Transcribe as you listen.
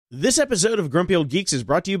This episode of Grumpy Old Geeks is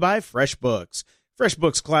brought to you by FreshBooks.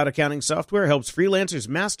 FreshBooks cloud accounting software helps freelancers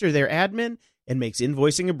master their admin and makes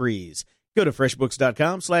invoicing a breeze. Go to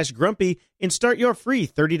freshbooks.com/grumpy and start your free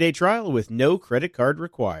 30-day trial with no credit card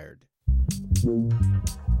required.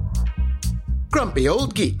 Grumpy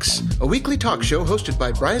Old Geeks, a weekly talk show hosted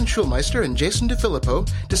by Brian Schulmeister and Jason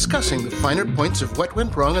DeFilippo, discussing the finer points of what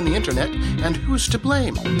went wrong on the internet and who's to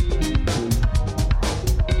blame.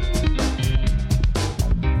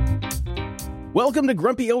 Welcome to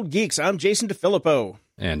Grumpy Old Geeks. I'm Jason DeFilippo.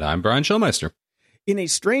 And I'm Brian Schulmeister. In a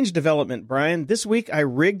strange development, Brian, this week I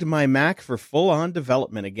rigged my Mac for full-on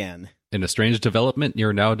development again. In a strange development,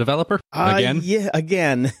 you're now a developer? Again? Yeah,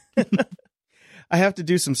 again. I have to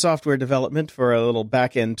do some software development for a little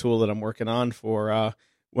back-end tool that I'm working on for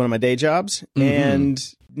one of my day jobs, and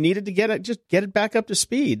needed to get it back up to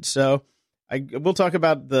speed. So we'll talk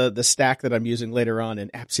about the stack that I'm using later on in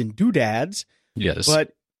Apps and Doodads. Yes.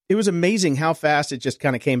 But it was amazing how fast it just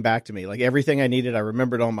kind of came back to me. Like everything I needed, I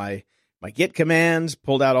remembered all my Git commands,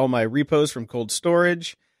 pulled out all my repos from cold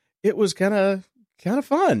storage. It was kind of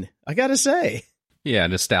fun, I got to say. Yeah,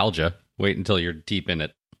 nostalgia. Wait until you're deep in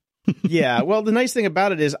it. Yeah, well, the nice thing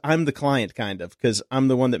about it is I'm the client, kind of, because I'm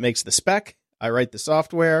the one that makes the spec. I write the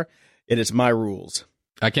software. It is my rules.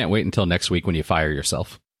 I can't wait until next week when you fire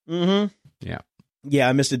yourself. Mm-hmm. Yeah. Yeah,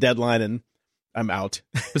 I missed a deadline and I'm out.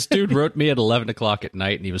 This dude wrote me at 11 o'clock at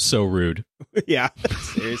night and he was so rude. Yeah,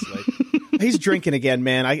 seriously. He's drinking again,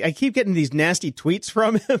 man. I keep getting these nasty tweets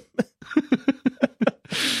from him.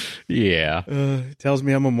 Yeah. Tells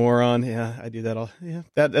me I'm a moron. Yeah, I do that all. Yeah,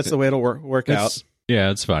 that's the way it'll work out.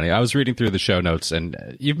 Yeah, it's funny. I was reading through the show notes,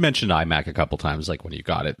 and you've mentioned iMac a couple times, like when you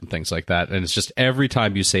got it and things like that. And it's just every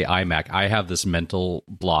time you say iMac, I have this mental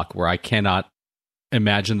block where I cannot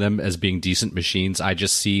imagine them as being decent machines. I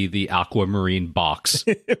just see the aquamarine box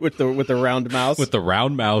with the round mouse. With the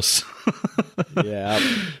round mouse. Yeah.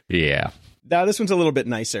 Yeah. Now this one's a little bit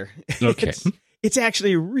nicer. Okay. It's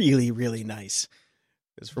actually really, really nice.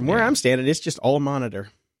 Because from where I'm standing, it's just all monitor.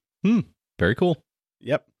 Very cool.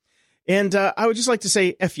 Yep. And I would just like to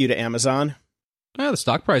say F you to Amazon. The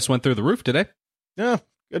stock price went through the roof today. Oh,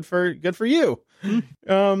 good for you.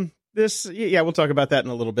 We'll talk about that in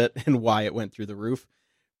a little bit and why it went through the roof.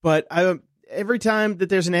 But every time that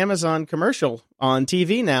there's an Amazon commercial on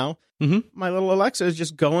TV now, my little Alexa is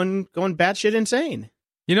just going batshit insane.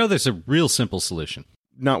 You know, there's a real simple solution.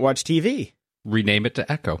 Not watch TV. Rename it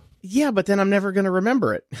to Echo. Yeah, but then I'm never going to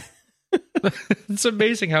remember it. It's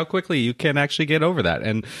amazing how quickly you can actually get over that.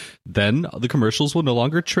 And then the commercials will no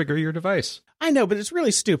longer trigger your device. I know, but it's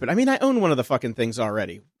really stupid. I mean, I own one of the fucking things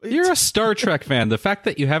already. You're a Star Trek fan. The fact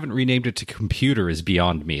that you haven't renamed it to computer is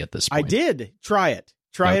beyond me at this point. I did. Try it.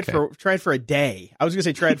 Try it for a day. I was going to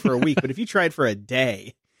say try it for a week, but if you try it for a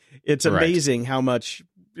day, it's amazing how much,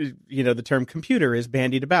 the term computer is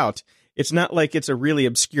bandied about. It's not like it's a really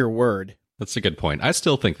obscure word. That's a good point. I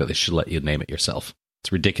still think that they should let you name it yourself.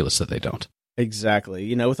 It's ridiculous that they don't.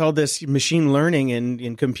 Exactly. With all this machine learning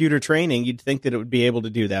and computer training, you'd think that it would be able to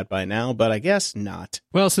do that by now, but I guess not.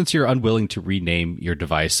 Well, since you're unwilling to rename your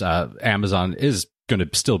device, Amazon is going to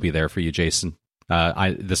still be there for you, Jason.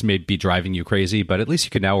 This may be driving you crazy, but at least you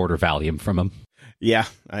can now order Valium from them. Yeah,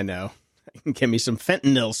 I know. Give me some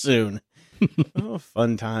fentanyl soon. Oh,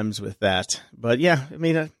 fun times with that. But yeah, I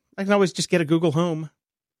mean, I can always just get a Google Home.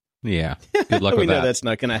 Yeah, good luck with that. We know that's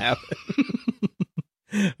not going to happen.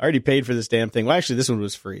 I already paid for this damn thing. Well, actually, this one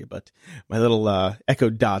was free, but my little Echo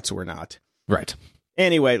Dots were not. Right.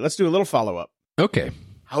 Anyway, let's do a little follow-up. Okay.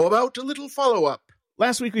 How about a little follow-up?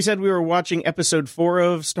 Last week we said we were watching episode 4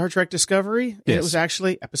 of Star Trek Discovery, and it was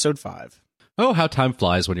actually episode 5. Oh, how time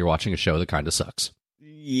flies when you're watching a show that kind of sucks.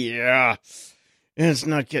 Yeah. It's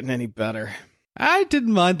not getting any better. I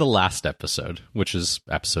didn't mind the last episode, which is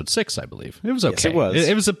episode 6, I believe. It was okay. Yes, it was.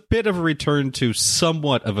 It was a bit of a return to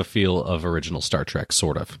somewhat of a feel of original Star Trek,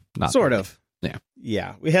 sort of. Not sort really. of. Yeah.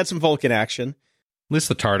 Yeah. We had some Vulcan action. At least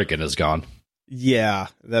the Tardigan is gone. Yeah.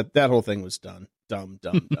 That whole thing was done. Dumb.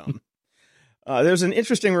 There's an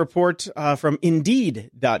interesting report from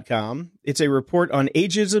Indeed.com. It's a report on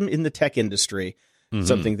ageism in the tech industry.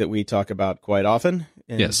 Something that we talk about quite often,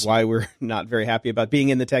 and why we're not very happy about being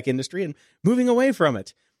in the tech industry and moving away from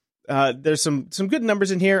it. There's some good numbers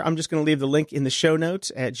in here. I'm just going to leave the link in the show notes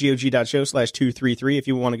at gog.show/233 if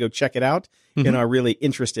you want to go check it out and are really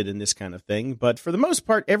interested in this kind of thing. But for the most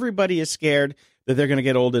part, everybody is scared that they're going to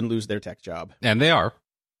get old and lose their tech job. And they are.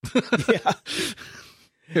 Yeah.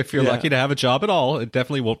 If you're lucky to have a job at all, it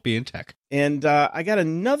definitely won't be in tech. And I got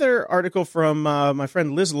another article from my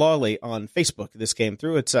friend Liz Lawley on Facebook. This came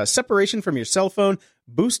through. It's separation from your cell phone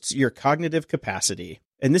boosts your cognitive capacity.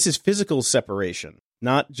 And this is physical separation.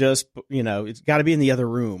 Not just, it's got to be in the other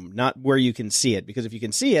room, not where you can see it. Because if you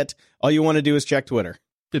can see it, all you want to do is check Twitter.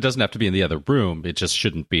 It doesn't have to be in the other room. It just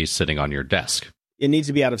shouldn't be sitting on your desk. It needs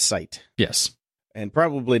to be out of sight. Yes. And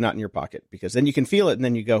probably not in your pocket, because then you can feel it, and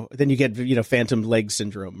then you get, phantom leg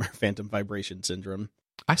syndrome or phantom vibration syndrome.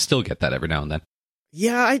 I still get that every now and then.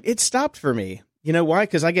 Yeah, it stopped for me. You know why?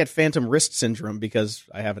 Because I get phantom wrist syndrome because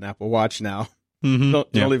I have an Apple Watch now.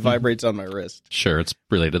 Mm-hmm. It only vibrates on my wrist. Sure, it's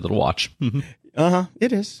related to the watch.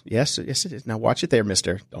 It is. Yes, it is. Now watch it there,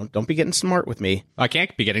 mister. Don't be getting smart with me. I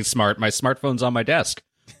can't be getting smart. My smartphone's on my desk.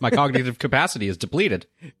 My cognitive capacity is depleted.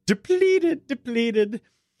 Depleted.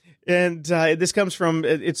 And this comes from,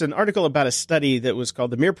 it's an article about a study that was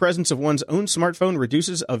called The Mere Presence of One's Own Smartphone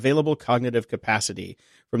Reduces Available Cognitive Capacity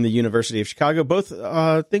from the University of Chicago. Both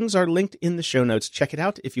things are linked in the show notes. Check it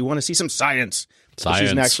out if you want to see some science.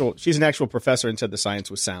 Science. She's an actual professor and said the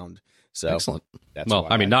science was sound. So excellent.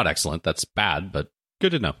 Not excellent. That's bad, but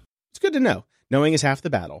good to know. It's good to know. Knowing is half the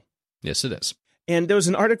battle. Yes, it is. And there was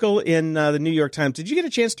an article in the New York Times. Did you get a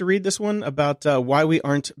chance to read this one about why we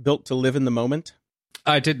aren't built to live in the moment?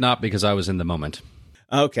 I did not, because I was in the moment.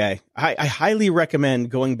 Okay. I highly recommend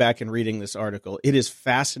going back and reading this article. It is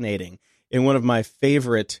fascinating and one of my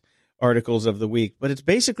favorite articles of the week. But it's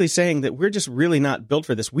basically saying that we're just really not built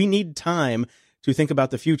for this. We need time to think about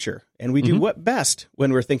the future. And we do what best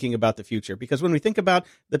when we're thinking about the future? Because when we think about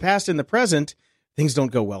the past and the present, things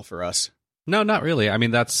don't go well for us. No, not really. I mean,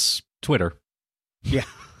 that's Twitter. Yeah.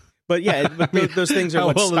 But those things are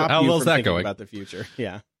what stop you from thinking about the future.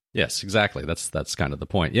 Yeah. Yes, exactly. That's kind of the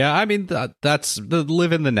point. Yeah, I mean, that's the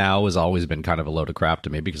live in the now has always been kind of a load of crap to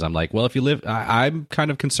me, because I'm like, well, if you live, I'm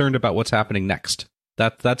kind of concerned about what's happening next.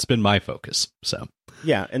 That's been my focus. So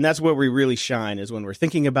yeah, and that's where we really shine, is when we're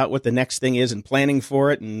thinking about what the next thing is and planning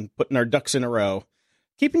for it and putting our ducks in a row,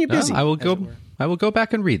 keeping you busy. I will go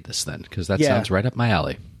back and read this then, because that sounds right up my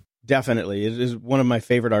alley. Definitely. It is one of my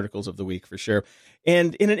favorite articles of the week for sure.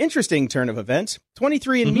 And in an interesting turn of events,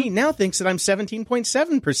 23andMe now thinks that I'm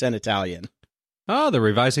 17.7% Italian. Oh, they're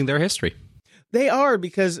revising their history. They are,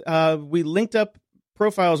 because we linked up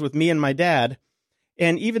profiles with me and my dad.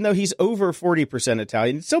 And even though he's over 40%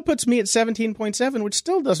 Italian, it still puts me at 17.7, which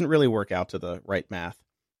still doesn't really work out to the right math.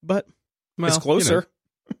 But it's closer.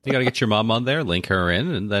 You got to get your mom on there, link her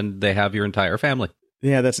in, and then they have your entire family.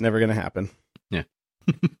 Yeah, that's never going to happen. Yeah.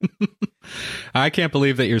 I can't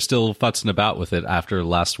believe that you're still futzing about with it after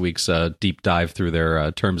last week's deep dive through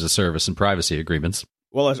their terms of service and privacy agreements.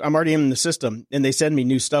 Well, I'm already in the system, and they send me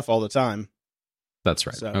new stuff all the time. That's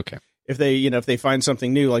right. So okay. If they find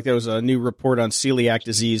something new, like there was a new report on celiac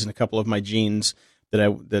disease and a couple of my genes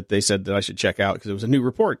that they said that I should check out because it was a new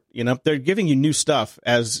report. They're giving you new stuff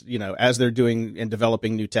as they're doing and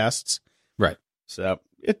developing new tests. Right. So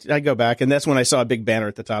I go back, and that's when I saw a big banner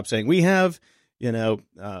at the top saying, we have,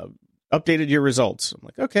 updated your results. I'm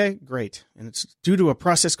like, okay, great. And it's due to a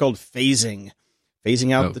process called phasing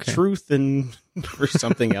out the truth and for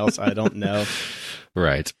something else. I don't know.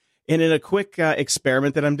 Right. And in a quick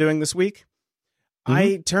experiment that I'm doing this week,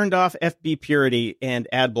 I turned off FB Purity and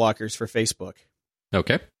ad blockers for Facebook.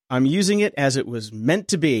 Okay. I'm using it as it was meant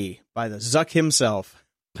to be by the Zuck himself.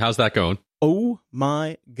 How's that going? Oh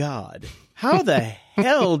my God. How the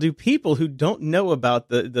hell do people who don't know about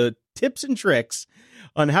the tips and tricks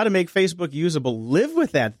on how to make Facebook usable live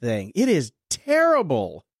with that thing? It is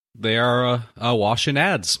terrible. They are awash in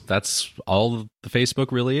ads. That's all the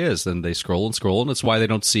Facebook really is. And they scroll and scroll, and it's why they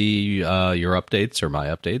don't see your updates or my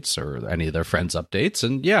updates or any of their friends' updates.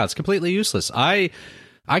 And yeah, it's completely useless. I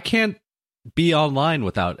can't be online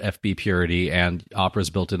without FB Purity and Opera's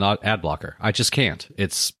built-in ad blocker. I just can't.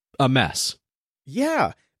 It's a mess.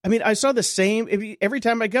 Yeah. I mean, I saw the same, every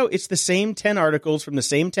time I go, it's the same 10 articles from the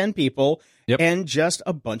same 10 people and just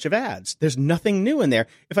a bunch of ads. There's nothing new in there.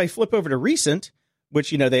 If I flip over to recent, which,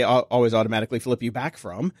 they always automatically flip you back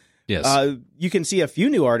from, yes, you can see a few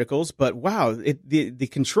new articles, but wow, the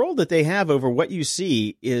control that they have over what you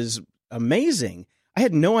see is amazing. I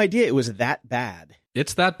had no idea it was that bad.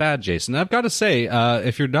 It's that bad, Jason. I've got to say,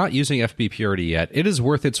 if you're not using FB Purity yet, it is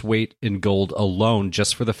worth its weight in gold alone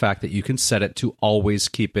just for the fact that you can set it to always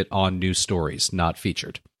keep it on news stories, not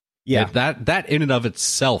featured. Yeah. That in and of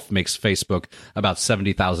itself makes Facebook about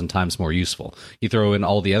 70,000 times more useful. You throw in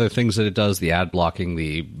all the other things that it does, the ad blocking,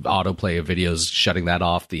 the autoplay of videos, shutting that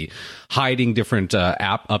off, the hiding different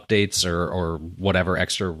app updates or whatever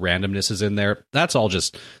extra randomness is in there. That's all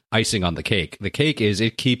just icing on the cake. The cake is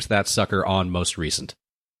it keeps that sucker on most recent.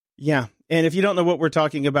 Yeah. And if you don't know what we're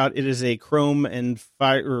talking about, it is a Chrome Chrome,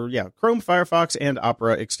 Firefox, and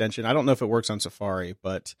Opera extension. I don't know if it works on Safari,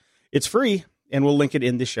 but it's free. And we'll link it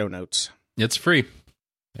in the show notes. It's free,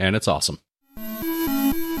 and it's awesome.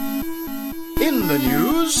 In the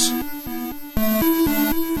news...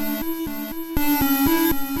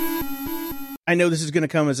 I know this is going to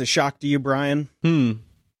come as a shock to you, Brian.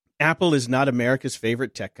 Apple is not America's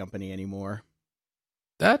favorite tech company anymore.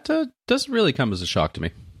 That doesn't really come as a shock to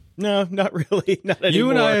me. No, not really. Not anymore. You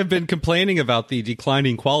and I have been complaining about the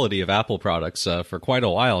declining quality of Apple products for quite a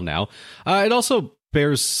while now. It also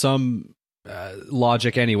bears some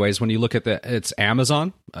logic anyways when you look at it's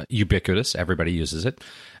Amazon, ubiquitous, everybody uses it.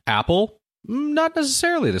 Apple, not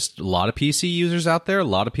necessarily. There's a lot of PC users out there, a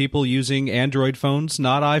lot of people using Android phones,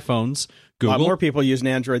 not iPhones. Google, a lot more people using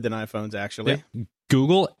Android than iPhones, actually. Yeah.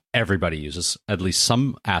 Google, everybody uses at least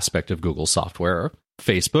some aspect of Google software.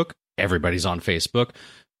 Facebook, everybody's on Facebook.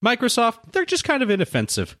 Microsoft, they're just kind of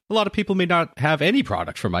inoffensive. A lot of people may not have any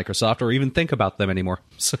product from Microsoft or even think about them anymore.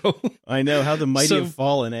 So I know how the mighty have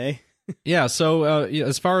fallen, eh? Yeah, so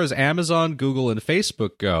as far as Amazon, Google, and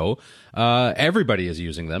Facebook go, everybody is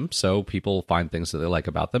using them, so people find things that they like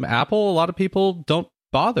about them. Apple, a lot of people don't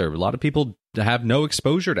bother. A lot of people have no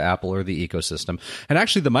exposure to Apple or the ecosystem. And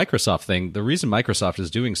actually, the Microsoft thing, the reason Microsoft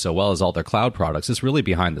is doing so well is all their cloud products. It's really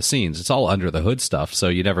behind the scenes. It's all under the hood stuff, so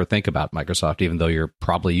you never think about Microsoft, even though you're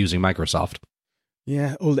probably using Microsoft.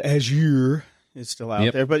 Yeah, old Azure is still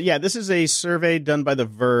out there. But yeah, this is a survey done by The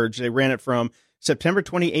Verge. They ran it from September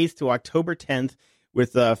 28th to October 10th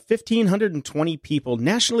with 1,520 people,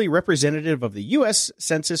 nationally representative of the U.S.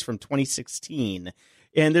 Census from 2016.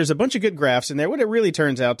 And there's a bunch of good graphs in there. What it really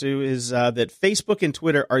turns out to is that Facebook and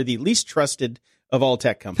Twitter are the least trusted of all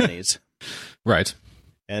tech companies. Right.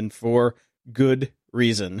 And for good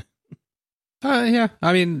reason. Yeah,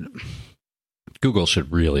 I mean, Google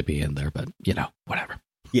should really be in there, but, whatever.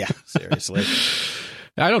 Yeah, seriously.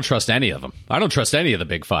 I don't trust any of them. I don't trust any of the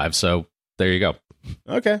big five, so there you go.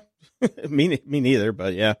 Okay. Me neither,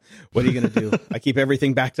 but yeah, what are you going to do? I keep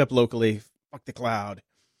everything backed up locally. Fuck the cloud.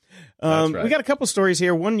 Right. We got a couple stories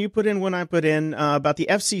here. One you put in, one I put in about the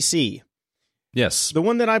FCC. Yes. The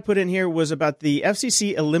one that I put in here was about the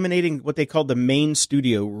FCC eliminating what they called the main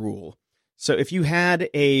studio rule. So if you had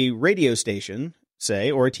a radio station, say,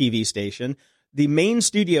 or a TV station, the main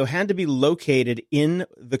studio had to be located in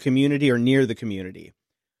the community or near the community.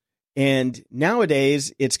 And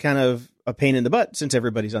nowadays, it's kind of a pain in the butt since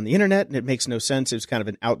everybody's on the internet and it makes no sense. It's kind of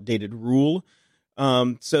an outdated rule.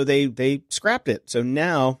 So they scrapped it. So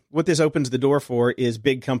now what this opens the door for is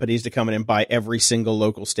big companies to come in and buy every single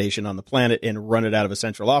local station on the planet and run it out of a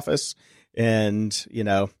central office and,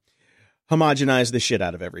 homogenize the shit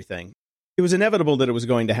out of everything. It was inevitable that it was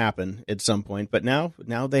going to happen at some point, but now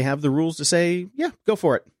they have the rules to say, yeah, go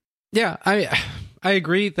for it. Yeah, I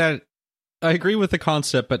agree that I agree with the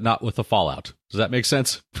concept, but not with the fallout. Does that make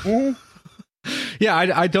sense? Mm-hmm. Yeah,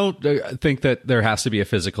 I don't think that there has to be a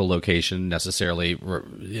physical location necessarily,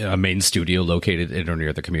 a main studio located in or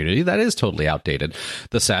near the community. That is totally outdated.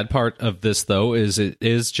 The sad part of this, though, is it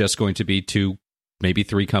is just going to be 2, maybe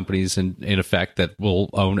 3 companies in effect that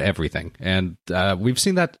will own everything. And we've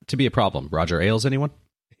seen that to be a problem. Roger Ailes, anyone?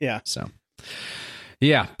 Yeah. So,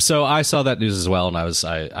 yeah. So I saw that news as well, and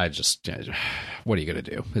I just, what are you going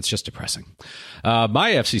to do? It's just depressing.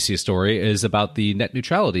 My FCC story is about the net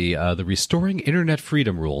neutrality, the Restoring Internet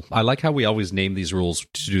Freedom Rule. I like how we always name these rules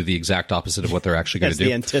to do the exact opposite of what they're actually going to do.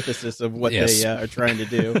 That's the antithesis of what they are trying to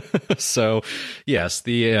do. So, yes,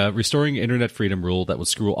 the Restoring Internet Freedom Rule that would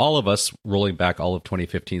screw all of us, rolling back all of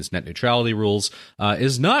 2015's net neutrality rules,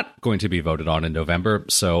 is not going to be voted on in November.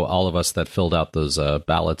 So all of us that filled out those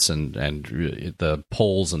ballots and the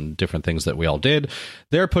polls and different things that we all did,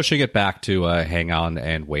 they're pushing it back to hang on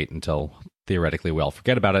and wait until theoretically we all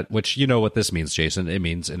forget about it, which you know what this means, Jason. It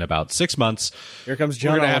means in about 6 months, here comes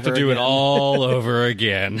John. We're going to have to do it all over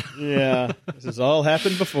again. Yeah, this has all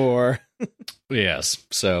happened before. Yes,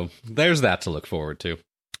 so there's that to look forward to.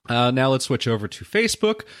 Now let's switch over to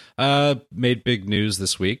Facebook. Made big news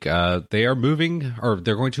this week. They are moving, or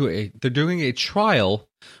they're doing a trial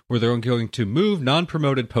where they're going to move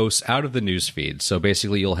non-promoted posts out of the news feed. So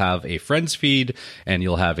basically, you'll have a friends feed and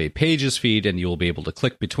you'll have a pages feed, and you'll be able to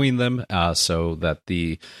click between them, so that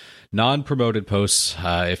the non-promoted posts,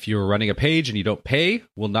 if you're running a page and you don't pay,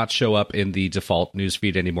 will not show up in the default news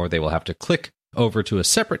feed anymore. They will have to click over to a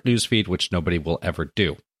separate news feed, which nobody will ever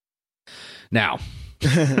do. Now.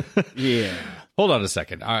 Yeah. Hold on a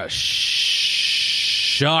second.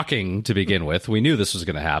 Shocking to begin with. We knew this was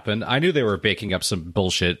going to happen. I knew they were baking up some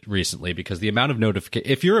bullshit recently because the amount of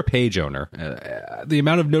if you're a page owner, the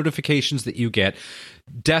amount of notifications that you get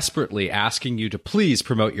desperately asking you to please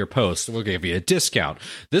promote your post. We'll give you a discount.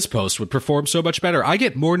 This post would perform so much better. I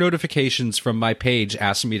get more notifications from my page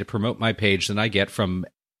asking me to promote my page than I get from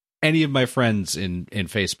any of my friends in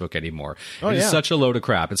Facebook anymore. Oh, It is yeah. such a load of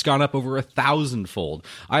crap. It's gone up over 1,000-fold.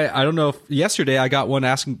 I don't know if yesterday I got one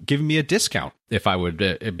giving me a discount if I would,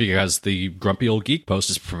 because the Grumpy Old Geek post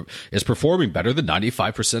is performing better than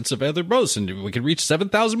 95% of other posts, and we can reach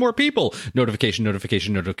 7,000 more people. Notification,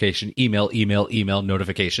 email,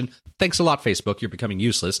 notification. Thanks a lot, Facebook. You're becoming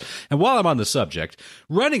useless. And while I'm on the subject,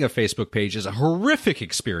 running a Facebook page is a horrific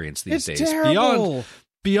experience these It's days. terrible.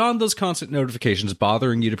 Beyond those constant notifications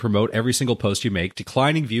bothering you to promote every single post you make,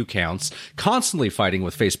 declining view counts, constantly fighting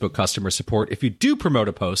with Facebook customer support if you do promote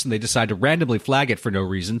a post and they decide to randomly flag it for no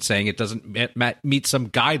reason, saying it doesn't meet some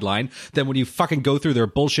guideline, then when you fucking go through their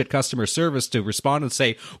bullshit customer service to respond and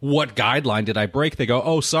say, what guideline did I break? They go,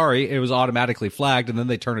 oh, sorry, it was automatically flagged, and then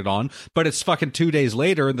they turn it on. But it's fucking 2 days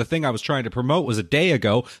later, and the thing I was trying to promote was a day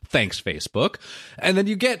ago. Thanks, Facebook. And then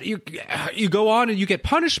you go on and you get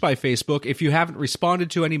punished by Facebook if you haven't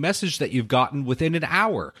responded to any message that you've gotten within an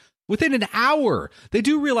hour. Within an hour. They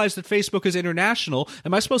do realize that Facebook is international.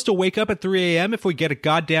 Am I supposed to wake up at 3 a.m. if we get a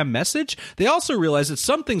goddamn message? They also realize that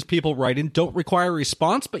some things people write in don't require a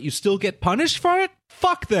response, but you still get punished for it?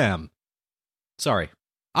 Fuck them. Sorry.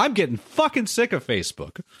 I'm getting fucking sick of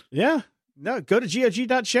Facebook. Yeah. No, go to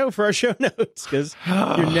GOG.show for our show notes, because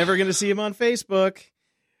you're never going to see them on Facebook.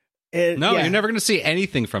 No, Yeah. you're never going to see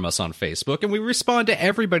anything from us on Facebook, and we respond to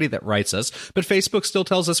everybody that writes us, but Facebook still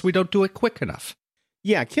tells us we don't do it quick enough.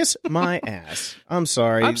 Yeah, kiss my ass. I'm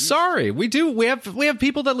sorry. I'm sorry. We do. We have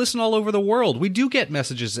people that listen all over the world. We do get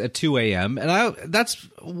messages at 2 a.m., and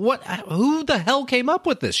who the hell came up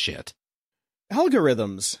with this shit?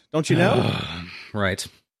 Algorithms, don't you know? Right.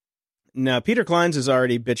 No, Peter Kleins is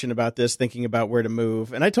already bitching about this, thinking about where to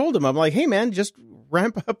move. And I told him, I'm like, hey, man, just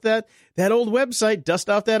ramp up that old website, dust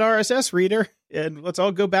off that RSS reader, and let's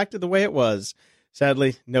all go back to the way it was.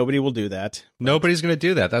 Sadly, nobody will do that. Nobody's going to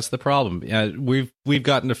do that. That's the problem. We've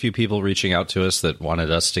gotten a few people reaching out to us that wanted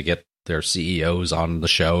us to get their CEOs on the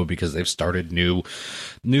show because they've started new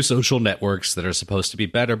social networks that are supposed to be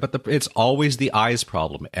better. But it's always the eyes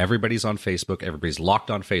problem. Everybody's on Facebook. Everybody's locked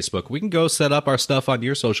on Facebook. We can go set up our stuff on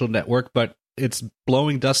your social network, but it's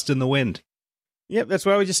blowing dust in the wind. Yep, that's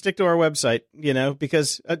why we just stick to our website,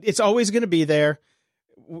 because it's always going to be there.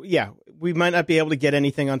 Yeah, we might not be able to get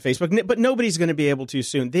anything on Facebook, but nobody's going to be able to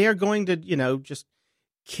soon. They are going to, just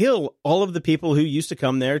kill all of the people who used to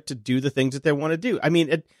come there to do the things that they want to do. I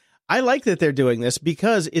mean, I like that they're doing this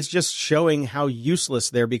because it's just showing how useless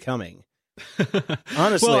they're becoming.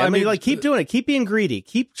 Honestly, Well, I mean, keep doing it. Keep being greedy.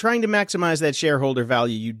 Keep trying to maximize that shareholder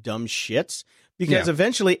value, you dumb shits. Because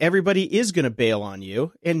eventually everybody is going to bail on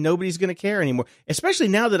you and nobody's going to care anymore. Especially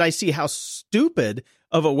now that I see how stupid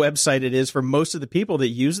of a website it is for most of the people that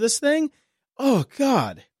use this thing. Oh,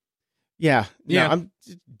 God. Yeah. No, I'm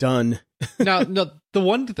done. No, the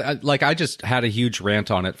one, I just had a huge rant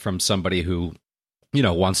on it from somebody who,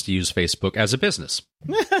 wants to use Facebook as a business.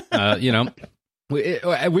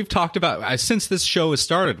 We've talked about, since this show has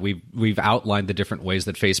started, we've outlined the different ways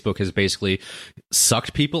that Facebook has basically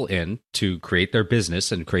sucked people in to create their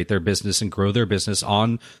business and grow their business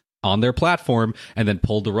on their platform, and then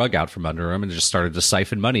pulled the rug out from under them and just started to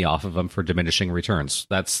siphon money off of them for diminishing returns.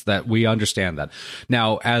 That we understand that.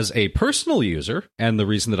 Now, as a personal user, and the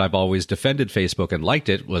reason that I've always defended Facebook and liked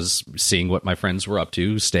it was seeing what my friends were up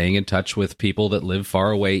to, staying in touch with people that live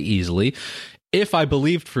far away easily. If I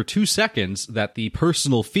believed for 2 seconds that the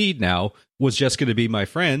personal feed now was just going to be my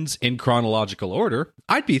friends in chronological order,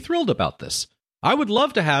 I'd be thrilled about this. I would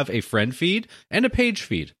love to have a friend feed and a page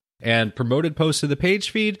feed. And promoted posts in the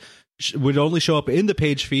page feed would only show up in the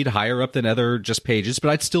page feed higher up than other just pages,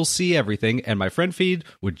 but I'd still see everything. And my friend feed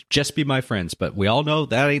would just be my friends. But we all know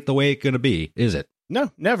that ain't the way it's going to be, is it?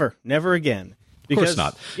 No, never again. Of course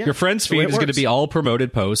not. Your friend's feed is going to be all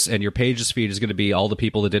promoted posts, and your page's feed is going to be all the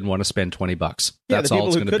people that didn't want to spend $20. That's the all people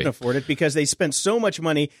it's who going to couldn't be. afford it because they spent so much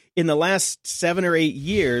money in the last 7 or 8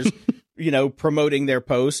 years, promoting their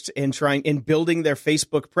posts and building their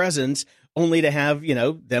Facebook presence, only to have,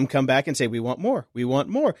 them come back and say, we want more. We want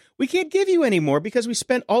more. We can't give you any more because we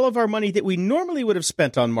spent all of our money that we normally would have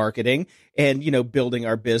spent on marketing and, building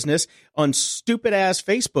our business on stupid ass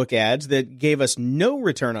Facebook ads that gave us no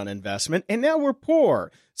return on investment. And now we're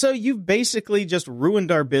poor. So you've basically just ruined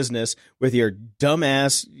our business with your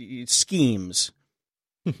dumbass schemes.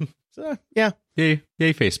 So, yeah. Yay,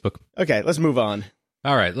 Facebook. Okay, let's move on.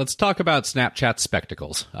 All right, let's talk about Snapchat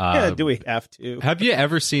spectacles. Do we have to? Have you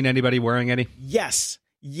ever seen anybody wearing any? Yes.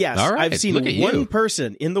 All right, I've seen look at one you.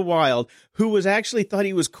 person in the wild who was actually thought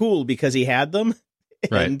he was cool because he had them.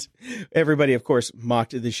 And everybody, of course,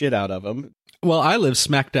 mocked the shit out of him. Well, I live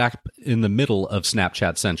smack dab in the middle of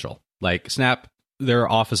Snapchat Central. Like, Snap their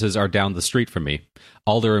offices are down the street from me.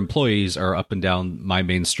 All their employees are up and down my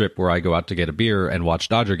main strip where I go out to get a beer and watch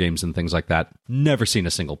Dodger games and things like that. Never seen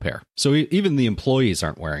a single pair. So even the employees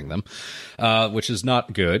aren't wearing them, which is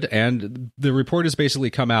not good. And the report has basically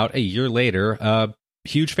come out a year later.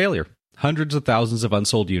 Huge failure. Hundreds of thousands of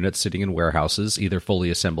unsold units sitting in warehouses, either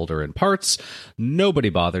fully assembled or in parts. Nobody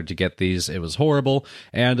bothered to get these. It was horrible.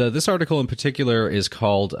 And this article in particular is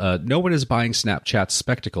called "No One is Buying Snapchat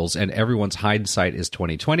Spectacles and Everyone's Hindsight is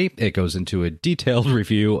 2020." It goes into a detailed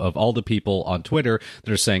review of all the people on Twitter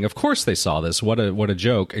that are saying, of course they saw this. What a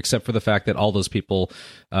joke, except for the fact that all those people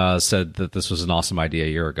said that this was an awesome idea a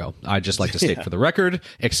year ago. I'd just like to state for the record,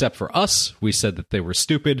 except for us, we said that they were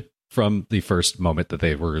stupid from the first moment that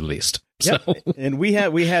they were released. Yep. So. And we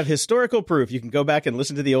have historical proof. You can go back and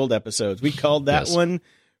listen to the old episodes. We called that one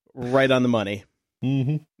right on the money.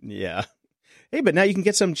 Mm-hmm. Yeah. Hey, but now you can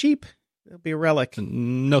get some cheap. It'll be a relic.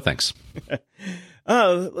 No thanks.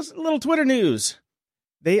 Little Twitter news.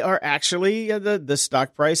 They are actually, the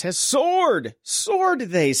stock price has soared,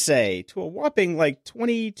 they say, to a whopping like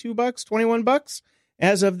 $22, $21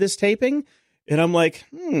 as of this taping. And I'm like,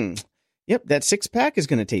 yep, that 6-pack is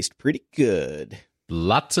going to taste pretty good.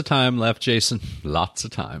 Lots of time left, Jason. Lots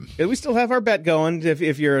of time. And we still have our bet going.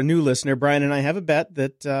 If you're a new listener, Brian and I have a bet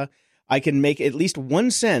that I can make at least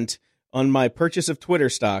 1 cent on my purchase of Twitter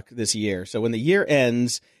stock this year. So when the year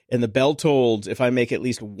ends and the bell tolls, if I make at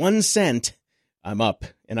least 1 cent, I'm up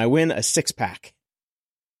and I win a 6-pack.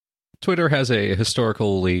 Twitter has a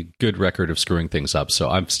historically good record of screwing things up, so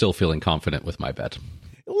I'm still feeling confident with my bet.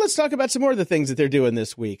 Let's talk about some more of the things that they're doing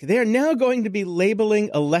this week. They are now going to be labeling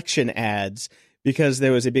election ads because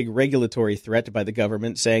there was a big regulatory threat by the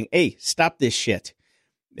government saying, hey, stop this shit.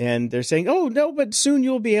 And they're saying, oh, no, but soon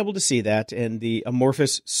you'll be able to see that. And the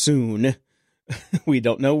amorphous soon, we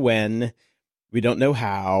don't know when, we don't know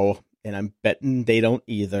how, and I'm betting they don't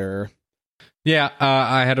either. Yeah,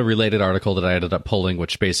 I had a related article that I ended up pulling,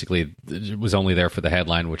 which basically was only there for the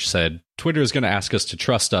headline, which said, Twitter is going to ask us to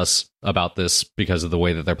trust us about this because of the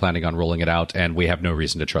way that they're planning on rolling it out, and we have no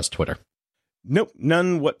reason to trust Twitter. Nope,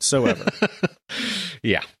 none whatsoever.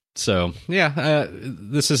 Yeah. So,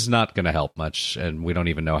 this is not going to help much, and we don't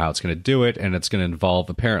even know how it's going to do it, and it's going to involve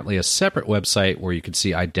apparently a separate website where you can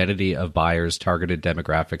see identity of buyers, targeted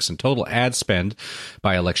demographics, and total ad spend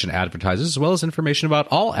by election advertisers, as well as information about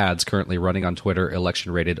all ads currently running on Twitter,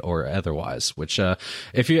 election rated or otherwise, which,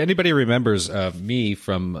 if anybody remembers me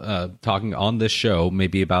from talking on this show,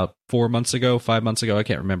 maybe about 5 months ago, I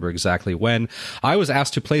can't remember exactly when, I was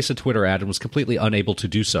asked to place a Twitter ad and was completely unable to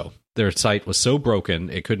do so. Their site was so broken,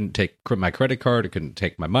 it couldn't take my credit card, it couldn't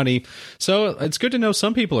take my money. So it's good to know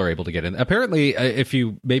some people are able to get in. Apparently, if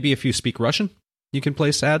you speak Russian, you can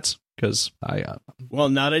place ads, because Well,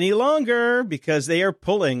 not any longer, because they are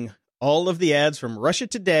pulling all of the ads from Russia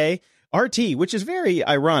Today, RT, which is very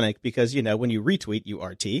ironic, because, when you retweet, you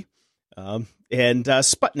RT, and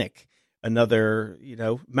Sputnik, another,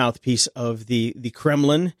 mouthpiece of the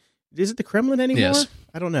Kremlin. Is it the Kremlin anymore? Yes.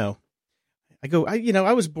 I don't know.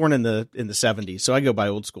 I was born in the 70s, so I go by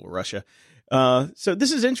old school Russia. So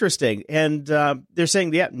this is interesting. And they're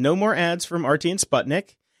saying, no more ads from RT and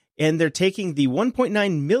Sputnik. And they're taking the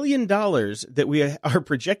 $1.9 million that we are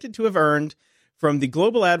projected to have earned from the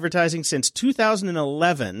global advertising since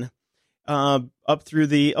 2011 up through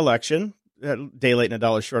the election. Day late and a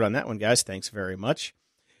dollar short on that one, guys. Thanks very much.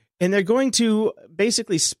 And they're going to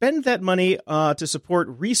basically spend that money to support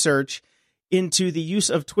research into the use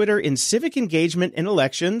of Twitter in civic engagement in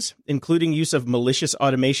elections, including use of malicious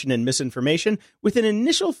automation and misinformation, with an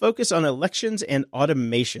initial focus on elections and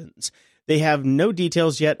automations. They have no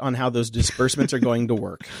details yet on how those disbursements are going to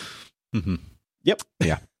work. Mm-hmm. Yep.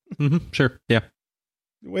 Yeah. Mm-hmm. Sure. Yeah.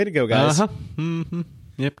 Way to go, guys. Uh-huh. Mm-hmm.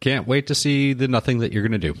 Yep. Can't wait to see the nothing that you're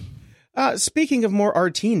going to do. Speaking of more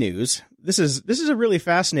RT news, this is a really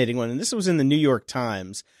fascinating one, and this was in the New York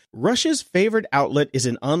Times. Russia's favorite outlet is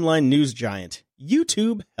an online news giant.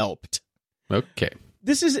 YouTube helped. Okay.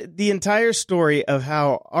 This is the entire story of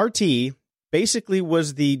how RT basically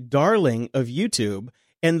was the darling of YouTube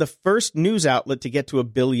and the first news outlet to get to 1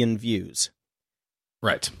 billion views.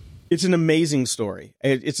 Right. It's an amazing story.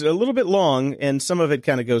 It's a little bit long, and some of it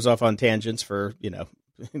kind of goes off on tangents for,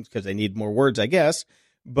 because they need more words, I guess.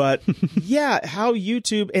 But yeah, how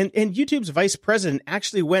YouTube and YouTube's vice president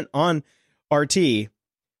actually went on RT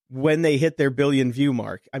when they hit their 1 billion view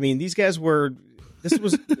mark. I mean, these guys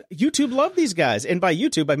YouTube loved these guys. And by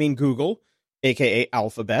YouTube, I mean Google, aka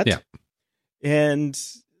Alphabet. Yeah. And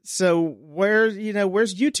so where's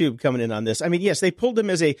YouTube coming in on this? I mean, yes, they pulled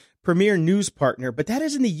them as a premier news partner, but that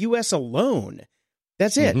is in the US alone.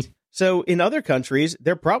 That's it. Mm-hmm. So in other countries,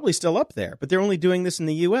 they're probably still up there, but they're only doing this in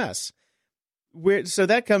the U.S. So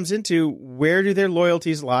that comes into where do their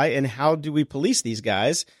loyalties lie and how do we police these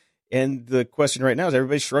guys? And the question right now is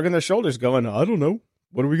everybody's shrugging their shoulders going, I don't know.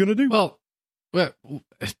 What are we going to do? Well,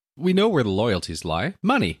 we know where the loyalties lie.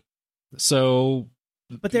 Money. So...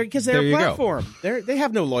 But because they're a platform. They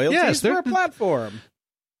have no loyalties. Yes, they're a platform.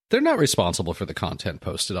 They're not responsible for the content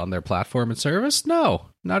posted on their platform and service. No,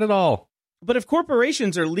 not at all. But if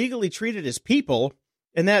corporations are legally treated as people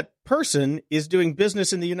and that person is doing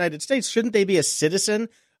business in the United States, shouldn't they be a citizen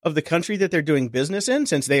of the country that they're doing business in,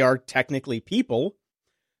 since they are technically people?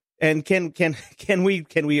 And can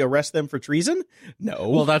we arrest them for treason? No.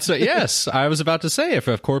 Well, that's yes. I was about to say if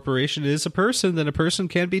a corporation is a person, then a person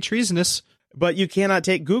can be treasonous. But you cannot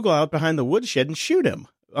take Google out behind the woodshed and shoot him,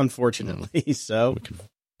 unfortunately. So we can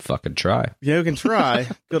fucking try. Yeah, we can try.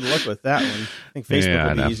 Good luck with that one. I think Facebook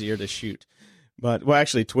would be easier to shoot. But, well,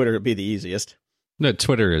 actually, Twitter would be the easiest. No,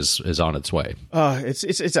 Twitter is on its way.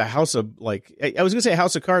 It's a house of, like, I was going to say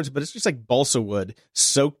house of cards, but it's just like balsa wood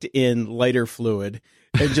soaked in lighter fluid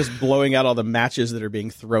and just blowing out all the matches that are being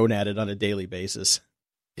thrown at it on a daily basis.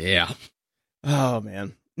 Yeah. Oh,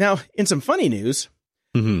 man. Now, in some funny news,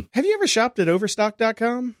 have you ever shopped at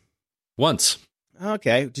Overstock.com? Once.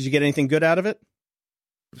 Okay. Did you get anything good out of it?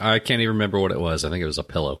 I can't even remember what it was. I think it was a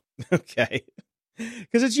pillow. Okay.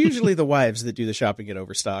 Because it's usually the wives that do the shopping at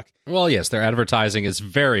Overstock. Well, yes, their advertising is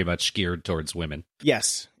very much geared towards women.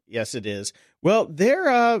 Yes, it is. Well,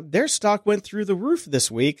 their stock went through the roof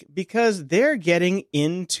this week because they're getting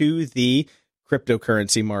into the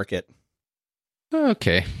cryptocurrency market.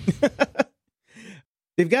 Okay.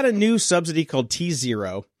 They've got a new subsidy called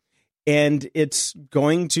T0, and it's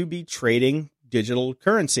going to be trading digital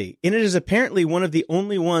currency. And it is apparently one of the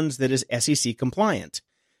only ones that is SEC compliant.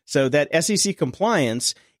 So that SEC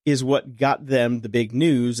compliance is what got them the big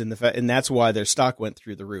news, and that's why their stock went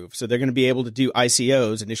through the roof. So they're going to be able to do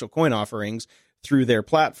ICOs, initial coin offerings, through their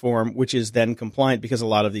platform, which is then compliant because a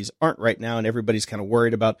lot of these aren't right now, and everybody's kind of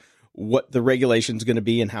worried about what the regulation's going to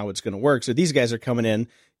be and how it's going to work. So these guys are coming in,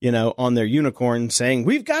 on their unicorn saying,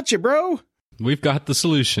 we've got you, bro. We've got the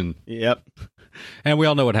solution. Yep. And we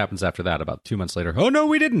all know what happens after that about 2 months later. Oh, no,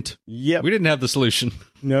 we didn't. Yep. We didn't have the solution.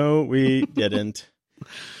 No, we didn't.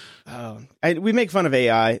 We make fun of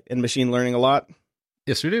AI and machine learning a lot.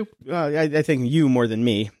 Yes, we do. I think you more than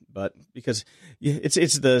me, but because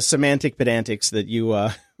it's the semantic pedantics that you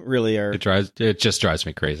really are. It just drives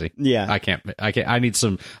me crazy. Yeah, I can't. I need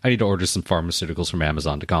to order some pharmaceuticals from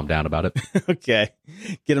Amazon to calm down about it. Okay,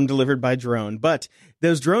 get them delivered by drone. But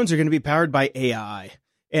those drones are going to be powered by AI,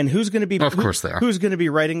 and who's going to be? Of course, they are. Who's going to be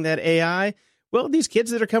writing that AI? Well, these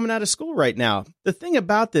kids that are coming out of school right now. The thing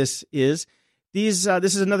about this is. This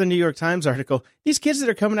is another New York Times article. These kids that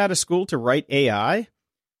are coming out of school to write AI,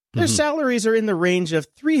 their salaries are in the range of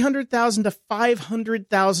 $300,000 to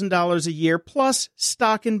 $500,000 a year, plus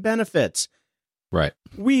stock and benefits. Right.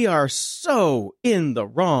 We are so in the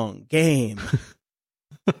wrong game.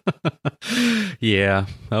 Yeah.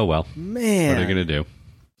 Oh, well. Man. What are you going to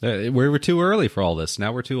do? We were too early for all this.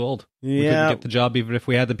 Now we're too old. Yeah. We couldn't get the job even if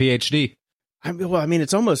we had the PhD.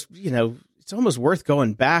 It's almost, it's almost worth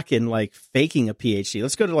going back and like faking a PhD.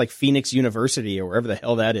 Let's go to like Phoenix University or wherever the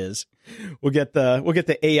hell that is. We'll get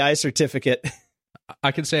the AI certificate.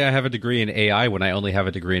 I can say I have a degree in AI when I only have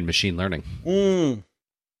a degree in machine learning.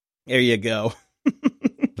 There you go.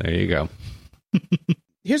 There you go.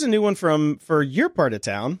 Here's a new one for your part of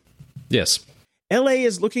town. Yes. LA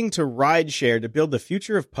is looking to ride share to build the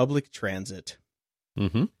future of public transit.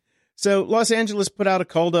 Mm-hmm. So Los Angeles put out a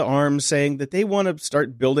call to arms saying that they want to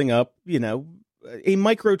start building up, a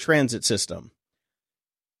micro transit system.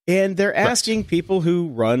 And they're asking people who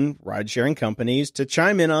run ride-sharing companies to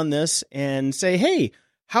chime in on this and say, hey,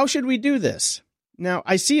 how should we do this? Now,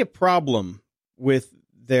 I see a problem with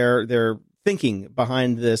their thinking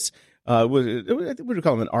behind this. What do we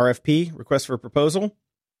call them? An RFP, request for proposal?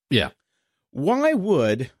 Yeah. Why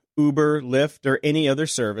would Uber, Lyft, or any other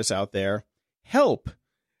service out there help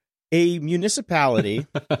a municipality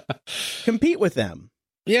compete with them?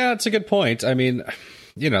 Yeah, it's a good point. I mean,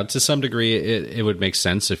 to some degree, it would make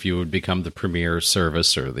sense if you would become the premier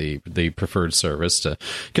service or the preferred service,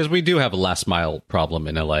 because we do have a last mile problem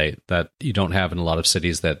in LA that you don't have in a lot of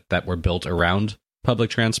cities that were built around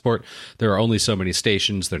public transport. There are only so many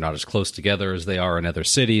stations. They're not as close together as they are in other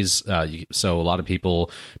cities. So a lot of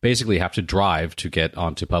people basically have to drive to get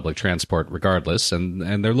onto public transport regardless.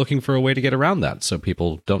 And they're looking for a way to get around that. So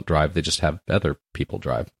people don't drive. They just have other people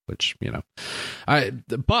drive, which,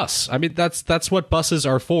 the bus. I mean, that's what buses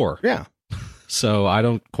are for. Yeah. So I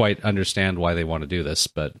don't quite understand why they want to do this,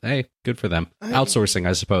 but hey, good for them. Outsourcing,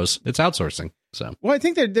 I suppose. It's outsourcing. So well, I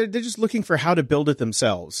think they're just looking for how to build it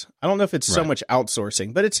themselves. I don't know if it's so much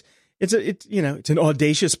outsourcing, but it's an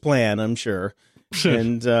audacious plan, I'm sure,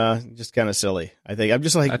 and just kind of silly. I think I'm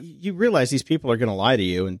just like, you realize these people are going to lie to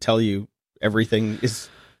you and tell you everything is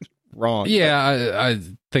wrong. Yeah, I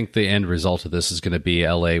think the end result of this is going to be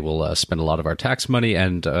LA will spend a lot of our tax money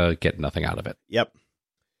and get nothing out of it. Yep.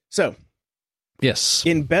 So, yes.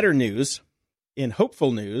 In better news, in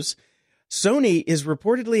hopeful news, Sony is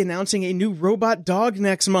reportedly announcing a new robot dog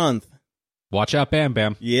next month. Watch out, Bam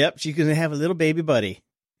Bam. Yep, she's going to have a little baby buddy.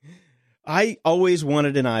 I always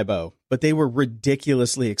wanted an Aibo, but they were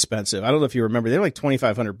ridiculously expensive. I don't know if you remember. They were like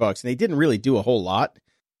 $2,500, and they didn't really do a whole lot.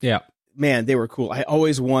 Yeah. Man, they were cool. I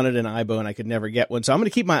always wanted an Aibo, and I could never get one. So I'm going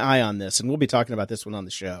to keep my eye on this, and we'll be talking about this one on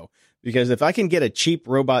the show. Because if I can get a cheap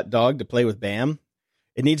robot dog to play with Bam,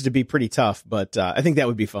 it needs to be pretty tough, but I think that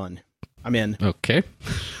would be fun. I'm in. Okay.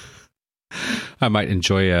 I might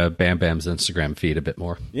enjoy Bam Bam's Instagram feed a bit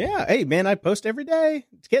more. Yeah. Hey, man, I post every day.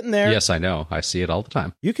 It's getting there. Yes, I know. I see it all the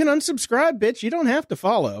time. You can unsubscribe, bitch. You don't have to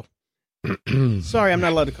follow. Sorry, I'm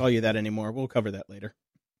not allowed to call you that anymore. We'll cover that later.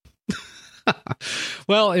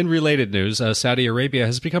 Well, in related news, Saudi Arabia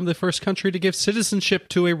has become the first country to give citizenship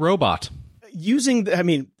to a robot.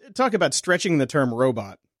 Talk about stretching the term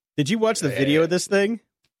robot. Did you watch the video of this thing?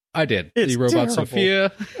 I did. It's the robot terrible.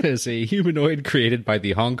 Sophia is a humanoid created by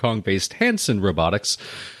the Hong Kong-based Hanson Robotics.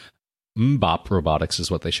 Mbop Robotics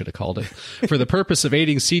is what they should have called it. For the purpose of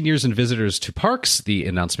aiding seniors and visitors to parks, the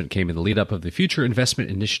announcement came in the lead-up of the Future Investment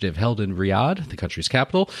Initiative held in Riyadh, the country's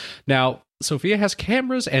capital. Now, Sophia has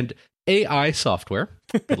cameras and AI software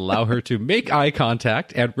that allow her to make eye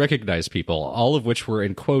contact and recognize people, all of which were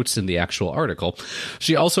in quotes in the actual article.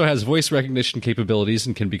 She also has voice recognition capabilities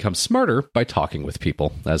and can become smarter by talking with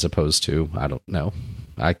people, as opposed to, I don't know,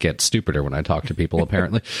 I get stupider when I talk to people,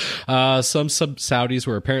 apparently. Some Saudis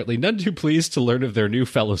were apparently none too pleased to learn of their new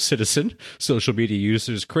fellow citizen. Social media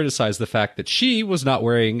users criticized the fact that she was not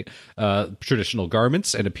wearing traditional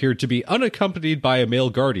garments and appeared to be unaccompanied by a male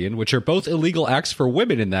guardian, which are both illegal acts for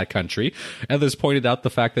women in that country. Others pointed out the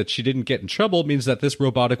fact that she didn't get in trouble means that this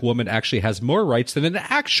robotic woman actually has more rights than an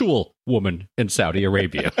actual woman in Saudi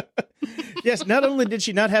Arabia. Yes, not only did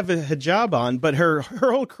she not have a hijab on, but her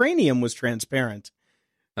whole cranium was transparent.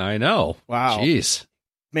 I know. Wow. Jeez.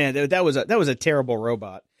 Man, that was a terrible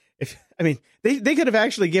robot. They could have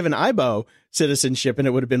actually given Aibo citizenship and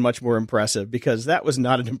it would have been much more impressive, because that was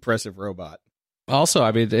not an impressive robot. Also,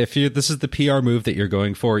 if this is the PR move that you're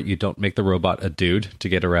going for, you don't make the robot a dude to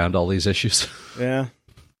get around all these issues. Yeah.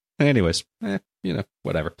 Anyways,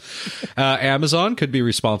 whatever. Amazon could be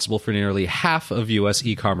responsible for nearly half of U.S.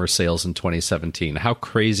 e-commerce sales in 2017. How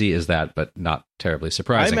crazy is that? But not terribly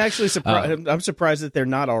surprising. I'm actually surprised. I'm surprised that they're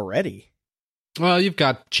not already. Well, you've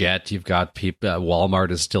got Jet, you've got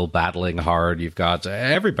Walmart is still battling hard. You've got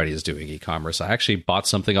everybody is doing e-commerce. I actually bought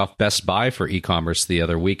something off Best Buy for e-commerce the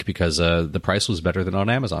other week because the price was better than on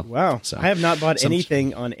Amazon. Wow. So, I have not bought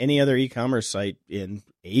anything on any other e-commerce site in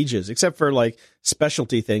ages, except for like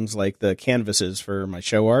specialty things like the canvases for my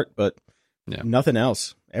show art, but nothing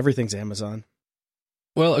else. Everything's Amazon.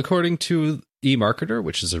 Well, according to eMarketer,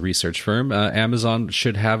 which is a research firm, Amazon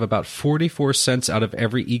should have about 44 cents out of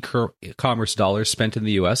every e-commerce dollar spent in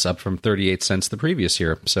the U.S., up from 38 cents the previous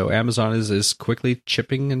year. So Amazon is quickly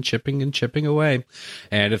chipping away.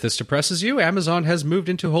 And if this depresses you, Amazon has moved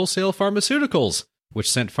into wholesale pharmaceuticals,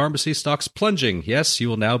 which sent pharmacy stocks plunging. Yes, you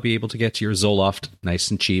will now be able to get your Zoloft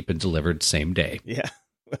nice and cheap and delivered same day. Yeah,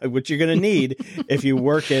 which you're going to need if you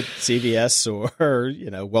work at CVS or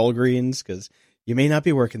Walgreens, because you may not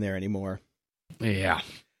be working there anymore. Yeah.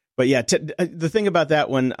 But yeah, the thing about that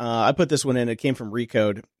one, I put this one in, it came from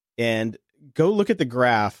Recode, and go look at the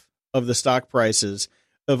graph of the stock prices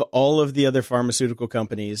of all of the other pharmaceutical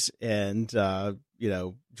companies and,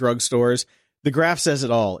 drugstores. The graph says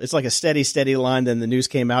it all. It's like a steady line. Then the news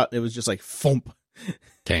came out and it was just like, thump.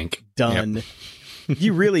 Tank. Done. Yep.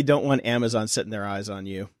 You really don't want Amazon setting their eyes on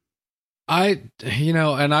you. I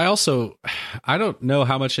don't know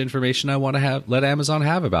how much information I want to let Amazon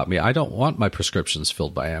have about me. I don't want my prescriptions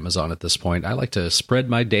filled by Amazon at this point. I like to spread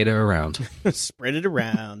my data around. Spread it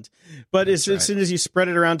around. But as soon as you spread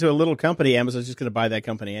it around to a little company, Amazon's just going to buy that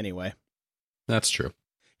company anyway. That's true.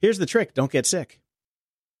 Here's the trick. Don't get sick.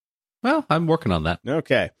 Well, I'm working on that.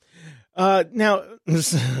 Okay. Now,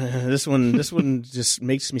 this one just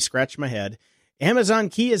makes me scratch my head. Amazon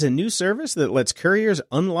Key is a new service that lets couriers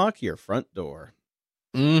unlock your front door.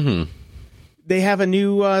 Mm-hmm. They have a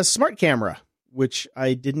new smart camera, which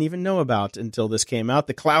I didn't even know about until this came out,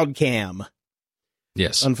 the Cloud Cam.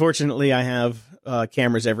 Yes. Unfortunately, I have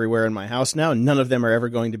cameras everywhere in my house now. None of them are ever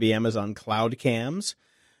going to be Amazon Cloud cams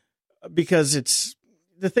because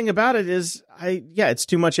the thing about it is it's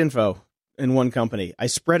too much info in one company. I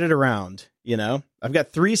spread it around, I've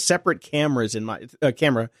got 3 separate cameras in my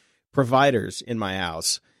camera providers in my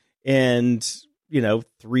house and,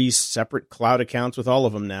 3 separate cloud accounts with all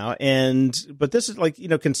of them now. But this is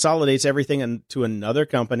consolidates everything into another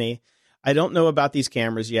company. I don't know about these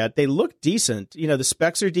cameras yet. They look decent. The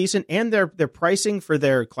specs are decent and their pricing for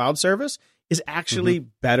their cloud service is actually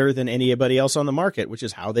better than anybody else on the market, which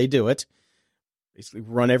is how they do it. Basically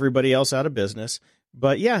run everybody else out of business.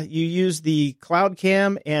 But yeah, you use the cloud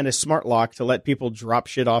cam and a smart lock to let people drop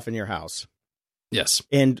shit off in your house. Yes.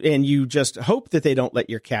 And you just hope that they don't let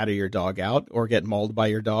your cat or your dog out or get mauled by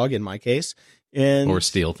your dog, in my case. Or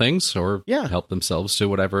steal things or help themselves to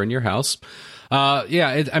whatever in your house.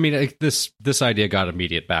 This idea got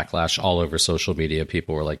immediate backlash all over social media.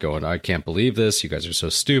 People were like going, I can't believe this. You guys are so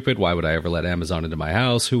stupid. Why would I ever let Amazon into my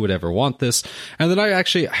house? Who would ever want this? And then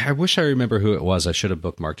I wish I remember who it was. I should have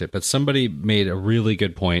bookmarked it. But somebody made a really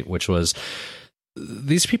good point, which was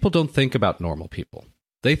these people don't think about normal people.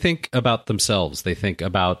 They think about themselves. They think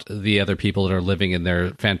about the other people that are living in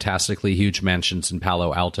their fantastically huge mansions in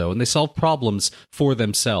Palo Alto, and they solve problems for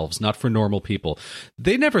themselves, not for normal people.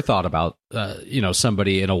 They never thought about,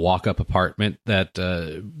 somebody in a walk-up apartment that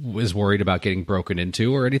is worried about getting broken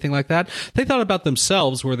into or anything like that. They thought about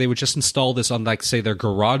themselves, where they would just install this on, say, their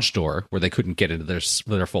garage door, where they couldn't get into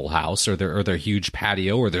their full house or their huge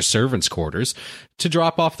patio or their servants' quarters to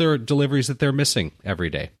drop off their deliveries that they're missing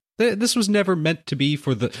every day. This was never meant to be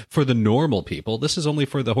for the normal people. This is only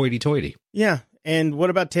for the hoity-toity. Yeah. And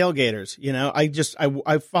what about tailgaters?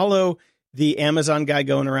 I follow the Amazon guy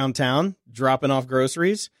going around town, dropping off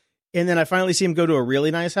groceries. And then I finally see him go to a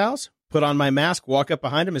really nice house, put on my mask, walk up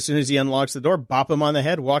behind him. As soon as he unlocks the door, bop him on the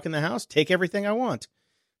head, walk in the house, take everything I want.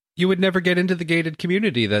 You would never get into the gated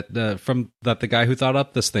community that the guy who thought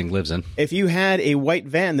up this thing lives in. If you had a white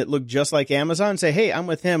van that looked just like Amazon, say, hey, I'm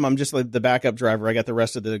with him. I'm just like the backup driver. I got the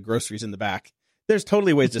rest of the groceries in the back. There's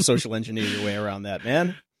totally ways to social engineer your way around that,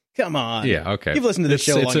 man. Come on. Yeah, okay. You've listened to this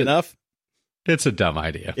show long enough. It's a dumb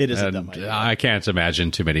idea. It is a dumb idea. I can't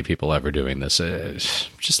imagine too many people ever doing this.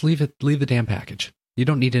 Just leave the damn package. You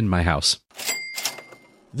don't need it in my house.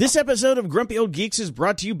 This episode of Grumpy Old Geeks is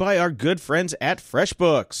brought to you by our good friends at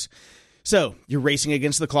FreshBooks. So, you're racing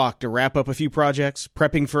against the clock to wrap up a few projects,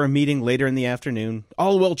 prepping for a meeting later in the afternoon,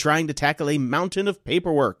 all while trying to tackle a mountain of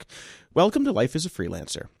paperwork. Welcome to life as a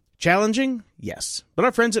freelancer. Challenging? Yes. But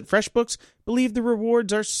our friends at FreshBooks believe the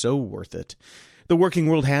rewards are so worth it. The working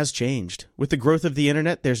world has changed. With the growth of the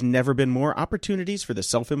internet, there's never been more opportunities for the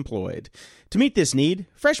self-employed. To meet this need,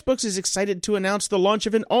 FreshBooks is excited to announce the launch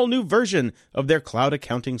of an all-new version of their cloud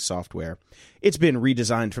accounting software. It's been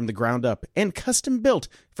redesigned from the ground up and custom-built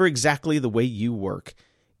for exactly the way you work.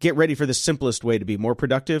 Get ready for the simplest way to be more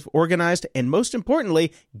productive, organized, and most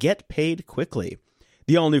importantly, get paid quickly.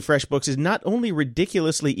 The all-new FreshBooks is not only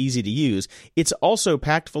ridiculously easy to use, it's also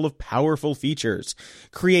packed full of powerful features.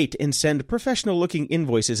 Create and send professional-looking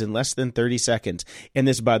invoices in less than 30 seconds. And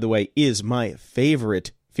this, by the way, is my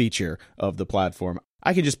favorite feature of the platform.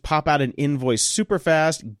 I can just pop out an invoice super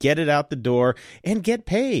fast, get it out the door, and get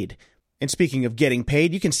paid. And speaking of getting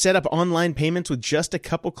paid, you can set up online payments with just a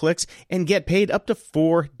couple clicks and get paid up to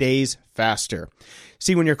 4 days faster.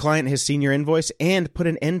 See when your client has seen your invoice and put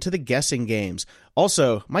an end to the guessing games.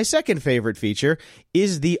 Also, my second favorite feature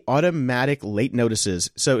is the automatic late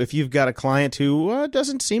notices. So if you've got a client who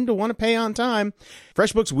doesn't seem to want to pay on time,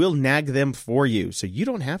 FreshBooks will nag them for you, so you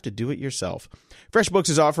don't have to do it yourself. FreshBooks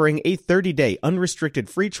is offering a 30-day unrestricted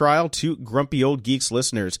free trial to Grumpy Old Geeks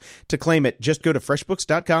listeners. To claim it, just go to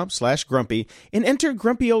freshbooks.com/grumpy and enter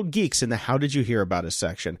Grumpy Old Geeks in the How Did You Hear About Us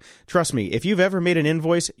section. Trust me, if you've ever made an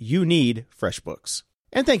invoice, you need FreshBooks.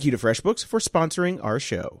 And thank you to FreshBooks for sponsoring our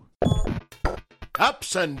show.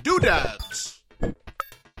 Ups and doodads.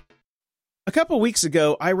 A couple weeks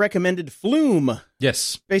ago, I recommended Flume.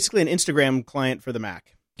 Yes. Basically an Instagram client for the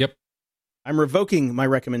Mac. Yep. I'm revoking my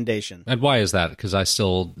recommendation. And why is that? Because I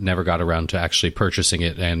still never got around to actually purchasing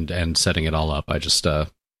it and setting it all up. I just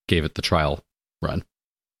gave it the trial run.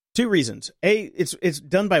 2 reasons. A, it's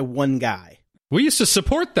done by one guy. We used to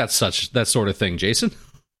support that sort of thing, Jason.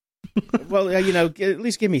 Well, at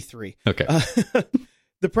least give me 3. Okay.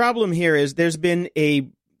 The problem here is there's been a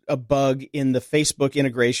bug in the Facebook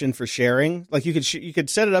integration for sharing. Like you could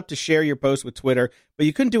set it up to share your post with Twitter, but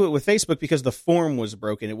you couldn't do it with Facebook because the form was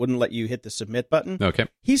broken. It wouldn't let you hit the submit button. Okay.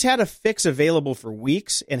 He's had a fix available for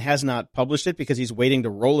weeks and has not published it because he's waiting to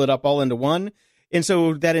roll it up all into one. And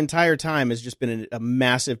so that entire time has just been a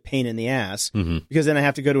massive pain in the ass Mhm. because then I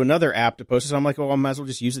have to go to another app to post it. So I'm like, well, I might as well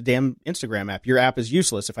just use the damn Instagram app. Your app is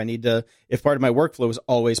useless if part of my workflow is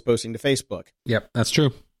always posting to Facebook. Yep, that's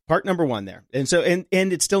true. Part number one there. And so, and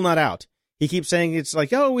it's still not out. He keeps saying it's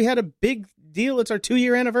like, oh, we had a big deal. It's our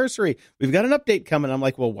 2-year anniversary. We've got an update coming. I'm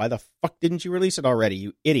like, well, why the fuck didn't you release it already,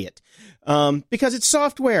 you idiot? Because it's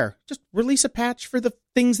software. Just release a patch for the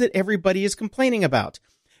things that everybody is complaining about.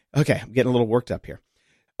 Okay, I'm getting a little worked up here.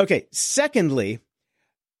 Okay, secondly,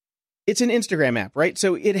 it's an Instagram app, right?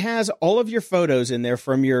 So it has all of your photos in there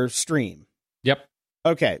from your stream. Yep.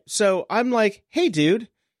 Okay, so I'm like, hey, dude,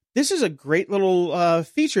 this is a great little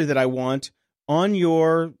feature that I want on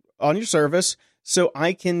your service, so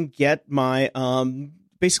I can get my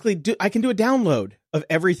I can do a download of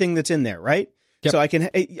everything that's in there, right? Yep. So I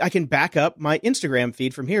can back up my Instagram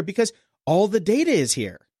feed from here because all the data is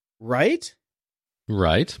here, right?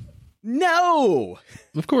 Right. No.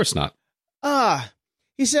 Of course not.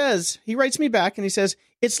 He writes me back and he says,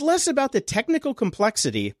 it's less about the technical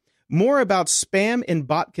complexity, more about spam and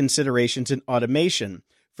bot considerations and automation.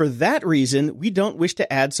 For that reason, we don't wish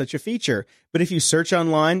to add such a feature. But if you search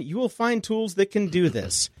online, you will find tools that can do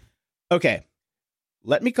this. Okay.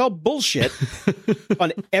 Let me call bullshit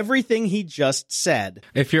on everything he just said.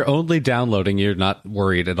 If you're only downloading, you're not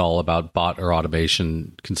worried at all about bot or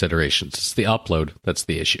automation considerations. It's the upload that's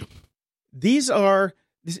the issue.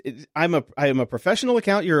 I'm a professional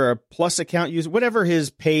account. You're a plus account user, whatever his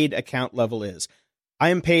paid account level is. I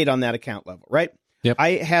am paid on that account level, right? Yep.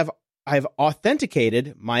 I've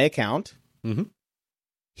authenticated my account. Mm-hmm.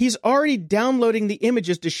 He's already downloading the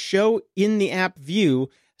images to show in the app view,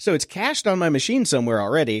 so it's cached on my machine somewhere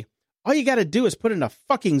already. All you got to do is put in a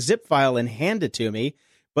fucking zip file and hand it to me.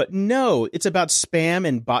 But no, it's about spam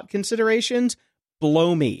and bot considerations.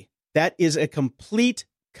 Blow me. That is a complete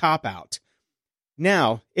cop-out.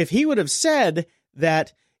 Now, if he would have said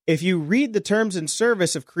that if you read the terms and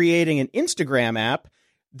service of creating an Instagram app,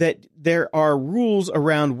 that there are rules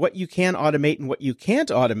around what you can automate and what you can't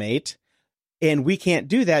automate, and we can't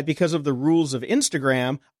do that because of the rules of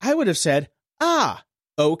Instagram, I would have said,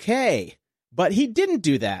 okay. But he didn't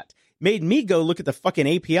do that. Made me go look at the fucking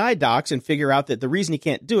API docs and figure out that the reason he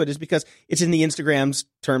can't do it is because it's in the Instagram's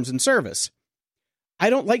terms and service. I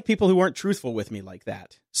don't like people who aren't truthful with me like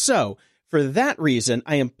that. So, for that reason,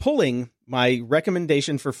 I am pulling my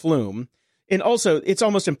recommendation for Flume. And also, it's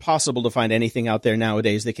almost impossible to find anything out there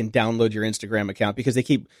nowadays that can download your Instagram account because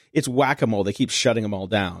it's whack-a-mole. They keep shutting them all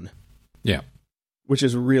down. Yeah. Which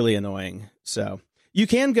is really annoying. So you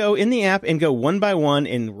can go in the app and go one by one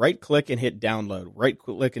and right-click and hit download.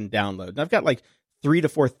 Right-click and download. And I've got like 3,000 to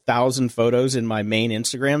 4,000 photos in my main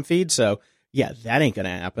Instagram feed. So yeah, that ain't going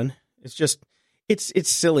to happen. It's just, it's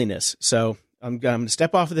silliness. So I'm going to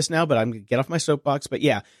step off of this now, but I'm going to get off my soapbox. But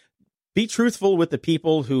yeah, be truthful with the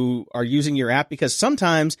people who are using your app because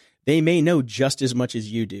sometimes they may know just as much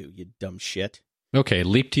as you do, you dumb shit. Okay,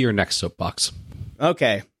 leap to your next soapbox.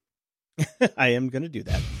 Okay. I am going to do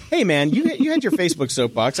that. Hey, man, you had your Facebook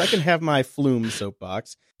soapbox. I can have my Flume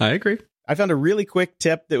soapbox. I agree. I found a really quick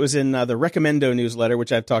tip that was in the Recommendo newsletter,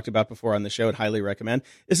 which I've talked about before on the show. I'd highly recommend.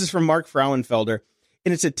 This is from Mark Frauenfelder,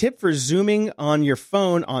 and it's a tip for zooming on your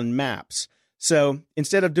phone on maps. So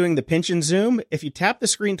instead of doing the pinch and zoom, if you tap the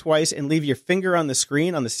screen twice and leave your finger on the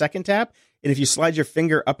screen on the second tap, and if you slide your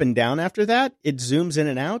finger up and down after that, it zooms in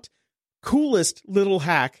and out. Coolest little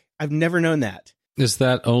hack. I've never known that. Is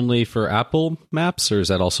that only for Apple Maps or is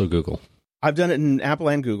that also Google? I've done it in Apple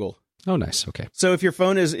and Google. Oh, nice. Okay. So if your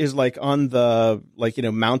phone is like on the, like,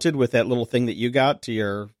 mounted with that little thing that you got to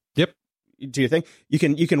your thing,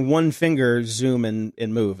 you can one finger zoom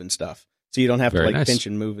and move and stuff. So you don't have to pinch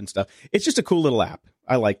and move and stuff. It's just a cool little app.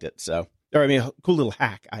 I liked it. A cool little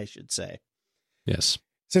hack, I should say. Yes.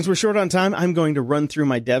 Since we're short on time, I'm going to run through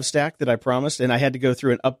my dev stack that I promised, and I had to go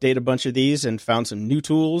through and update a bunch of these and found some new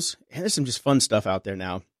tools. And there's some just fun stuff out there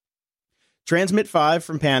now. Transmit 5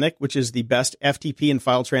 from Panic, which is the best FTP and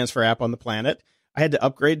file transfer app on the planet. I had to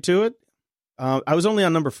upgrade to it. I was only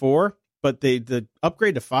on number 4, but the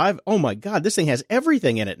upgrade to 5, oh my God, this thing has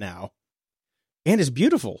everything in it now. And it's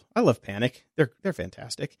beautiful. I love Panic. They're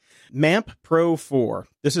fantastic. MAMP Pro 4.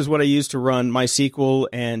 This is what I use to run MySQL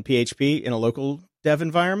and PHP in a local dev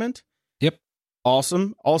environment. Yep.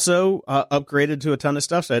 Awesome. Also upgraded to a ton of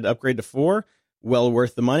stuff. So I had to upgrade to 4. Well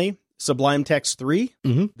worth the money. Sublime Text 3.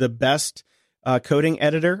 Mm-hmm. The best coding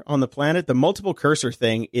editor on the planet. The multiple cursor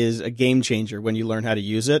thing is a game changer when you learn how to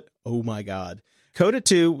use it. Oh my God. Coda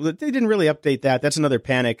 2, they didn't really update that. That's another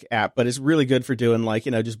Panic app, but it's really good for doing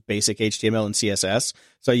just basic HTML and CSS.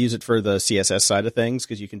 So I use it for the CSS side of things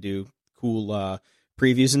because you can do cool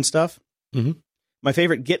previews and stuff. Mm-hmm. My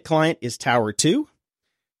favorite Git client is Tower 2.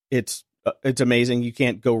 It's amazing. You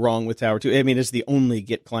can't go wrong with Tower 2. I mean, it's the only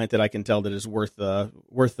Git client that I can tell that is worth the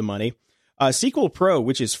money. SQL Pro,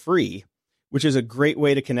 which is free, which is a great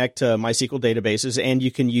way to connect to MySQL databases, and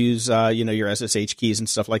you can use your SSH keys and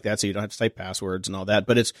stuff like that, so you don't have to type passwords and all that.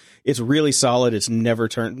 But it's really solid. It's never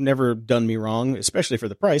done me wrong, especially for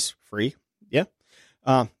the price. Free, yeah.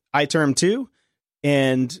 iTerm 2.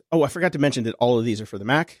 And, I forgot to mention that all of these are for the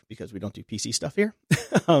Mac because we don't do PC stuff here.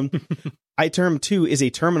 iTerm 2 is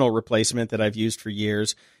a terminal replacement that I've used for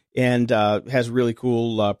years and has really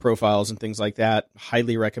cool profiles and things like that.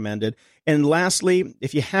 Highly recommended. And lastly,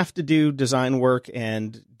 if you have to do design work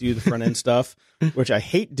and do the front end stuff, which I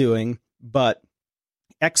hate doing, but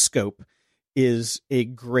Xscope is a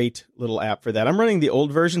great little app for that. I'm running the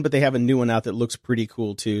old version, but they have a new one out that looks pretty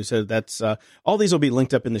cool too. So that's all these will be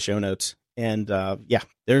linked up in the show notes. And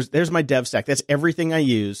there's my dev stack. That's everything I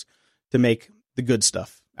use to make the good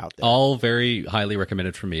stuff out there. All very highly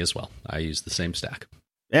recommended for me as well. I use the same stack.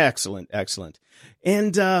 Excellent.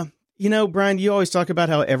 And, Brian, you always talk about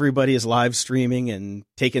how everybody is live streaming and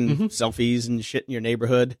taking selfies and shit in your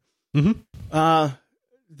neighborhood. Mm-hmm.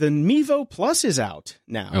 The Mevo Plus is out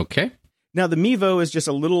now. Okay. Now, the Mevo is just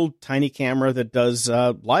a little tiny camera that does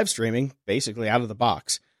live streaming, basically out of the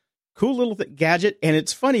box. Cool little gadget, and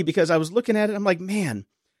it's funny because I was looking at it, I'm like, man,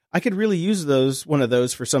 I could really use one of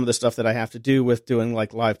those for some of the stuff that I have to do with doing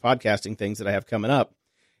like live podcasting things that I have coming up.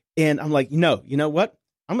 And I'm like, no, you know what?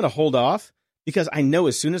 I'm going to hold off because I know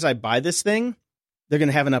as soon as I buy this thing, they're going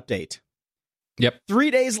to have an update. Yep. 3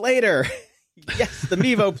 days later, yes, the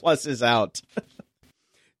Mevo Plus is out.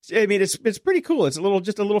 I mean, it's pretty cool. It's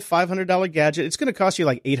just a little $500 gadget. It's going to cost you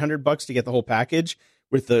like $800 to get the whole package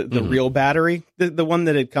with the real battery. The one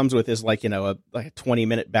that it comes with is like, a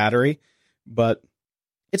 20-minute battery, but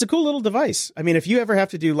it's a cool little device. I mean, if you ever have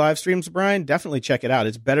to do live streams, Brian, definitely check it out.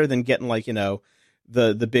 It's better than getting like,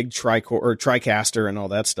 the big TriCaster and all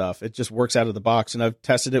that stuff. It just works out of the box. And I've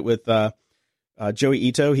tested it with Joey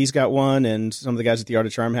Ito. He's got one, and some of the guys at the Art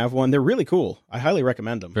of Charm have one. They're really cool. I highly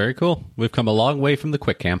recommend them. Very cool. We've come a long way from the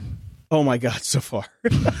QuickCam. Oh my God, so far.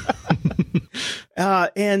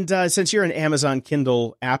 And since you're an Amazon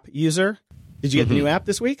Kindle app user, did you get the new app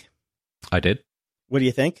this week? I did. What do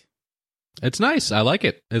you think? It's nice. I like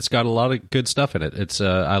it. It's got a lot of good stuff in it.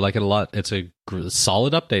 I like it a lot. It's a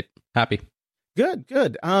solid update. Happy. Good.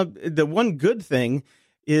 The one good thing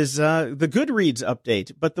is the Goodreads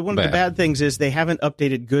update, but one of the bad things is they haven't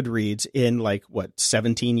updated Goodreads in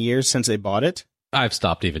 17 years since they bought it. I've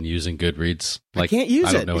stopped even using Goodreads. I can't use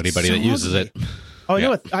it. I don't know anybody that uses it. Oh, you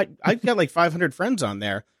know what? I've got 500 friends on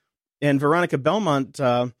there, and Veronica Belmont,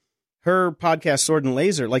 her podcast Sword and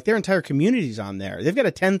Laser, their entire community's on there. They've got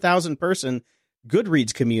a 10,000 person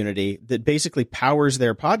Goodreads community that basically powers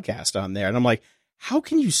their podcast on there, and I'm like, how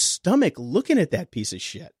can you stomach looking at that piece of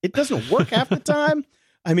shit? It doesn't work half the time.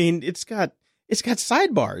 I mean, it's got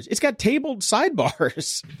sidebars. It's got tabled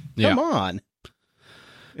sidebars. Come on.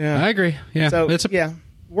 Yeah, I agree. Yeah. So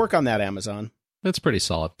work on that, Amazon. That's pretty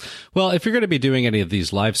solid. Well, if you're going to be doing any of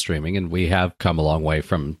these live streaming, and we have come a long way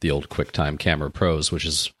from the old QuickTime Camera Pros, which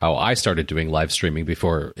is how I started doing live streaming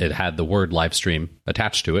before it had the word live stream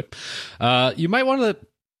attached to it, you might want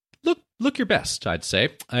to look your best, I'd say.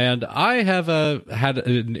 And I have had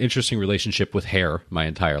an interesting relationship with hair my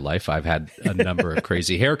entire life. I've had a number of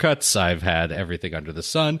crazy haircuts. I've had everything under the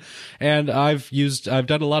sun, and I've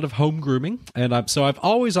done a lot of home grooming, and so I'm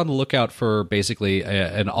always on the lookout for basically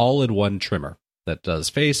an all-in-one trimmer that does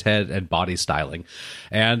face, head, and body styling.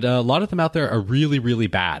 And a lot of them out there are really, really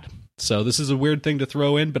bad. So this is a weird thing to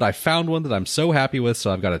throw in, but I found one that I'm so happy with,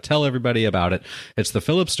 so I've got to tell everybody about it. It's the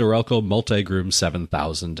Philips Norelco Multi-Groom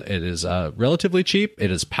 7000. It is relatively cheap. It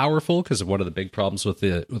is powerful, because one of the big problems with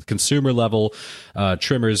consumer level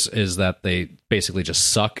trimmers is that they basically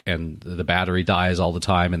just suck, and the battery dies all the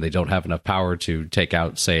time, and they don't have enough power to take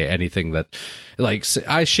out, say, anything that,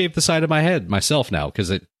 I shave the side of my head myself now, because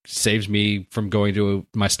it saves me from going to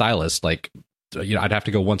my stylist, I'd have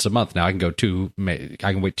to go once a month. Now I can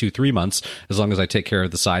wait 2-3 months as long as I take care of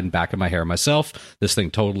the side and back of my hair myself. This thing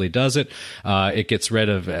totally does it. It gets rid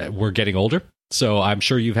of, we're getting older. So I'm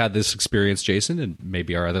sure you've had this experience, Jason, and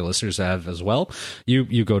maybe our other listeners have as well.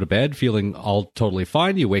 You go to bed feeling all totally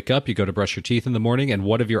fine. You wake up, you go to brush your teeth in the morning, and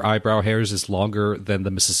one of your eyebrow hairs is longer than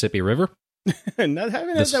the Mississippi River. Not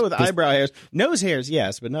having that with eyebrow hairs. Nose hairs,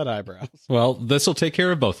 yes, but not eyebrows. Well, this will take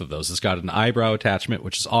care of both of those. It's got an eyebrow attachment,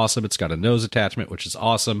 which is awesome. It's got a nose attachment, which is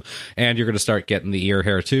awesome. And you're going to start getting the ear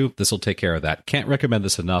hair, too. This will take care of that. Can't recommend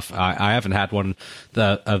this enough. I haven't had one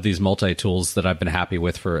of these multi-tools that I've been happy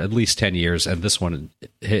with for at least 10 years, and this one,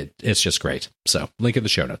 it's just great. So, link in the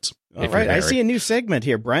show notes. All right, I see a new segment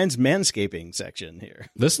here, Brian's manscaping section here.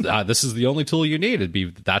 This is the only tool you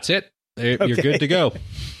need. That's it. You're good to go.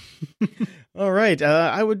 All right.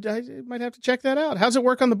 I might have to check that out. How's it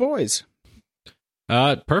work on the boys?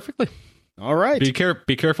 Perfectly. All right.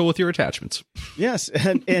 Be careful with your attachments. Yes.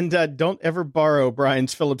 And don't ever borrow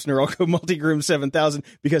Brian's Philips Norelco Multigroom 7000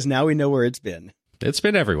 because now we know where it's been. It's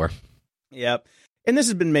been everywhere. Yep. And this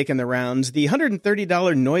has been making the rounds. The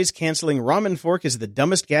 $130 noise-canceling ramen fork is the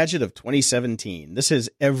dumbest gadget of 2017. This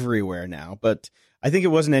is everywhere now, but I think it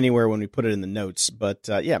wasn't anywhere when we put it in the notes. But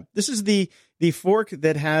this is the fork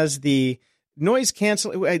that has the noise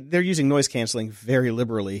canceling. They're using noise canceling very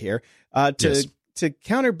liberally here to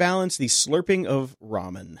counterbalance the slurping of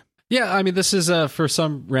ramen. Yeah, I mean, this is, for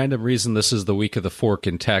some random reason, this is the week of the fork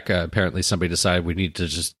in tech. Apparently somebody decided we need to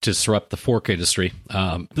just disrupt the fork industry.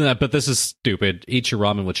 But this is stupid. Eat your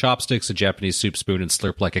ramen with chopsticks, a Japanese soup spoon, and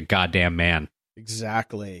slurp like a goddamn man.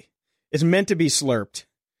 Exactly. It's meant to be slurped.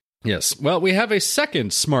 Yes. Well, we have a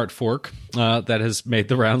second smart fork that has made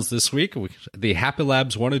the rounds this week. The Happy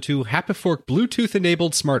Labs 102 Happy Fork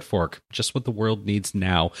Bluetooth-enabled smart fork. Just what the world needs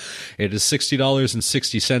now. It is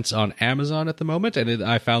 $60.60 on Amazon at the moment, and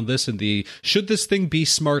I found this in the Should This Thing Be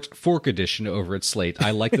Smart Fork edition over at Slate.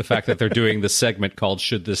 I like the fact that they're doing the segment called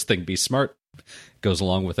Should This Thing Be Smart? Goes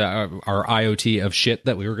along with our IoT of shit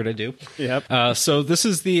that we were going to do. Yep. So this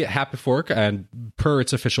is the Happy Fork, and per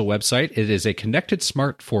its official website, it is a connected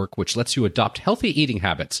smart fork which lets you adopt healthy eating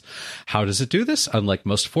habits. How does it do this? Unlike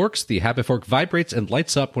most forks, the Happy Fork vibrates and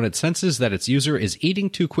lights up when it senses that its user is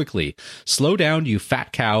eating too quickly. Slow down, you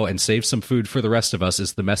fat cow, and save some food for the rest of us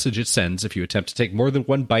is the message it sends if you attempt to take more than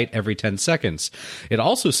one bite every 10 seconds. It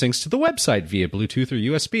also syncs to the website via Bluetooth or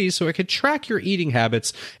USB, so it can track your eating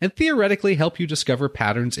habits and theoretically help you discover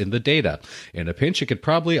patterns in the data. In a pinch, it could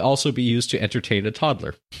probably also be used to entertain a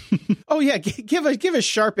toddler. Oh yeah, give a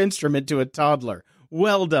sharp instrument to a toddler.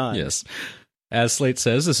 Well done. Yes. As Slate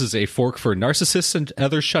says, this is a fork for narcissists and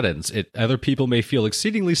other shut-ins. Other people may feel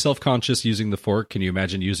exceedingly self-conscious using the fork. Can you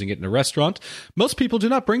imagine using it in a restaurant? Most people do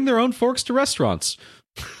not bring their own forks to restaurants.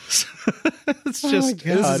 It's just,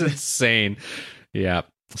 this is insane. Yeah.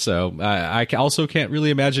 So I also can't really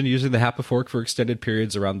imagine using the Happy Fork for extended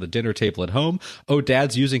periods around the dinner table at home. Oh,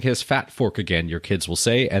 Dad's using his fat fork again, your kids will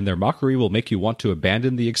say, and their mockery will make you want to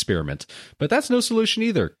abandon the experiment. But that's no solution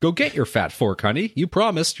either. Go get your fat fork, honey. You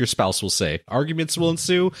promised, your spouse will say. Arguments will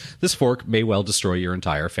ensue. This fork may well destroy your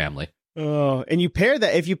entire family. Oh, and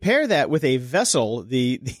if you pair that with a vessel,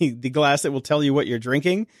 the glass that will tell you what you're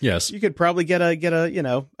drinking, yes, you could probably get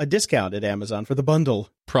a discount at Amazon for the bundle.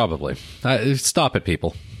 Probably. Stop it,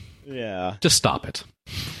 people. Yeah. Just stop it.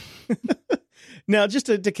 Now, just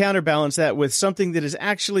to counterbalance that with something that is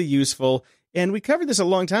actually useful, and we covered this a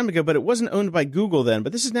long time ago, but it wasn't owned by Google then,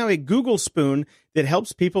 but this is now a Google spoon that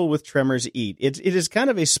helps people with tremors eat. It is kind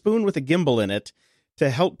of a spoon with a gimbal in it to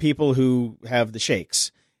help people who have the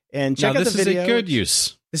shakes. And check out the video. This is a good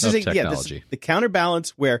use of technology. This is the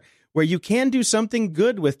counterbalance where you can do something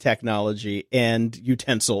good with technology and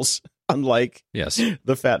utensils, unlike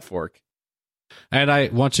the fat fork. And I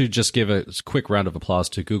want to just give a quick round of applause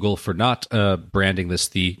to Google for not branding this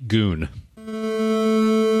the Goon.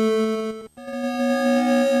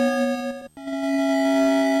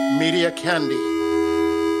 Media Candy.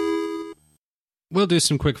 We'll do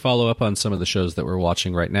some quick follow-up on some of the shows that we're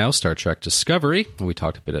watching right now. Star Trek Discovery. We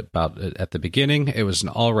talked a bit about it at the beginning. It was an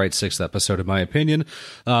all right 6th episode, in my opinion.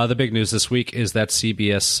 The big news this week is that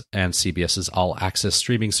CBS and CBS's All Access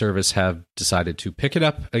streaming service have decided to pick it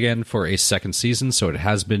up again for a second season. So it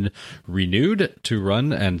has been renewed to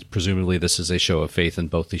run, and presumably this is a show of faith in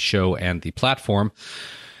both the show and the platform.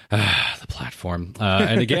 The platform.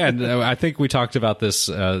 And again, I think we talked about this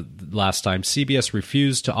last time. CBS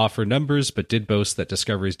refused to offer numbers, but did boast that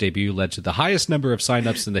Discovery's debut led to the highest number of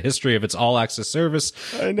signups in the history of its all-access service,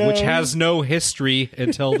 which has no history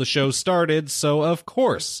until the show started. So, of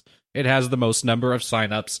course, it has the most number of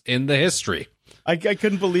signups in the history. I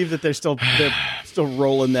couldn't believe that they're still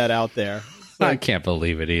rolling that out there. I can't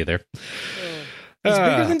believe it either. It's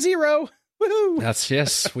bigger than 0. Woohoo!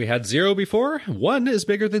 Yes. We had 0 before. 1 is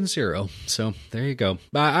bigger than 0. So there you go.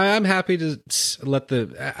 I'm happy to let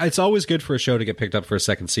it's always good for a show to get picked up for a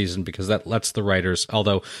second season because that lets the writers,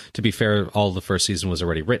 although to be fair, all the first season was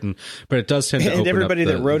already written, but it does tend to open everybody up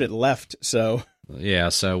that wrote it left. So Yeah,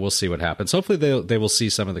 so we'll see what happens. Hopefully they will see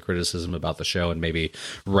some of the criticism about the show and maybe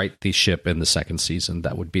right the ship in the second season.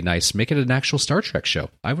 That would be nice. Make it an actual Star Trek show.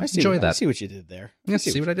 I would enjoy that. I see what you did there. Yeah,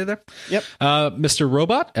 see what I did there? Yep. Mr.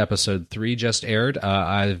 Robot, episode 3 just aired.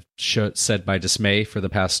 I've said my dismay for the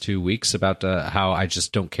past 2 weeks about how I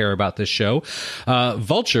just don't care about this show.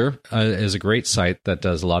 Vulture is a great site that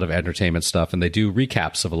does a lot of entertainment stuff, and they do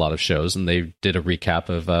recaps of a lot of shows, and they did a recap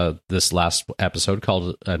of this last episode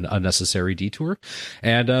called An Unnecessary Detour.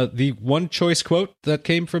 And the one choice quote that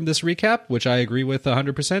came from this recap, which I agree with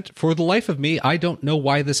 100%, for the life of me, I don't know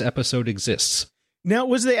why this episode exists. Now,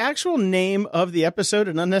 was the actual name of the episode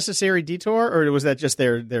An Unnecessary Detour, or was that just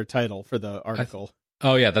their title for the article?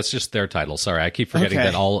 Oh, yeah, that's just their title. Sorry, I keep forgetting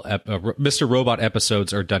that all Mr. Robot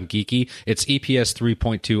episodes are done geeky. It's EPS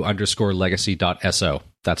 3.2_legacy.so.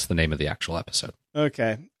 That's the name of the actual episode.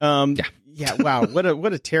 Okay. Yeah, wow.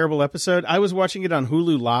 What a terrible episode. I was watching it on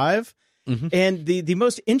Hulu Live, and the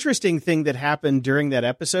most interesting thing that happened during that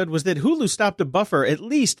episode was that Hulu stopped a buffer at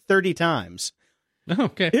least 30 times.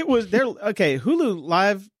 Okay. It was there. Okay, Hulu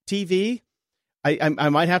Live TV, I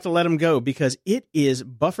might have to let them go because it is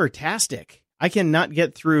buffer-tastic. I cannot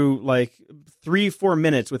get through like 3-4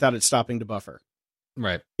 minutes without it stopping to buffer.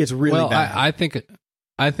 Right. It's really bad. I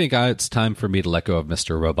think it's time for me to let go of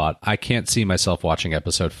Mr. Robot. I can't see myself watching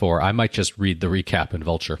episode 4. I might just read the recap in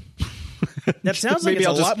Vulture. That sounds like it's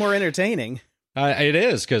a lot more entertaining. It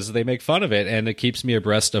is, because they make fun of it, and it keeps me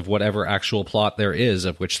abreast of whatever actual plot there is,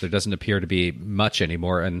 of which there doesn't appear to be much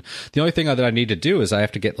anymore. And the only thing that I need to do is I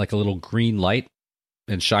have to get like a little green light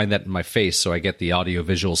and shine that in my face so I get the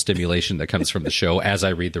audio-visual stimulation that comes from the show as I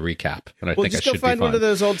read the recap. And I think I should be fine. Just go find one of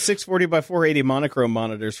those old 640 by 480 monochrome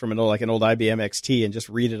monitors from an old IBM XT and just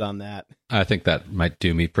read it on that. I think that might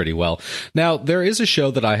do me pretty well. Now, there is a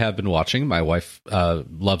show that I have been watching. My wife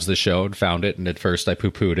loves the show and found it, and at first I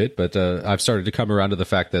poo-pooed it, but I've started to come around to the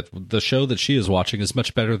fact that the show that she is watching is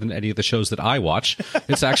much better than any of the shows that I watch.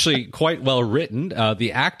 It's actually quite well written.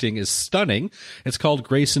 The acting is stunning. It's called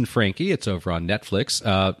Grace and Frankie. It's over on Netflix.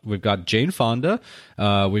 We've got Jane Fonda.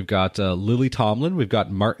 We've got Lily Tomlin. We've got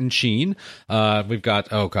Martin Sheen. We've got,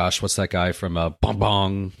 oh gosh, what's that guy from Bong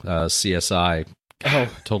Bong, CSI?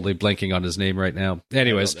 Totally blanking on his name right now.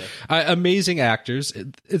 Anyways, amazing actors.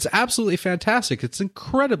 It's absolutely fantastic. It's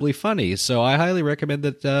incredibly funny. So I highly recommend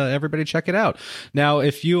that everybody check it out. Now,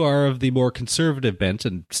 if you are of the more conservative bent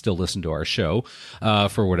and still listen to our show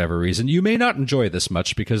for whatever reason, you may not enjoy this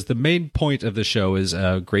much because the main point of the show is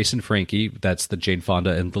Grace and Frankie, that's the Jane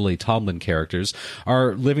Fonda and Lily Tomlin characters,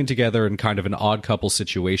 are living together in kind of an odd couple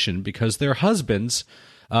situation because their husbands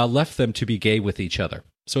left them to be gay with each other.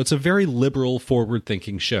 So it's a very liberal,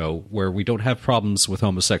 forward-thinking show where we don't have problems with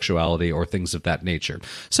homosexuality or things of that nature.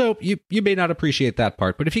 So you may not appreciate that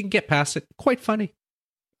part, but if you can get past it, quite funny.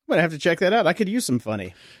 I'm gonna have to check that out. I could use some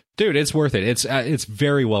funny. Dude, it's worth it. It's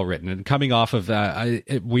very well written. And coming off of,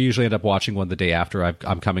 we usually end up watching one the day after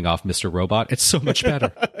I'm coming off Mr. Robot. It's so much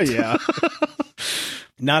better. Yeah.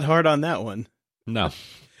 Not hard on that one. No.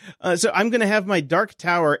 So I'm going to have my Dark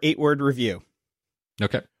Tower 8-word review.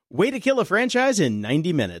 Okay. Way to kill a franchise in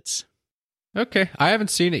 90 minutes. Okay. I haven't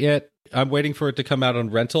seen it yet. I'm waiting for it to come out on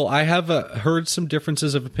rental. I have heard some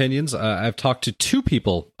differences of opinions. I've talked to 2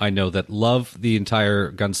 people I know that love the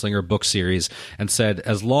entire Gunslinger book series and said,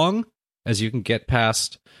 as long as you can get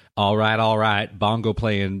past all right, bongo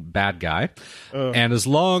playing bad guy, and as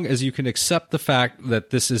long as you can accept the fact that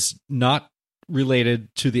this is not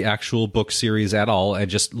related to the actual book series at all and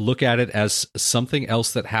just look at it as something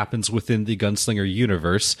else that happens within the Gunslinger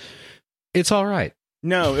universe, it's all right.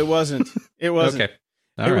 No, it wasn't. It wasn't. Okay.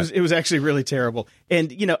 It was actually really terrible.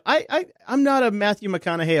 And, you know, I'm not a Matthew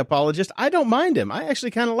McConaughey apologist. I don't mind him. I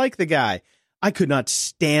actually kind of like the guy. I could not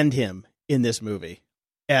stand him in this movie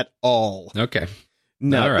at all. Okay.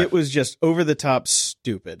 No, all right. It was just over the top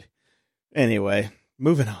stupid. Anyway,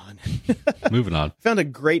 moving on. Moving on. Found a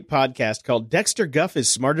great podcast called Dexter Guff is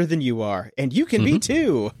Smarter Than You Are, and you can be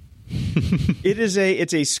too. It's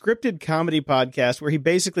a scripted comedy podcast where he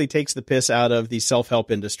basically takes the piss out of the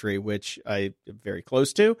self-help industry, which I am very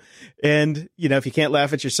close to. And, you know, if you can't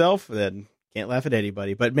laugh at yourself, then can't laugh at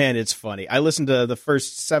anybody. But man, it's funny. I listened to the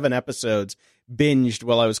first 7 episodes, binged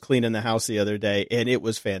while I was cleaning the house the other day, and it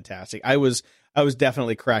was fantastic. I was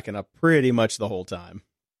definitely cracking up pretty much the whole time.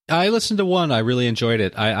 I listened to one. I really enjoyed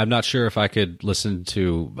it. I'm not sure if I could listen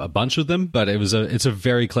to a bunch of them, but it's a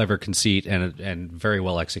very clever conceit and very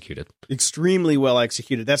well executed. Extremely well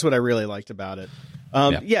executed. That's what I really liked about it.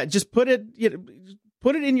 Just put it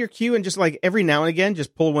in your queue and just like every now and again,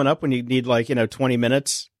 just pull one up when you need 20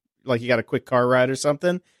 minutes, like you got a quick car ride or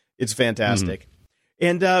something. It's fantastic.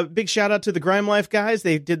 And big shout out to the Grime Life guys.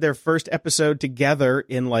 They did their first episode together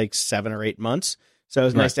in like 7 or 8 months. So it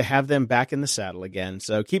was nice to have them back in the saddle again.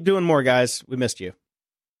 So keep doing more, guys. We missed you.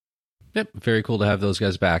 Yep, very cool to have those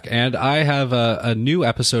guys back. And I have a new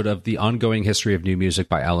episode of The Ongoing History of New Music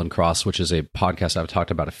by Alan Cross, which is a podcast I've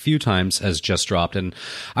talked about a few times, has just dropped. And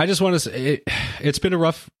I just want to say, it's been a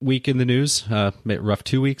rough week in the news, rough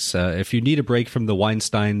 2 weeks. If you need a break from the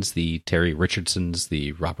Weinsteins, the Terry Richardsons,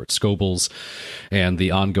 the Robert Scobles, and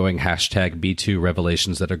the ongoing hashtag #MeToo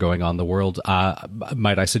revelations that are going on in the world,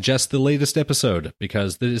 might I suggest the latest episode,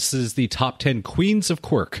 because this is the top 10 queens of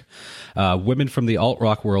quirk, women from the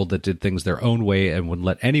alt-rock world that did things their own way and wouldn't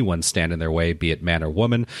let anyone stand in their way, be it man or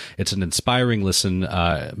woman. It's an inspiring listen,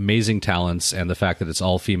 amazing talents, and the fact that it's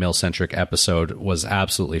all female-centric episode was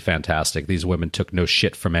absolutely fantastic. These women took no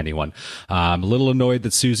shit from anyone. I'm a little annoyed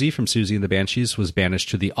that Susie from Susie and the Banshees was banished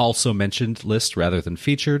to the also mentioned list rather than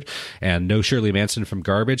featured, and no Shirley Manson from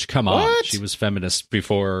Garbage. Come on. What? She was feminist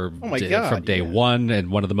before from day one, and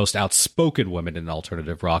one of the most outspoken women in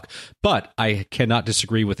alternative rock. But I cannot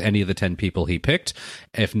disagree with any of the 10 people he picked.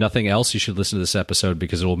 If nothing else, you should listen to this episode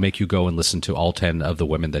because it will make you go and listen to all 10 of the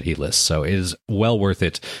women that he lists. So it is well worth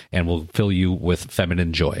it and will fill you with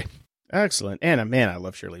feminine joy. Excellent. And man, I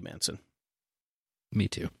love Shirley Manson. Me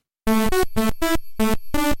too.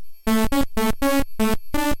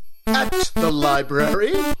 At the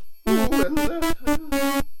library.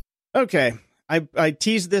 Okay. I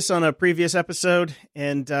teased this on a previous episode,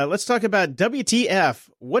 and let's talk about WTF,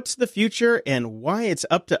 What's the Future and Why It's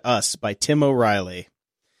Up to Us by Tim O'Reilly.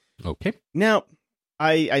 Okay. Now,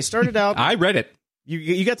 I started out... I read it.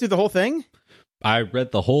 You got through the whole thing? I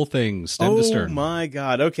read the whole thing, stem to stern. Oh, my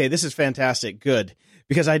God. Okay, this is fantastic. Good.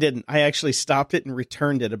 Because I didn't. I actually stopped it and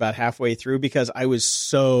returned it about halfway through because I was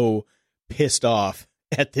so pissed off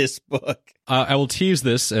at this book. I will tease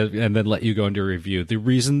this and then let you go into a review. The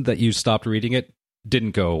reason that you stopped reading it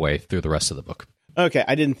didn't go away through the rest of the book. Okay,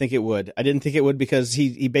 I didn't think it would. I didn't think it would because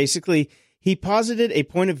he basically, he posited a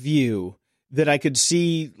point of view that I could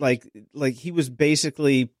see, like he was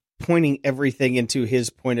basically pointing everything into his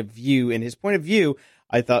point of view, and his point of view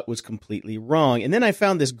I thought was completely wrong. And then I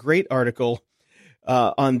found this great article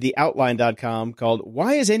on theoutline.com called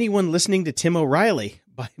 "Why Is Anyone Listening to Tim O'Reilly?"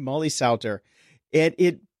 by Molly Sauter. And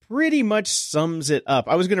it pretty much sums it up.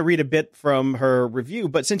 I was going to read a bit from her review,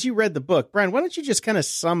 but since you read the book, Brian, why don't you just kind of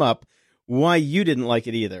sum up why you didn't like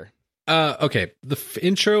it either? Okay, the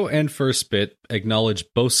intro and first bit acknowledge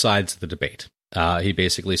both sides of the debate. He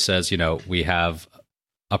basically says, we have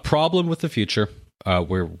a problem with the future.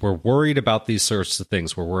 We're worried about these sorts of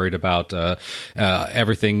things. We're worried about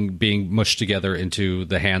everything being mushed together into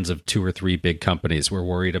the hands of 2 or 3 big companies. We're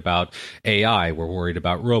worried about AI. We're worried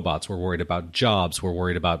about robots. We're worried about jobs. We're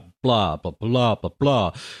worried about blah, blah, blah, blah,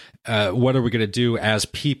 blah. What are we going to do as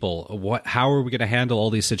people? How are we going to handle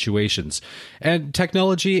all these situations? And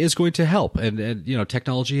technology is going to help. And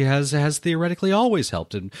technology has theoretically always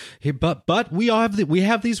helped. But we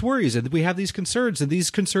have these worries and we have these concerns, and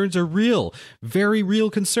these concerns are real, very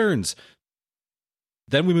real concerns.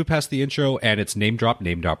 Then we move past the intro, and it's name drop,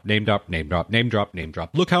 name drop, name drop, name drop, name drop, name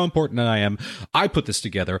drop. Look how important I am. I put this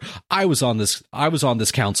together. I was on this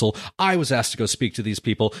council. I was asked to go speak to these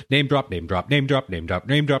people. Name drop, name drop, name drop, name drop,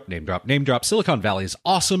 name drop, name drop, name drop. Silicon Valley is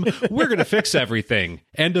awesome. We're going to fix everything.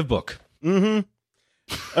 End of book. Mm-hmm.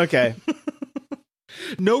 Okay.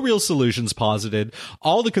 No real solutions posited.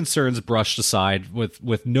 All the concerns brushed aside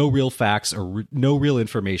with no real facts or no real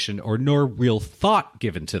information or no real thought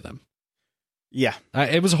given to them. Yeah,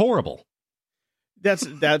 it was horrible.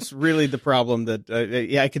 That's really the problem. That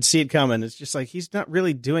I could see it coming. It's just like he's not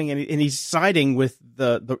really doing any, and he's siding with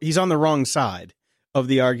he's on the wrong side of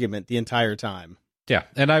the argument the entire time. Yeah,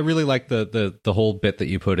 and I really like the whole bit that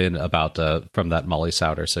you put in about from that Molly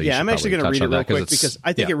Sauter. So I'm actually going to read it real quick because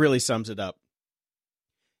I think it really sums it up.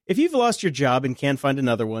 If you've lost your job and can't find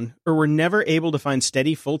another one, or were never able to find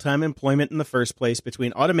steady full-time employment in the first place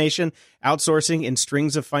between automation, outsourcing, and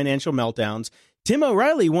strings of financial meltdowns, Tim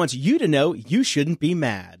O'Reilly wants you to know you shouldn't be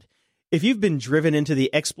mad. If you've been driven into the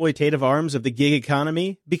exploitative arms of the gig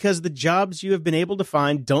economy because the jobs you have been able to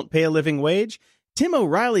find don't pay a living wage, Tim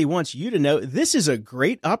O'Reilly wants you to know this is a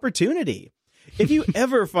great opportunity. If you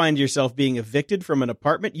ever find yourself being evicted from an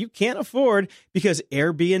apartment you can't afford because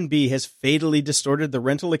Airbnb has fatally distorted the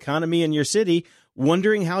rental economy in your city,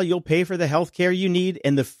 wondering how you'll pay for the health care you need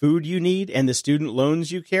and the food you need and the student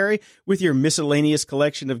loans you carry with your miscellaneous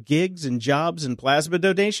collection of gigs and jobs and plasma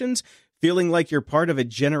donations, feeling like you're part of a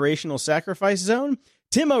generational sacrifice zone,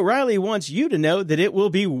 Tim O'Reilly wants you to know that it will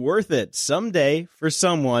be worth it someday for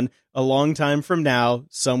someone a long time from now,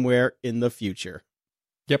 somewhere in the future.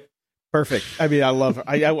 Yep. Perfect. I mean, I love her.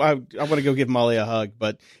 I want to go give Molly a hug,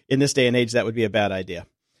 but in this day and age, that would be a bad idea.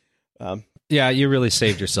 Yeah, you really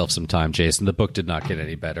saved yourself some time, Jason. The book did not get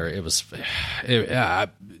any better.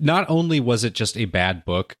 Not only was it just a bad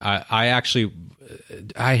book,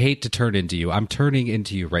 I hate to turn into you. I'm turning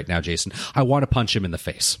into you right now, Jason. I want to punch him in the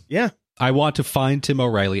face. Yeah. I want to find Tim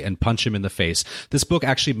O'Reilly and punch him in the face. This book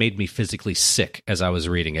actually made me physically sick as I was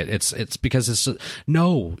reading it. It's because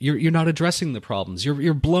you're not addressing the problems.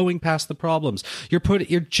 You're blowing past the problems. You're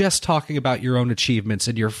just talking about your own achievements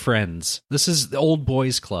and your friends. This is the old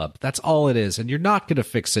boys club. That's all it is. And you're not going to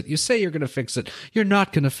fix it. You say you're going to fix it. You're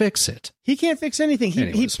not going to fix it. He can't fix anything.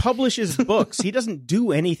 He publishes books. He doesn't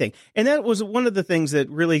do anything. And that was one of the things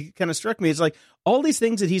that really kind of struck me. It's like all these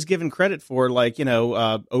things that he's given credit for, like,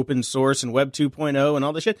 open source and Web 2.0 and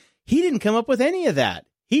all this shit. He didn't come up with any of that.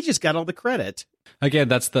 He just got all the credit. Again,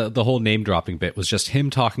 that's the whole name dropping bit was just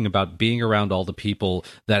him talking about being around all the people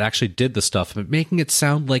that actually did the stuff, but making it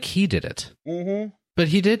sound like he did it. Mm-hmm. But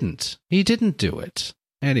he didn't. He didn't do it.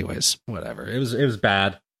 Anyways, whatever. It was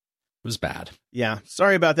bad. It was bad. Yeah.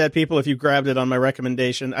 Sorry about that, people, if you grabbed it on my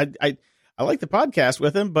recommendation. I like the podcast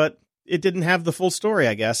with him, but it didn't have the full story,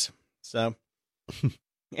 I guess. So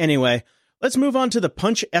anyway, let's move on to The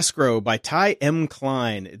Punch Escrow by Ty M.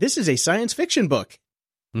 Klein. This is a science fiction book.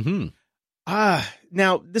 Mm-hmm.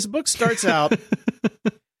 Now, this book starts out...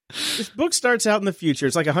 This book starts out in the future.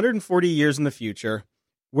 It's like 140 years in the future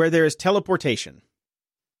where there is teleportation.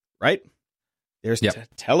 Right? There's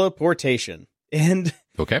teleportation. And...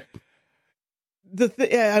 Okay.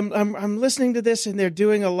 I'm listening to this, and they're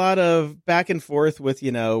doing a lot of back and forth with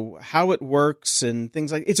how it works and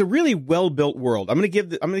things like. It's a really well built world. I'm going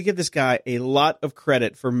to give this guy a lot of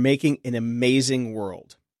credit for making an amazing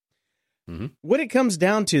world. Mm-hmm. What it comes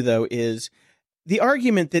down to, though, is the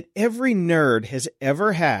argument that every nerd has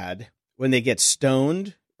ever had when they get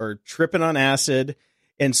stoned or tripping on acid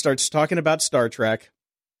and starts talking about Star Trek,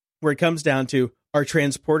 where it comes down to, are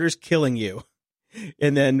transporters killing you?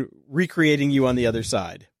 And then recreating you on the other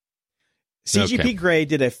side. CGP Grey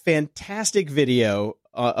did a fantastic video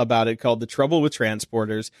about it called The Trouble with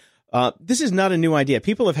Transporters. This is not a new idea.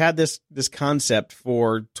 People have had this concept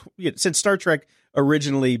since Star Trek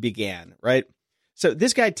originally began, right? So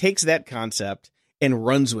this guy takes that concept and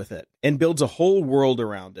runs with it and builds a whole world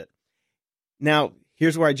around it. Now,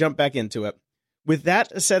 here's where I jump back into it. With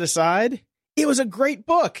that set aside, it was a great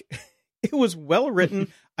book. It was well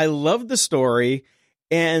written. I love the story.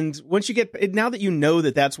 And once you now that you know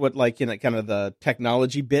that that's what kind of the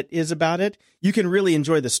technology bit is about it, you can really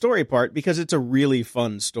enjoy the story part because it's a really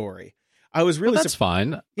fun story. I was really that's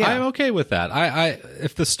fine. Yeah. I'm okay with that.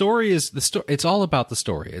 If the story is the story, it's all about the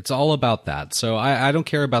story. It's all about that. So I don't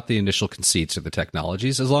care about the initial conceits or the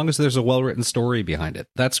technologies as long as there's a well-written story behind it.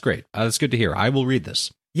 That's great. That's good to hear. I will read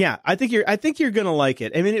this. Yeah, I think you're gonna like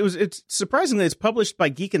it. I mean, it's surprisingly it's published by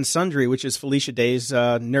Geek and Sundry, which is Felicia Day's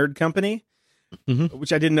nerd company, mm-hmm.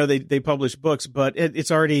 which I didn't know they publish books, but it's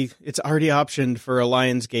already optioned for a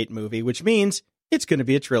Lionsgate movie, which means it's going to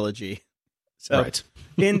be a trilogy. So, right.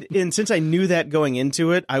 and since I knew that going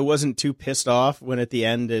into it, I wasn't too pissed off when at the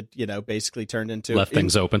end it basically turned into left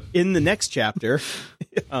things open in the next chapter.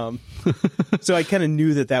 So I kind of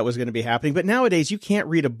knew that was going to be happening. But nowadays you can't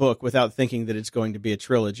read a book without thinking that it's going to be a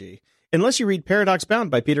trilogy, unless you read Paradox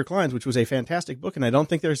Bound by Peter Clines, which was a fantastic book, and I don't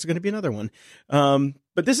think there's going to be another one.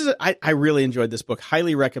 But this is I really enjoyed this book,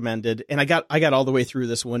 highly recommended, and I got all the way through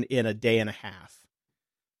this one in a day and a half.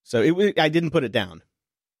 So I didn't put it down.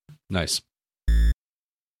 Nice.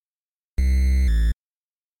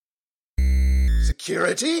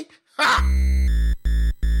 Security? Ha!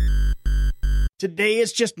 Today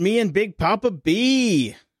it's just me and Big Papa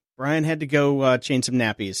B. Brian had to go change some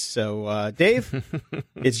nappies. So, Dave,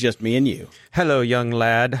 it's just me and you. Hello, young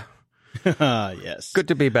lad. Yes. Good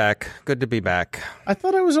to be back. Good to be back. I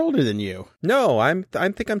thought I was older than you. No, I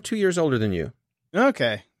think I'm 2 years older than you.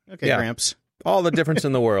 Okay, yeah. Gramps. All the difference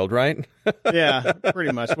in the world, right? Yeah,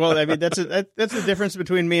 pretty much. Well, I mean, that's the difference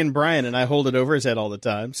between me and Brian, and I hold it over his head all the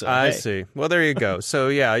time. So I see. Well, there you go. So,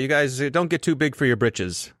 yeah, you guys don't get too big for your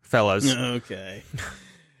britches, fellas. Okay.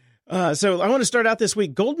 So I want to start out this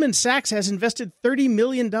week. Goldman Sachs has invested $30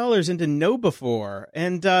 million into KnowBe4.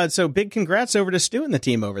 And so big congrats over to Stu and the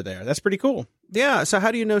team over there. That's pretty cool. Yeah. So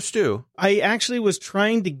how do you know Stu? I actually was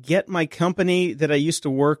trying to get my company that I used to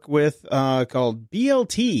work with called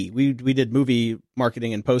BLT. We did movie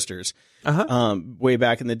marketing and posters way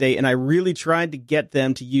back in the day. And I really tried to get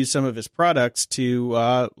them to use some of his products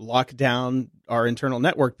to lock down our internal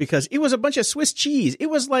network because it was a bunch of Swiss cheese. It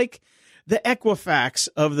was like the Equifax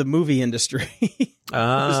of the movie industry. It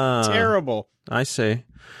was terrible. I see.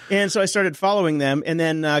 And so I started following them, and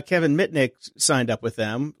then Kevin Mitnick signed up with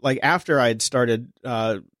them, like after I'd started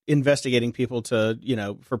investigating people to,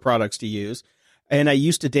 for products to use. And I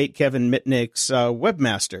used to date Kevin Mitnick's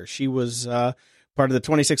webmaster. She was part of the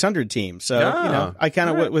 2600 team. So, I kind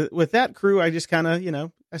of, with that crew, I just kind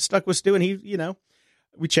of, I stuck with Stu, and he,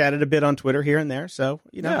 we chatted a bit on Twitter here and there. So,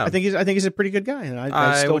 I think he's a pretty good guy. And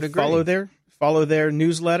I still would agree. follow their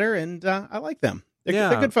newsletter, and I like them.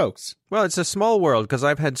 They're good folks. Well, it's a small world because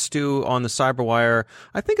I've had Stu on the Cyberwire,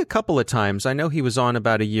 I think a couple of times. I know he was on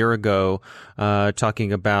about a year ago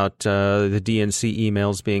talking about the DNC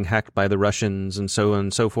emails being hacked by the Russians and so on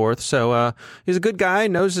and so forth. So he's a good guy,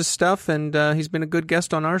 knows his stuff, and he's been a good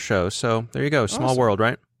guest on our show. So there you go. Small world,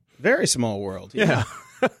 right? Very small world. Yeah.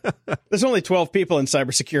 There's only 12 people in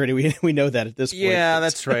cybersecurity. We know that at this point. Yeah,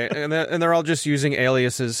 that's right. And they're all just using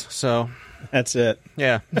aliases. So that's it.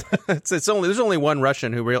 Yeah, there's only one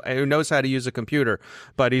Russian who knows how to use a computer,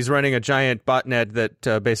 but he's running a giant botnet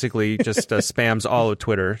that basically just spams all of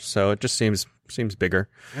Twitter. So it just seems bigger.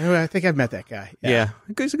 I think I've met that guy. Yeah,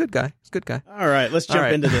 he's a good guy. He's a good guy. All right, let's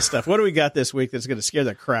jump into this stuff. What do we got this week that's going to scare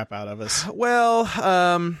the crap out of us? Well,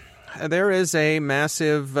 there is a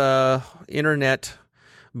massive internet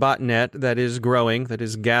botnet that is growing, that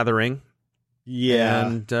is gathering. Yeah,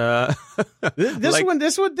 and this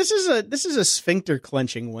is a sphincter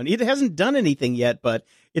clenching one. It hasn't done anything yet, but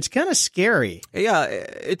it's kind of scary. Yeah,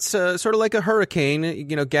 it's sort of like a hurricane,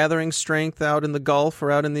 gathering strength out in the Gulf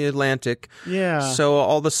or out in the Atlantic. Yeah. So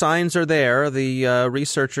all the signs are there. The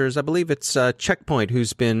researchers, I believe it's Checkpoint,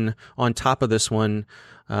 who's been on top of this one.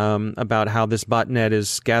 About how this botnet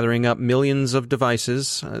is gathering up millions of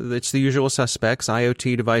devices. It's the usual suspects,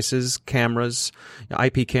 IoT devices, cameras,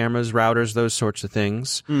 IP cameras, routers, those sorts of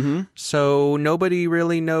things. Mm-hmm. So nobody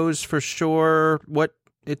really knows for sure what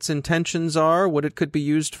its intentions are, what it could be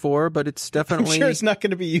used for, but it's definitely... I'm sure it's not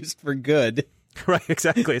going to be used for good. Right,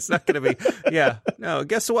 exactly. It's not going to be. Yeah. No.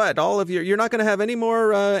 Guess what? You're not going to have any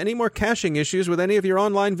more caching issues with any of your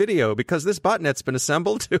online video because this botnet's been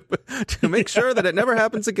assembled to make sure that it never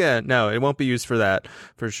happens again. No, it won't be used for that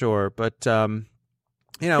for sure. But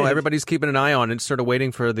everybody's keeping an eye on it, sort of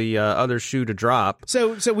waiting for the other shoe to drop.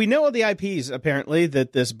 So we know all the IPs apparently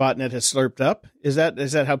that this botnet has slurped up. Is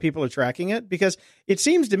that how people are tracking it? Because it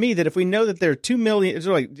seems to me that if we know that there are 2 million,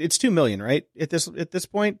 it's 2 million, right? At this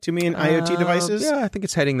point, 2 million IoT devices. Yeah, I think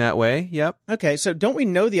it's heading that way. Yep. Okay, so don't we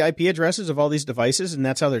know the IP addresses of all these devices, and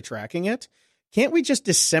that's how they're tracking it? Can't we just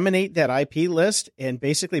disseminate that IP list and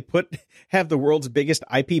basically have the world's biggest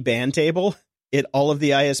IP ban table at all of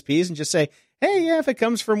the ISPs and just say, hey, yeah, if it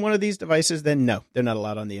comes from one of these devices, then no, they're not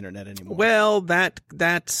allowed on the internet anymore. Well,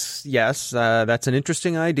 that's yes, that's an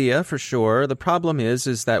interesting idea for sure. The problem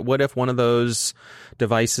is that what if one of those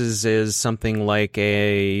devices is something like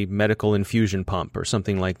a medical infusion pump or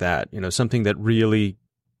something like that? Something that really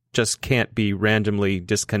just can't be randomly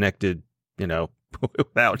disconnected.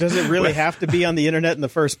 Without. Does it really have to be on the internet in the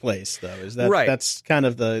first place, though? Is that right? That's kind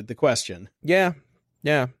of the question. Yeah.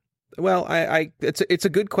 Well, it's a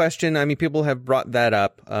good question. I mean, people have brought that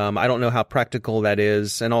up. I don't know how practical that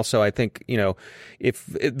is, and also I think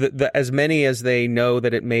if as many as they know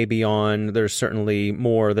that it may be on, there's certainly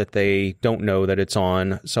more that they don't know that it's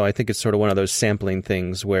on. So I think it's sort of one of those sampling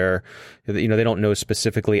things where they don't know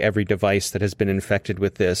specifically every device that has been infected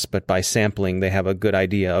with this, but by sampling they have a good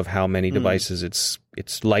idea of how many devices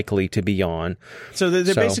it's likely to be on. So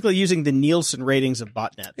they're basically using the Nielsen ratings of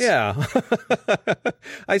botnets. Yeah.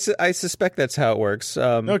 I suspect that's how it works.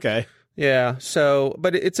 Okay. Yeah. So,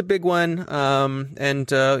 but it's a big one.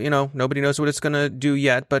 And nobody knows what it's going to do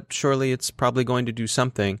yet, but surely it's probably going to do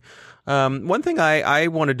something. One thing I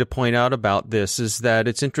wanted to point out about this is that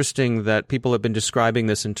it's interesting that people have been describing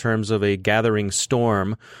this in terms of a gathering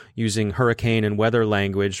storm using hurricane and weather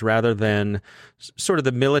language rather than sort of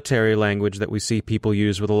the military language that we see people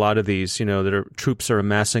use with a lot of these, troops are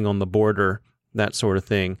amassing on the border. That sort of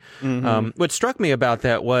thing. Mm-hmm. What struck me about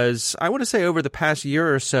that was, I want to say over the past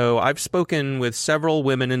year or so, I've spoken with several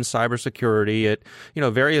women in cybersecurity at,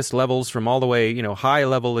 various levels from all the way, high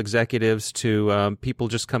level executives to people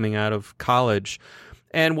just coming out of college.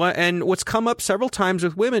 And what's come up several times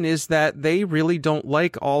with women is that they really don't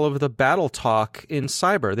like all of the battle talk in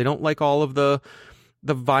cyber. They don't like all of the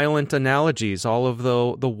violent analogies, all of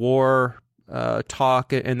the war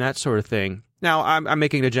talk and that sort of thing. Now, I'm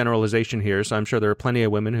making a generalization here, so I'm sure there are plenty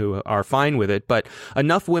of women who are fine with it, but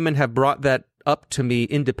enough women have brought that up to me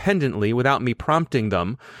independently without me prompting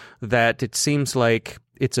them that it seems like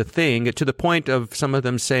it's a thing, to the point of some of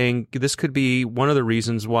them saying this could be one of the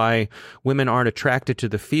reasons why women aren't attracted to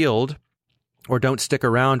the field or don't stick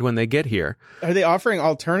around when they get here. Are they offering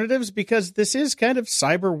alternatives? Because this is kind of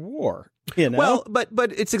cyber war, you know? Well, but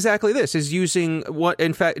it's exactly this, is using what,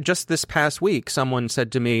 in fact, just this past week, someone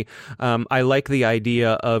said to me, I like the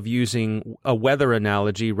idea of using a weather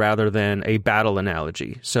analogy rather than a battle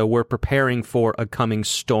analogy. So we're preparing for a coming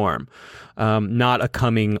storm, not a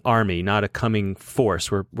coming army, not a coming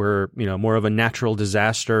force. We're more of a natural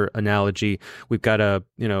disaster analogy. We've got to,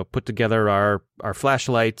 put together our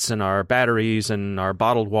flashlights and our batteries and our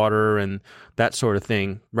bottled water and that sort of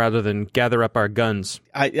thing, rather than gather up our guns.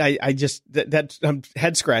 I just I'm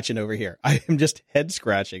head scratching over here. I am just head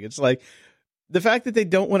scratching. It's like the fact that they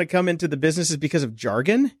don't want to come into the business is because of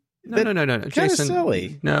jargon. No, Jason.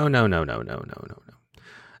 Silly. No.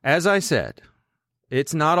 As I said,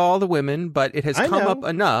 it's not all the women, but it has come up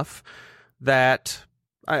enough that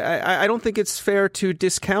I don't think it's fair to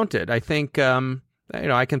discount it. I think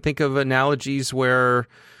I can think of analogies where,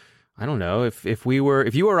 I don't know, if you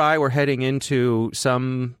or I were heading into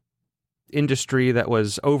some industry that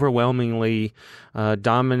was overwhelmingly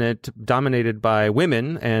dominated by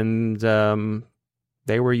women, and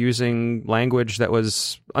they were using language that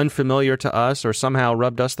was unfamiliar to us or somehow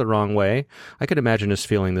rubbed us the wrong way, I could imagine us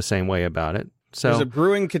feeling the same way about it. So there's a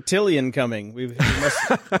brewing cotillion coming.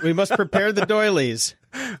 We must prepare the doilies.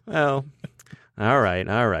 Well, all right.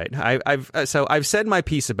 I've said my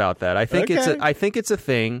piece about that. I think it's a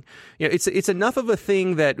thing. It's enough of a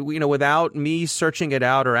thing that without me searching it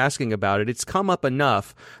out or asking about it, it's come up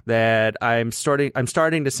enough that I'm starting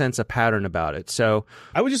to sense a pattern about it. So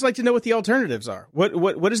I would just like to know what the alternatives are.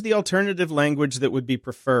 What is the alternative language that would be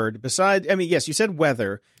preferred? Besides, I mean, yes, you said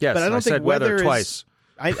weather. Yes, but I don't think said weather twice.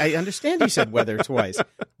 I understand you said weather twice,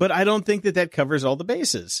 but I don't think that covers all the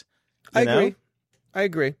bases. I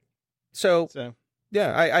agree. So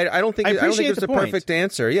yeah, I don't think there's a perfect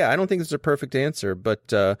answer. Yeah, I don't think there's a perfect answer.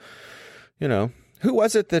 But who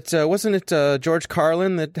was it that wasn't it George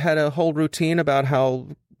Carlin that had a whole routine about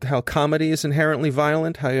how comedy is inherently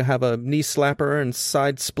violent, how you have a knee slapper and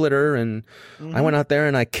side splitter, and I went out there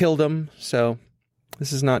and I killed him. So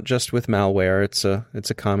this is not just with malware; it's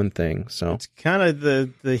a common thing. So it's kind of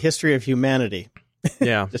the history of humanity.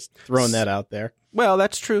 Yeah, just throwing that out there. Well,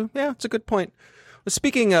 that's true. Yeah, it's a good point.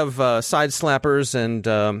 Speaking of side slappers and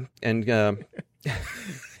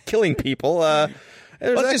killing people,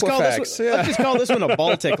 let's just call this one a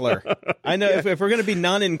ball tickler. I know if we're going to be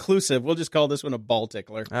non-inclusive, we'll just call this one a ball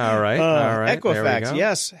tickler. All right. Equifax,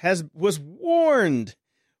 yes, was warned.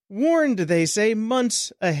 They say,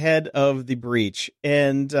 months ahead of the breach,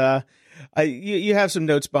 and you have some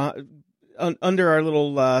notes under our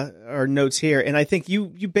little our notes here, and I think you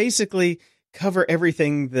basically cover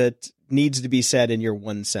everything that needs to be said in your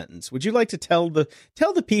one sentence. Would you like to tell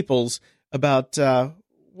the peoples about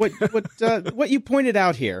what you pointed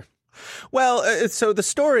out here? Well, so the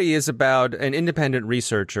story is about an independent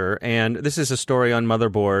researcher, and this is a story on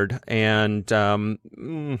Motherboard. And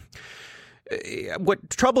what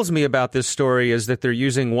troubles me about this story is that they're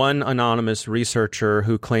using one anonymous researcher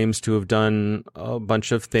who claims to have done a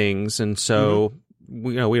bunch of things, and so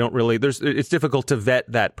we don't really. It's difficult to vet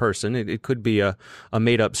that person. It could be a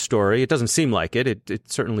made up story. It doesn't seem like it. It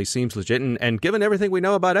certainly seems legit. And given everything we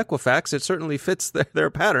know about Equifax, it certainly fits their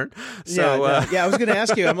pattern. So I was going to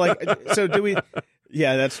ask you. I'm like, so do we?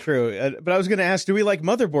 Yeah, that's true. But I was going to ask, do we like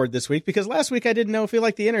Motherboard this week? Because last week I didn't know if we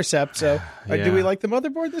liked The Intercept. So do we like the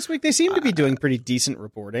Motherboard this week? They seem to be doing pretty decent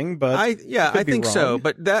reporting. But I think so.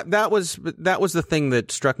 But that was the thing that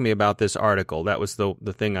struck me about this article. That was the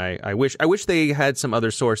thing I wish they had some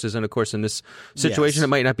other sources. And of course, in this situation, It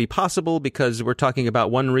might not be possible because we're talking about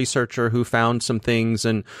one researcher who found some things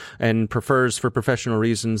and prefers for professional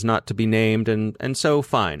reasons not to be named. And so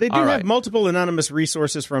fine. They do have multiple anonymous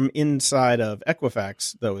resources from inside of Equifax,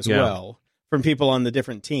 though, as well, from people on the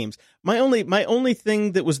different teams. My only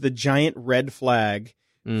thing that was the giant red flag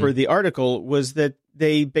for the article was that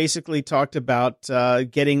they basically talked about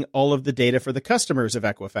getting all of the data for the customers of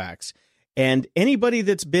Equifax. And anybody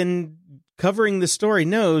that's been covering the story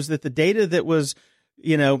knows that the data that was,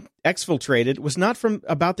 exfiltrated was not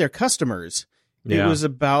about their customers. It was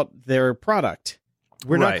about their product.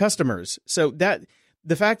 We're not customers. So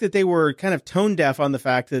the fact that they were kind of tone deaf on the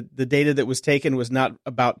fact that the data that was taken was not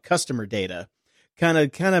about customer data kind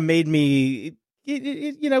of made me,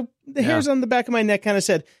 the hairs on the back of my neck kind of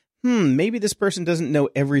said, maybe this person doesn't know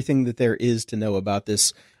everything that there is to know about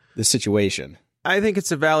this situation. I think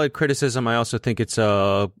it's a valid criticism. I also think it's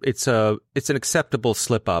an acceptable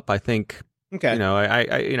slip up. I think Okay. You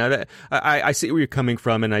know, I see where you're coming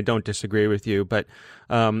from, and I don't disagree with you. But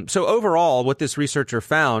so overall, what this researcher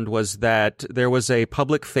found was that there was a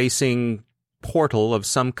public-facing portal of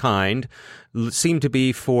some kind, seemed to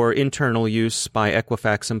be for internal use by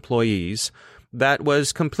Equifax employees, that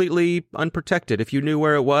was completely unprotected. If you knew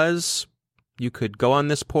where it was, you could go on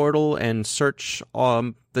this portal and search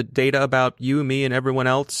the data about you, me, and everyone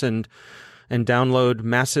else, and download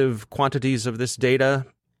massive quantities of this data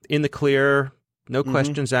in the clear, no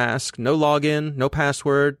questions asked, no login, no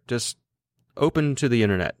password, just open to the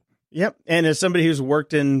internet. Yep. And as somebody who's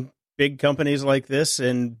worked in big companies like this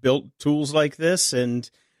and built tools like this and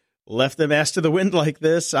left them ass to the wind like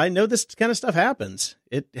this, I know this kind of stuff happens.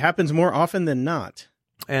 It happens more often than not.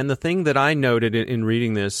 And the thing that I noted in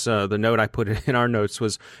reading this, the note I put in our notes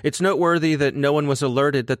was, it's noteworthy that no one was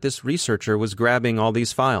alerted that this researcher was grabbing all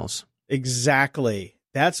these files. Exactly.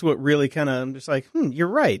 That's what really kind of, I'm just like, you're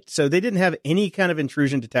right. So they didn't have any kind of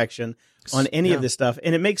intrusion detection on any of this stuff.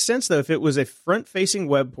 And it makes sense, though, if it was a front-facing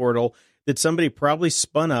web portal that somebody probably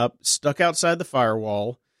spun up, stuck outside the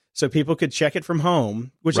firewall, so people could check it from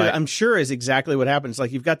home, which I'm sure is exactly what happens.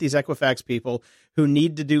 Like, you've got these Equifax people who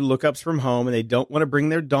need to do lookups from home, and they don't want to bring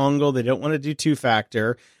their dongle. They don't want to do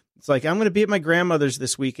two-factor. It's like, I'm going to be at my grandmother's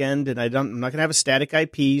this weekend, and I'm not going to have a static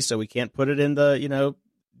IP, so we can't put it in the,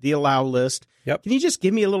 the allow list. Yep. Can you just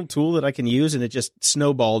give me a little tool that I can use? And it just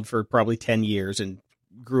snowballed for probably 10 years and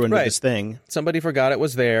grew into this thing. Somebody forgot it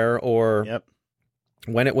was there, or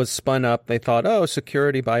when it was spun up, they thought, oh,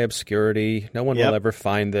 security by obscurity. No one will ever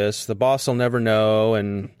find this. The boss will never know.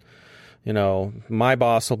 And, my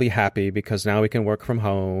boss will be happy because now we can work from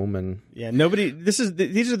home. And these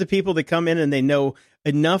are the people that come in and they know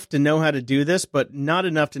enough to know how to do this, but not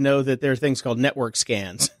enough to know that there are things called network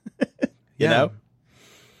scans. you know?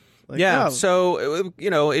 Like, wow. So,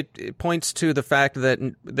 it points to the fact that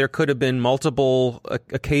there could have been multiple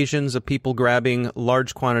occasions of people grabbing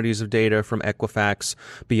large quantities of data from Equifax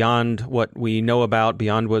beyond what we know about,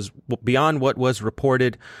 beyond what was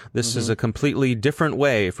reported. This is a completely different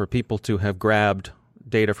way for people to have grabbed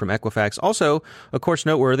data from Equifax. Also, of course,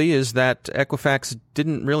 noteworthy is that Equifax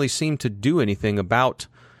didn't really seem to do anything about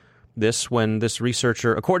this when this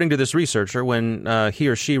researcher, according to this researcher, when he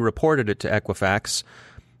or she reported it to Equifax,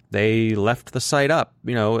 they left the site up.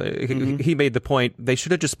 He made the point they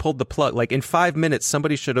should have just pulled the plug. Like, in 5 minutes,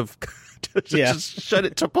 somebody should have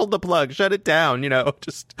just pulled the plug, shut it down.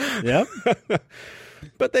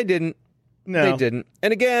 But they didn't. No, they didn't.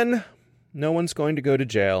 And again, no one's going to go to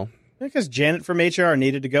jail because Janet from HR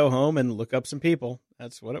needed to go home and look up some people.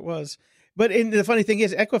 That's what it was. But the funny thing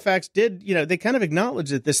is, Equifax did. They kind of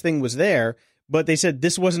acknowledged that this thing was there. But they said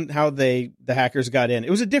this wasn't how the hackers got in. It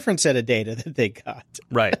was a different set of data that they got.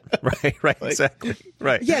 Right, exactly.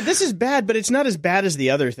 Right. Yeah, this is bad, but it's not as bad as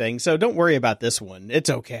the other thing. So don't worry about this one. It's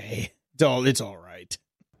okay. It's all right.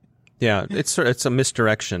 Yeah, it's a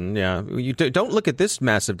misdirection. Yeah, you don't look at this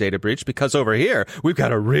massive data breach because over here we've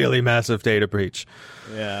got a really massive data breach.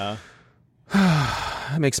 Yeah.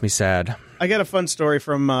 That makes me sad. I got a fun story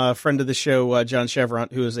from a friend of the show, John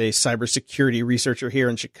Chevront, who is a cybersecurity researcher here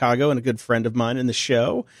in Chicago and a good friend of mine in the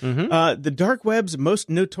show. The dark web's most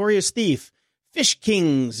notorious thief, Fish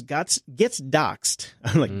Kings, gets doxxed.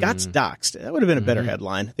 I'm like, Gots doxxed. That would have been a better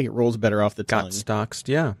headline. I think it rolls better off the tongue. Gots doxxed,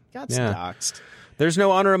 yeah. Gots doxxed. There's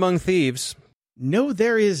no honor among thieves. No,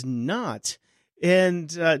 there is not. And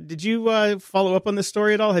did you follow up on this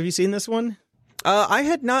story at all? Have you seen this one? I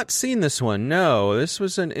had not seen this one. No, this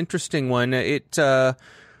was an interesting one. It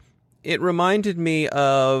reminded me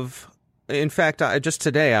of. In fact, just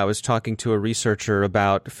today I was talking to a researcher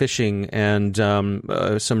about phishing and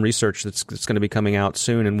some research that's going to be coming out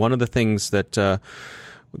soon. And one of the things that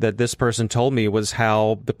this person told me was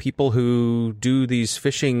how the people who do these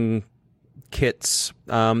phishing kits,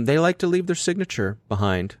 they like to leave their signature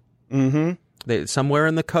behind. Somewhere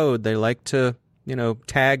in the code, they like to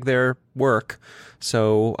tag their work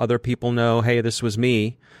so other people know, hey, this was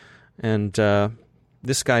me. And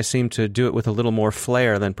this guy seemed to do it with a little more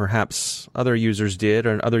flair than perhaps other users did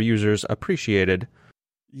or other users appreciated.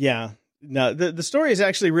 Yeah. No, the story is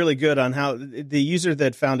actually really good on how the user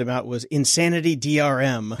that found him out was Insanity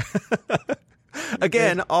DRM.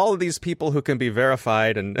 Again, all of these people who can be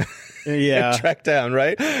verified and, and tracked down,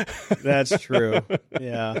 right? That's true.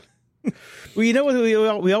 Yeah. Well, you know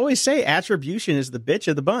what we always say, attribution is the bitch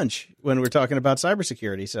of the bunch when we're talking about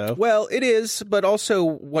cybersecurity. So, well, it is, but also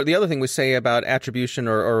what the other thing we say about attribution,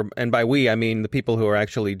 and by we I mean the people who are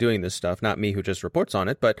actually doing this stuff, not me who just reports on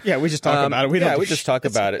it. But yeah, we just talk about it. We just talk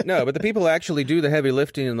about it. No, but the people who actually do the heavy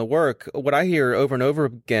lifting and the work. What I hear over and over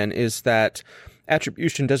again is that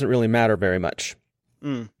attribution doesn't really matter very much.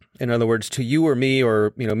 In other words, to you or me,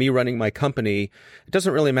 or me running my company, it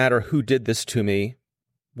doesn't really matter who did this to me.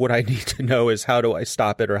 What I need to know is, how do I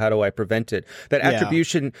stop it, or how do I prevent it? That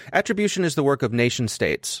attribution is the work of nation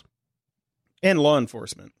states and law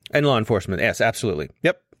enforcement. Yes, absolutely.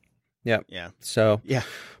 Yep. Yeah. So yeah.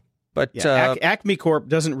 But Acme Corp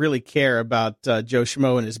doesn't really care about Joe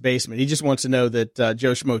Schmo in his basement. He just wants to know that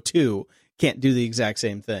Joe Schmo 2 can't do the exact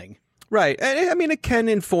same thing. Right. And I mean, it can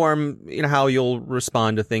inform, how you'll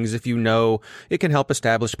respond to things. If it can help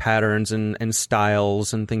establish patterns and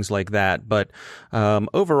styles and things like that. But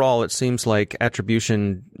overall, it seems like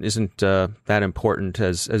attribution isn't that important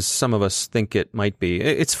as some of us think it might be.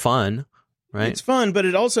 It's fun, right? It's fun, but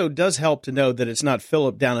it also does help to know that it's not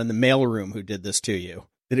Philip down in the mailroom who did this to you,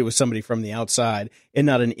 that it was somebody from the outside and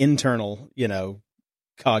not an internal,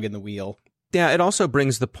 cog in the wheel. Yeah, it also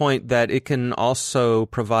brings the point that it can also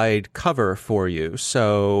provide cover for you.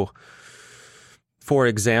 So, for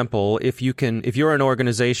example, if you're an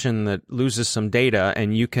organization that loses some data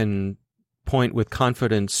and you can point with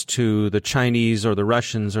confidence to the Chinese or the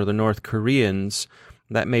Russians or the North Koreans,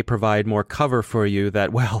 that may provide more cover for you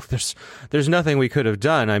that, well, there's nothing we could have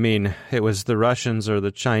done. I mean, it was the Russians or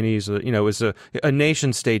the Chinese, it was a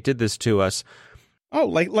nation state did this to us. Oh,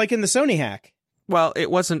 like in the Sony hack. Well,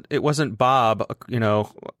 it wasn't Bob,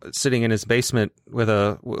 sitting in his basement with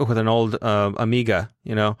an old Amiga,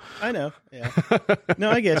 I know. Yeah.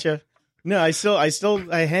 No, I get you. No, I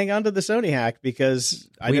hang on to the Sony hack because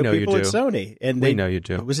I know people at Sony, and we know you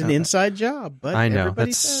do. It was an inside job, but I know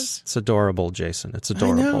everybody says it's adorable, Jason. It's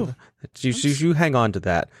adorable. I know. You hang on to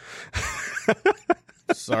that.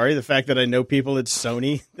 Sorry, the fact that I know people at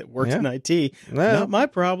Sony that worked in IT, not my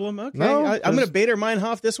problem. Okay, no, I'm going to Bader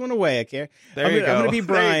Meinhof this one away. Okay, I'm going to be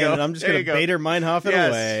Brian, and I'm just going to Bader Meinhof it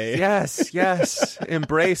away. Yes.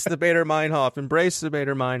 Embrace the Bader Meinhof. Embrace the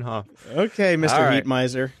Bader Meinhof. Okay, Mr. Heat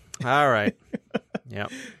Miser. All right. Yeah.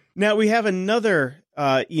 Now we have another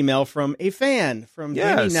email from a fan from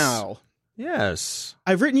Danny Now. Yes.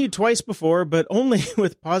 I've written you twice before, but only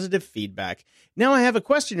with positive feedback. Now I have a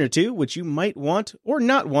question or two which you might want or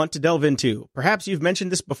not want to delve into. Perhaps you've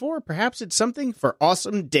mentioned this before. Perhaps it's something for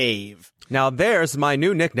Awesome Dave. Now there's my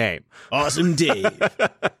new nickname. Awesome Dave.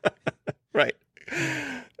 Right.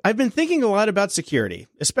 I've been thinking a lot about security,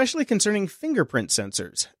 especially concerning fingerprint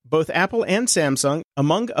sensors. Both Apple and Samsung,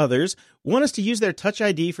 among others, want us to use their Touch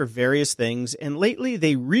ID for various things, and lately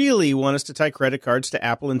they really want us to tie credit cards to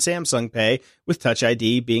Apple and Samsung Pay, with Touch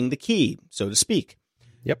ID being the key, so to speak.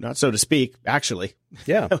 Yep. Not so to speak, actually.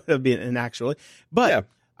 Yeah. That would be an actually. But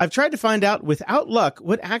I've tried to find out, without luck,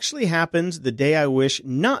 what actually happens the day I wish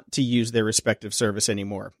not to use their respective service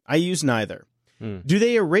anymore. I use neither. Do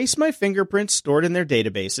they erase my fingerprints stored in their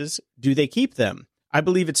databases? Do they keep them? I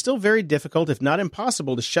believe it's still very difficult, if not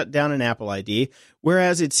impossible, to shut down an Apple ID,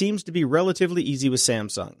 whereas it seems to be relatively easy with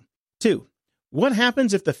Samsung. 2. What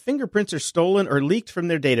happens if the fingerprints are stolen or leaked from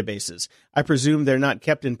their databases? I presume they're not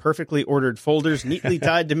kept in perfectly ordered folders neatly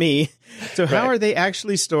tied to me. So how are they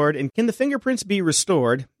actually stored, and can the fingerprints be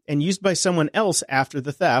restored and used by someone else after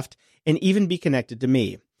the theft and even be connected to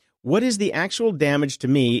me? What is the actual damage to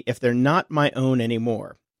me if they're not my own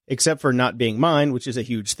anymore? Except for not being mine, which is a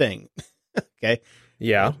huge thing. Okay.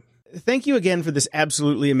 Yeah. Thank you again for this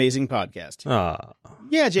absolutely amazing podcast.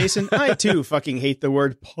 Yeah, Jason, I too fucking hate the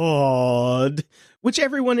word pod, which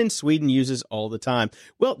everyone in Sweden uses all the time.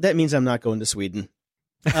 Well, that means I'm not going to Sweden.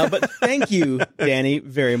 But thank you, Danny,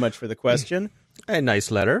 very much for the question. A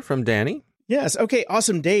nice letter from Danny. Yes. Okay,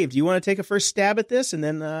 awesome. Dave, do you want to take a first stab at this, and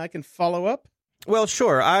then I can follow up? Well,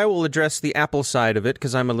 sure. I will address the Apple side of it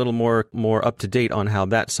because I'm a little more up to date on how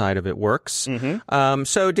that side of it works. Mm-hmm.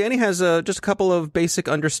 So Danny has just a couple of basic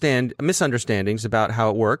misunderstandings about how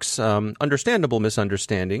it works, understandable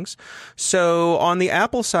misunderstandings. So on the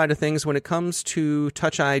Apple side of things, when it comes to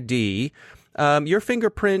Touch ID, your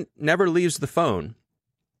fingerprint never leaves the phone.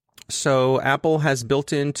 So Apple has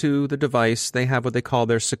built into the device, they have what they call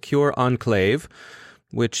their Secure Enclave,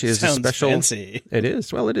 which is Sounds a special. Fancy. It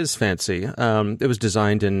is. Well, it is fancy. It was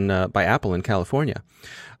designed by Apple in California.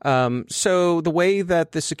 So the way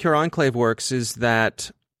that the Secure Enclave works is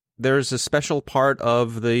that there's a special part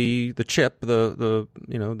of the chip, the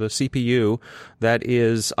CPU, that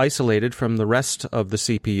is isolated from the rest of the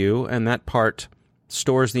CPU, and that part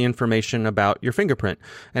stores the information about your fingerprint.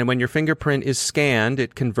 And when your fingerprint is scanned,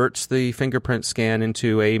 it converts the fingerprint scan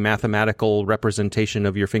into a mathematical representation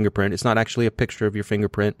of your fingerprint. It's not actually a picture of your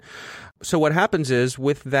fingerprint. So what happens is,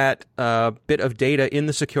 with that bit of data in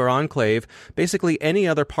the Secure Enclave, basically any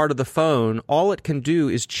other part of the phone, all it can do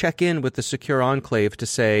is check in with the Secure Enclave to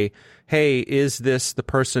say, hey, is this the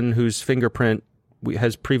person whose fingerprint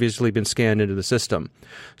has previously been scanned into the system.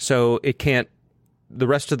 So it can't, the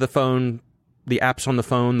rest of the phone, the apps on the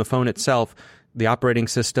phone itself, the operating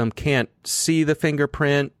system can't see the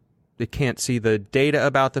fingerprint. It can't see the data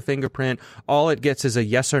about the fingerprint. All it gets is a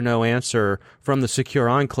yes or no answer from the secure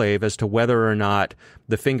enclave as to whether or not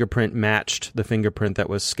the fingerprint matched the fingerprint that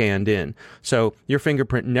was scanned in. So your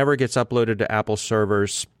fingerprint never gets uploaded to Apple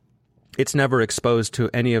servers. It's never exposed to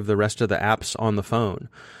any of the rest of the apps on the phone.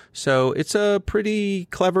 So it's a pretty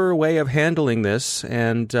clever way of handling this,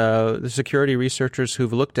 and the security researchers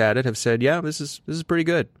who've looked at it have said, yeah, this is pretty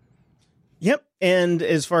good. Yep. And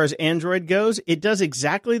as far as Android goes, it does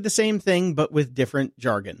exactly the same thing, but with different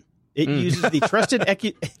jargon. It uses the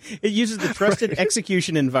trusted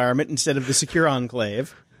execution environment instead of the secure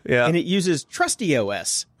enclave. Yeah. And it uses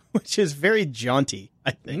TrustyOS, which is very jaunty, I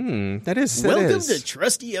think. Welcome to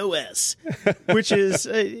TrustyOS, which is,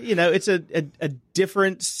 it's a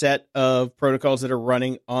different set of protocols that are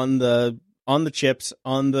running on the chips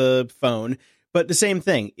on the phone. But the same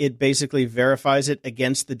thing, it basically verifies it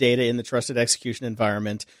against the data in the trusted execution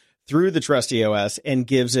environment through the TrustyOS and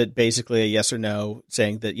gives it basically a yes or no,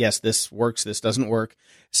 saying that, yes, this works, this doesn't work.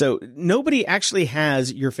 So nobody actually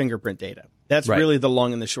has your fingerprint data. That's right. Really the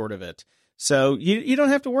long and the short of it. So you don't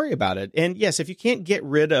have to worry about it. And yes, if you can't get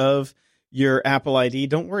rid of your Apple ID,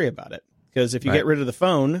 don't worry about it. Because if you get rid of the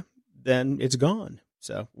phone, then it's gone.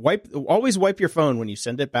 So always wipe your phone when you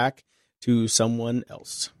send it back to someone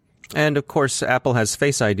else. And, of course, Apple has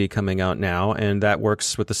Face ID coming out now, and that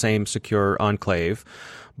works with the same secure enclave.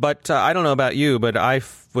 But I don't know about you, but I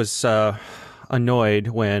was annoyed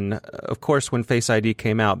when, of course, when Face ID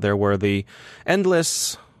came out, there were the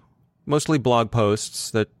endless, mostly blog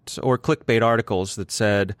posts or clickbait articles that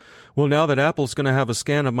said, well, now that Apple's going to have a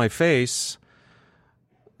scan of my face,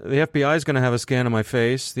 the FBI is going to have a scan of my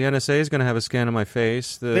face. The NSA is going to have a scan of my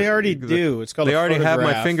face. They already do. It's called. They already photograph.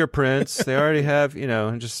 have my fingerprints. They already have,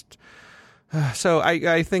 and just. So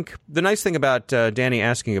I think the nice thing about Danny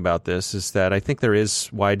asking about this is that I think there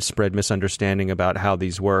is widespread misunderstanding about how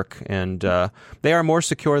these work, and they are more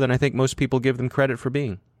secure than I think most people give them credit for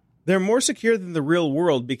being. They're more secure than the real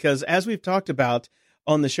world because, as we've talked about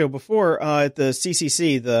on the show before, at the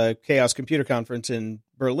CCC, the Chaos Computer Conference in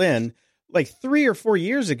Berlin, like 3 or 4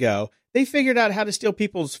 years ago, they figured out how to steal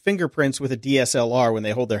people's fingerprints with a DSLR when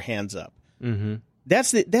they hold their hands up. Mm-hmm.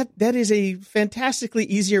 That is a fantastically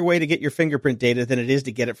easier way to get your fingerprint data than it is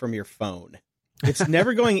to get it from your phone. It's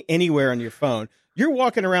never going anywhere on your phone. You're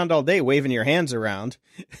walking around all day waving your hands around.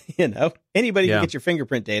 Anybody can get your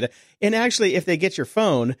fingerprint data. And actually, if they get your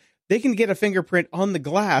phone, they can get a fingerprint on the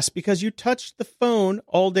glass because you touched the phone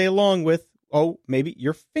all day long with, maybe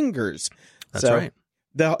your fingers. That's right.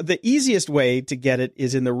 The easiest way to get it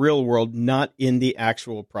is in the real world, not in the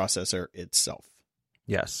actual processor itself.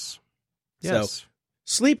 Yes. So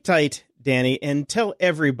sleep tight, Danny, and tell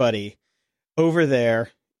everybody over there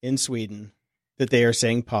in Sweden that they are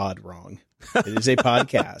saying pod wrong. It is a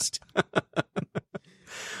podcast.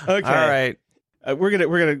 Okay. All right. We're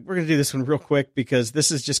gonna do this one real quick because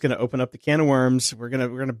this is just gonna open up the can of worms. We're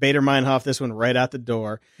gonna Bader Meinhof this one right out the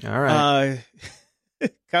door. All right.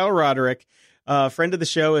 Kyle Roderick, friend of the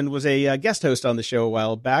show and was a guest host on the show a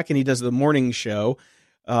while back, and he does the morning show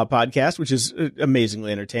podcast, which is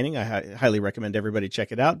amazingly entertaining. I highly recommend everybody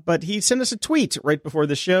check it out. But he sent us a tweet right before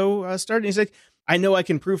the show started. He's like, I know I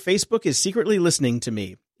can prove Facebook is secretly listening to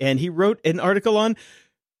me. And he wrote an article on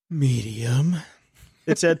Medium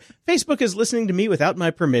that said, Facebook is listening to me without my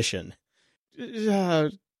permission. Kyle,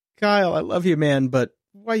 I love you, man, but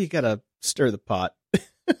why you gotta stir the pot?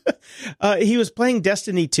 He was playing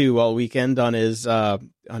Destiny 2 all weekend on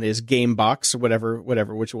his game box or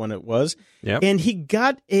whatever, which one it was. Yep. And he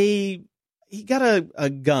got a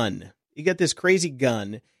gun. He got this crazy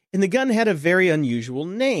gun, and the gun had a very unusual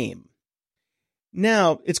name.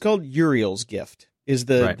 Now, it's called Uriel's Gift is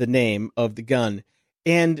the name of the gun.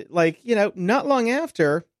 And not long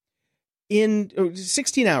after, in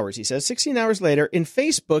 16 hours, he says, 16 hours later, in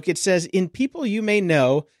Facebook, it says, in people you may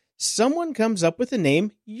know, someone comes up with the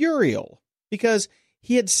name Uriel because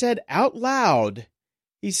he had said out loud,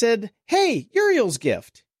 he said, hey, Uriel's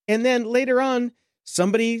Gift. And then later on,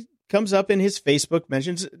 somebody comes up in his Facebook,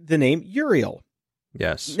 mentions the name Uriel.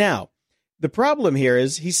 Yes. Now, the problem here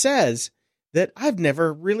is he says that I've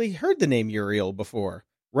never really heard the name Uriel before.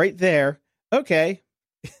 Right there. Okay.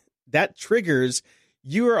 That triggers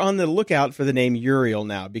you are on the lookout for the name Uriel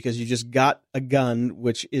now because you just got a gun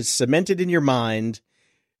which is cemented in your mind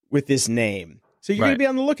with this name. So you're going to be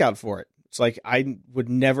on the lookout for it. It's like I would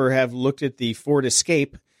never have looked at the Ford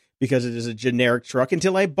Escape because it is a generic truck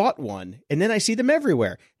until I bought one. And then I see them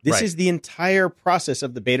everywhere. This is the entire process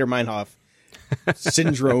of the Bader Meinhof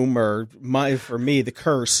syndrome, or for me, the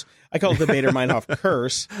curse. I call it the Baader-Meinhof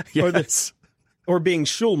curse, Yes. or being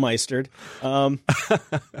Schulmeistered.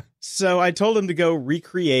 So I told him to go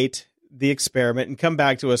recreate the experiment and come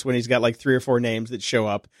back to us when he's got like 3 or 4 names that show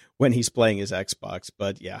up when he's playing his Xbox.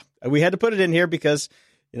 But yeah, we had to put it in here because,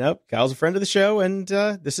 Kyle's a friend of the show, and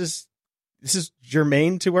this is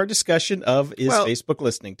germane to our discussion of Facebook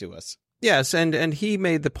listening to us. Yes, and he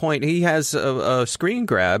made the point. He has a screen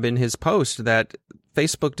grab in his post that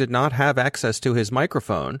Facebook did not have access to his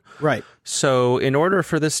microphone. Right. So in order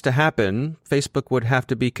for this to happen, Facebook would have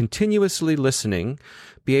to be continuously listening,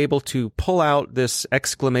 be able to pull out this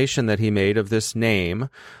exclamation that he made of this name,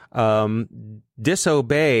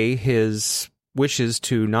 disobey his wishes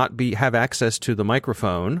to not have access to the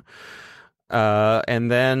microphone,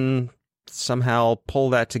 and then somehow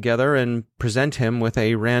pull that together and present him with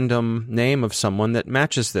a random name of someone that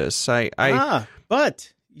matches this.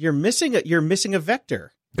 But you're missing a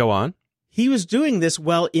vector. Go on. He was doing this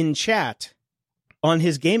while in chat on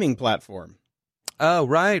his gaming platform. Oh,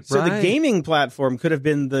 right. So the gaming platform could have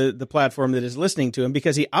been the platform that is listening to him,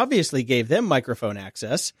 because he obviously gave them microphone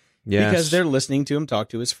access because they're listening to him talk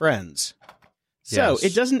to his friends. So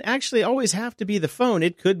it doesn't actually always have to be the phone.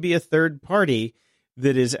 It could be a third party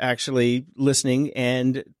that is actually listening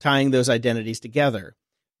and tying those identities together.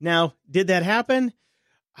 Now, did that happen?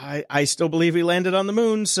 I still believe he landed on the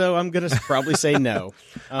moon, so I'm going to probably say no.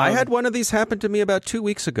 I had one of these happen to me about 2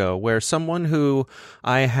 weeks ago, where someone who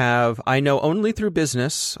I know only through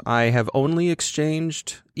business, I have only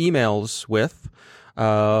exchanged emails with.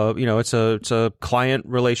 It's a client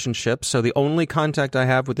relationship, so the only contact I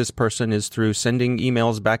have with this person is through sending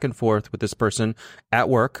emails back and forth with this person at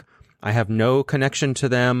work. I have no connection to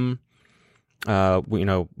them.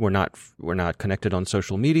 We're not connected on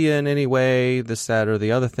social media in any way, this, that, or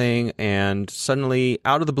the other thing. And suddenly,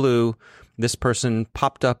 out of the blue, this person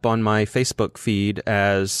popped up on my Facebook feed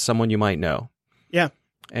as someone you might know. Yeah.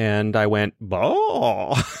 And I went,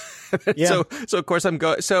 "Oh." Yeah. So of course I'm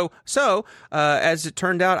going. So as it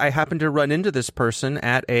turned out, I happened to run into this person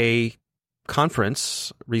at a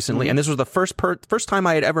conference recently, and this was the first time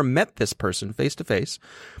I had ever met this person face to face.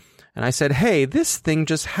 And I said, "Hey, this thing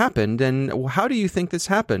just happened, and how do you think this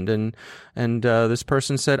happened?" And this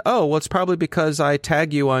person said, "Oh, well, it's probably because I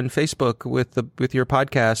tag you on Facebook with your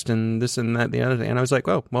podcast and this and that and the other thing." And I was like,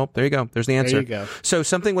 "Oh, well, there you go. There's the answer." There you go. So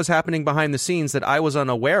something was happening behind the scenes that I was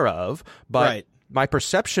unaware of, but Right. My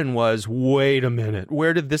perception was, wait a minute,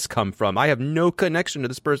 where did this come from? I have no connection to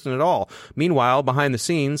this person at all. Meanwhile, behind the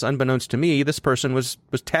scenes, unbeknownst to me, this person was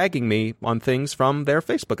tagging me on things from their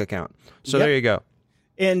Facebook account. So Yep. There you go.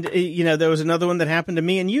 And, there was another one that happened to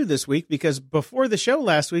me and you this week, because before the show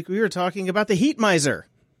last week, we were talking about the Heat Miser.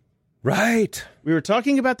 Right. We were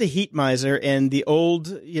talking about the Heat Miser and the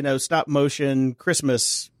old, stop motion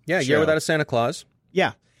Christmas Yeah, show. Year Without a Santa Claus.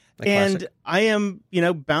 Yeah. A And classic. I am,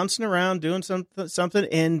 bouncing around doing something,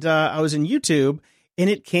 and I was in YouTube, and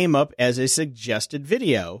it came up as a suggested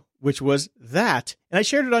video, which was that. And I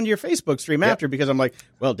shared it on your Facebook stream after, because I'm like,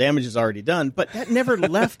 well, damage is already done. But that never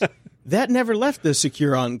left. That never left the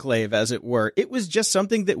secure enclave, as it were. It was just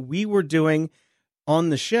something that we were doing on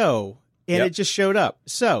the show, and it just showed up.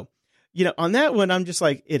 So, on that one, I'm just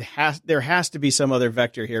like, there has to be some other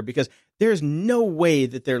vector here, because there's no way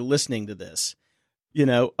that they're listening to this.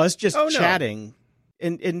 Us just chatting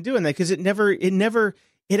and doing that, because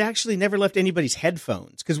it actually never left anybody's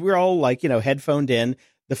headphones, because we're all like, headphoned in.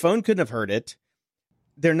 The phone couldn't have heard it.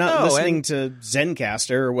 They're not listening to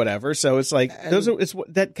Zencaster or whatever. So it's like,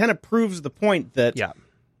 that kind of proves the point that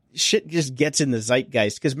shit just gets in the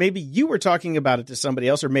zeitgeist, because maybe you were talking about it to somebody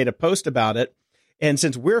else or made a post about it. And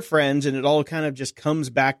since we're friends and it all kind of just comes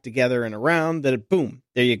back together and around, that boom,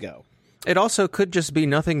 there you go. It also could just be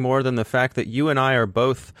nothing more than the fact that you and I are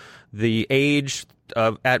both the age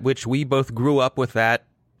at which we both grew up with that,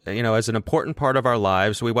 as an important part of our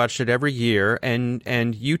lives. We watched it every year, and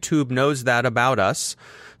YouTube knows that about us.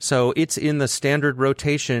 So it's in the standard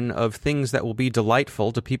rotation of things that will be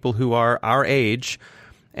delightful to people who are our age.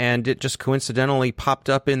 And it just coincidentally popped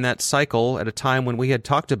up in that cycle at a time when we had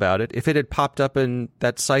talked about it. If it had popped up in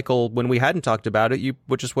that cycle when we hadn't talked about it, you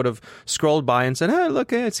would have scrolled by and said, "Hey,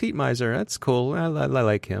 look, it's Heat Miser. That's cool. I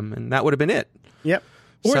like him." And that would have been it. Yep.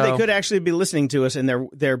 Or they could actually be listening to us, and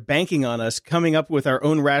they're banking on us coming up with our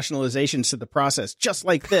own rationalizations to the process, just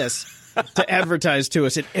like this, to advertise to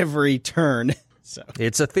us at every turn. So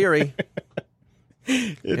it's a theory.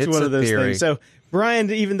 It's one of those things. So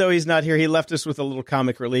Brian, even though he's not here, he left us with a little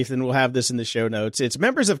comic relief, and we'll have this in the show notes. It's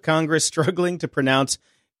members of Congress struggling to pronounce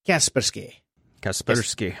Kaspersky.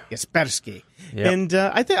 Kaspersky. Kaspersky. Yep. And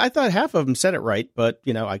I thought half of them said it right, but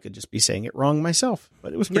I could just be saying it wrong myself.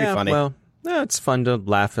 But it was pretty funny. Well, it's fun to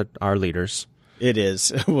laugh at our leaders. It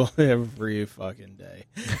is. Well, every fucking day.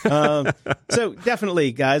 So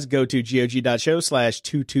definitely, guys, go to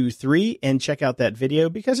gog.show/223 and check out that video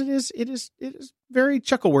because it is very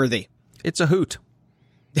chuckle-worthy. It's a hoot.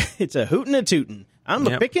 It's a hootin' a tootin'. I'm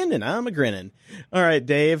a pickin' and I'm a grinning. All right,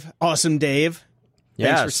 Dave. Awesome, Dave.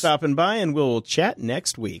 Thanks for stopping by, and we'll chat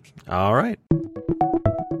next week. All right.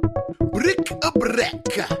 Brick a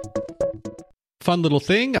break. Fun little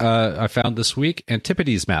thing I found this week,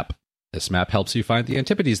 Antipodes map. This map helps you find the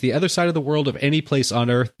Antipodes, the other side of the world of any place on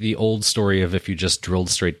Earth. The old story of if you just drilled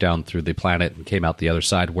straight down through the planet and came out the other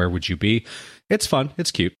side, where would you be? It's fun.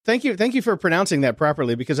 It's cute. Thank you for pronouncing that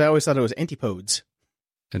properly, because I always thought it was antipodes.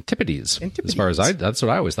 Antipodes. As far as that's what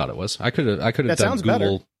I always thought it was. I could have done sounds Google.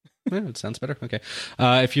 better. Yeah, it sounds better. Okay.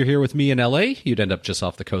 If you're here with me in LA, you'd end up just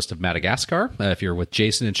off the coast of Madagascar. If you're with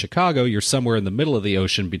Jason in Chicago, you're somewhere in the middle of the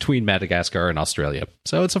ocean between Madagascar and Australia.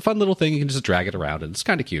 So it's a fun little thing. You can just drag it around, and it's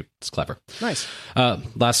kind of cute. It's clever. Nice.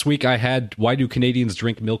 Last week I had Why Do Canadians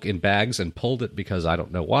Drink Milk in Bags, and pulled it because I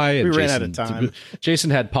don't know why. And we ran out of time.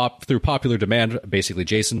 Jason had through popular demand. Basically,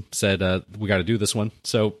 Jason said, we got to do this one.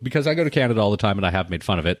 So because I go to Canada all the time and I have made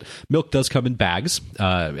fun of it, milk does come in bags.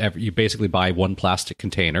 You basically buy one plastic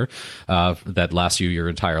container that lasts you your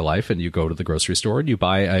entire life, and you go to the grocery store and you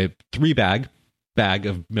buy a 3-bag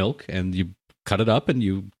of milk, and you cut it up and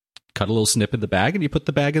you cut a little snip in the bag, and you put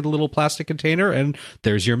the bag in a little plastic container, and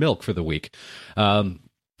there's your milk for the week.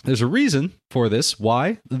 There's a reason for this.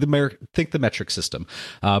 Why? Think the metric system.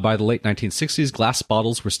 By the late 1960s, glass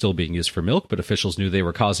bottles were still being used for milk, but officials knew they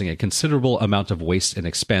were causing a considerable amount of waste and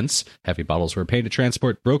expense. Heavy bottles were a pain to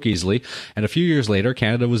transport, broke easily, and a few years later,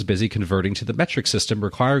 Canada was busy converting to the metric system,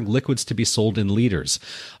 requiring liquids to be sold in liters.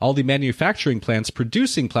 All the manufacturing plants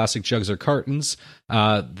producing plastic jugs or cartons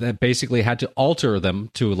that basically had to alter them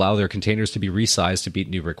to allow their containers to be resized to meet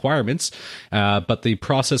new requirements. But the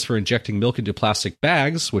process for injecting milk into plastic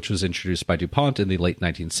bags, which was introduced by DuPont in the late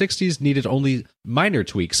 1960s, needed only minor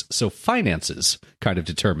tweaks, so finances kind of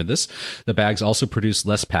determined this. The bags also produce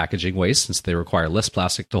less packaging waste since they require less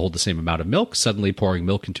plastic to hold the same amount of milk. Suddenly, pouring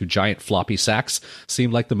milk into giant floppy sacks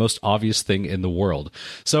seemed like the most obvious thing in the world.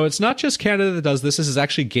 So it's not just Canada that does this. This is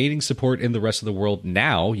actually gaining support in the rest of the world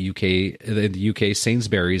now. In the UK,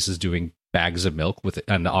 Sainsbury's is doing bags of milk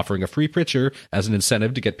and offering a free pitcher as an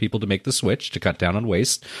incentive to get people to make the switch to cut down on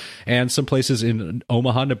waste. And some places in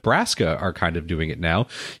Omaha, Nebraska are kind of doing it now.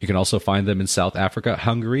 You can also find them in South Africa,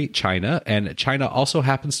 Hungary, China, and China also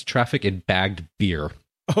happens to traffic in bagged beer.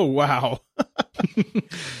 Oh, wow.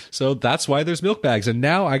 So that's why there's milk bags. And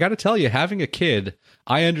now I got to tell you, having a kid,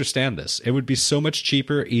 I understand this. It would be so much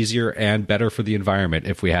cheaper, easier, and better for the environment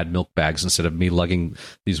if we had milk bags instead of me lugging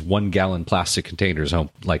these 1-gallon plastic containers home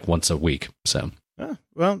like once a week. So.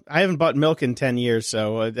 Well, I haven't bought milk in 10 years,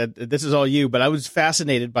 so this is all you. But I was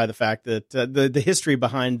fascinated by the fact that the history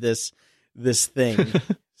behind this thing.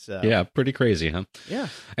 So. Yeah, pretty crazy, huh? Yeah.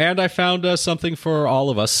 And I found something for all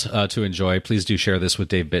of us to enjoy. Please do share this with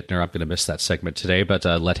Dave Bittner. I'm going to miss that segment today, but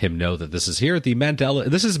let him know that this is here.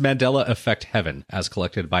 This is Mandela Effect Heaven, as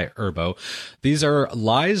collected by Erbo. These are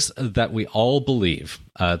lies that we all believe.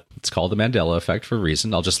 It's called the Mandela Effect for a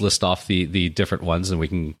reason. I'll just list off the different ones, and we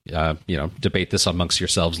can debate this amongst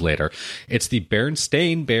yourselves later. It's the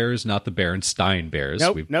Berenstain Bears, not the Berenstain Bears.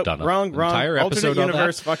 Nope, We've nope, done wrong. entire episode Alternate on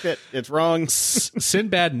universe, that. fuck it. It's wrong.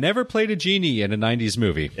 Sinbad never played a genie in a 90s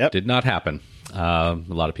movie. Yep. Did not happen. A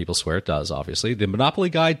lot of people swear it does, obviously. The Monopoly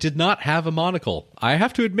guy did not have a monocle. I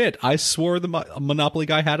have to admit, I swore the Monopoly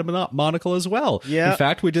guy had a monocle as well. Yeah. In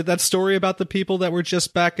fact, we did that story about the people that were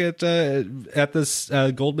just back at this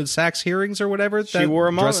Goldman Sachs hearings or whatever. She wore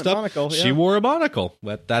a monocle. Yeah. She wore a monocle.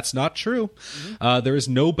 But that's not true. Mm-hmm. There is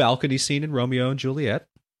no balcony scene in Romeo and Juliet.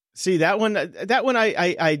 See, that one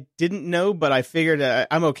I didn't know, but I figured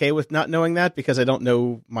I'm okay with not knowing that because I don't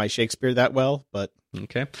know my Shakespeare that well. But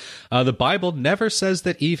okay, the Bible never says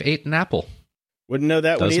that Eve ate an apple. Wouldn't know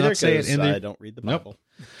that one either because I don't read the Bible.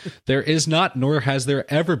 Nope. There is not, nor has there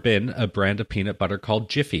ever been, a brand of peanut butter called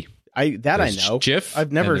Jiffy. I know. Jif.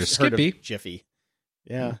 I've never heard Skippy. of Jiffy.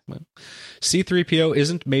 Yeah. Well, C-3PO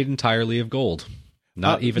isn't made entirely of gold.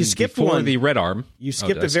 Not even before one. The Red Arm. You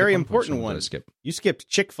skipped a very important one. You skipped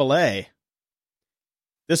Chick-fil-A.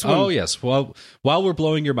 This one. Oh yes. Well, while we're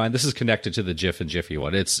blowing your mind, this is connected to the Jif and Jiffy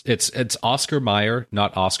one. It's Oscar Mayer,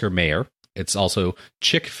 not Oscar Mayer. It's also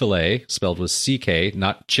Chick-fil-A, spelled with CK,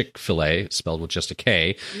 not Chick-fil-A, spelled with just a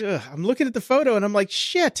K. Ugh, I'm looking at the photo and I'm like,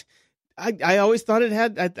 shit. I always thought it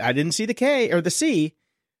had. I didn't see the K or the C.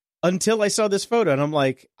 until I saw this photo, and I'm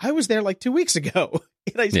like, I was there like 2 weeks ago,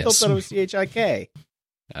 and I still thought it was CHIK.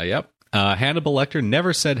 Yep. Hannibal Lecter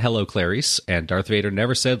never said hello, Clarice, and Darth Vader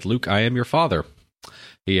never said, Luke, I am your father.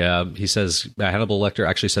 He says, Hannibal Lecter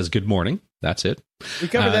actually says good morning. That's it. We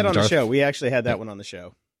covered that on the show. We actually had that one on the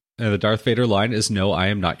show. And the Darth Vader line is, no, I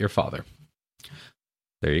am not your father.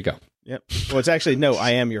 There you go. Yep. Well, it's actually, no,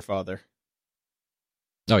 I am your father.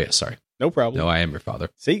 Oh, yeah, sorry. No problem. No, I am your father.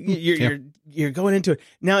 See, you're going into it.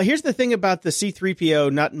 Now, here's the thing about the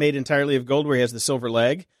C-3PO not made entirely of gold where he has the silver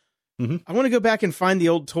leg. Mm-hmm. I want to go back and find the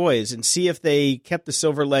old toys and see if they kept the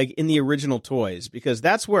silver leg in the original toys, because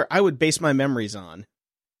that's where I would base my memories on.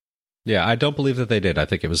 Yeah, I don't believe that they did. I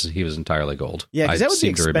think he was entirely gold. Yeah, because that would be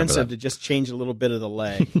expensive to just change a little bit of the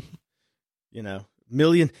leg. You know,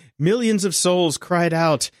 millions of souls cried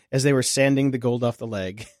out as they were sanding the gold off the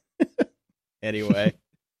leg. Anyway.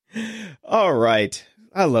 All right.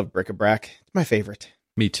 I love bric-a-brac. It's my favorite.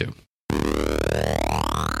 Me too.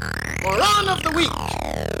 Moron of the Week.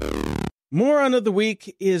 Moron of the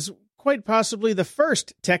Week is quite possibly the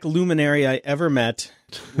first tech luminary I ever met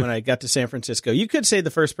when I got to San Francisco. You could say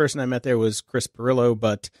the first person I met there was Chris Pirillo,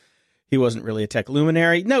 but he wasn't really a tech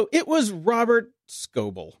luminary. No, it was Robert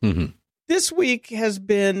Scoble. Mm-hmm. This week has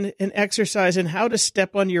been an exercise in how to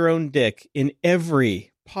step on your own dick in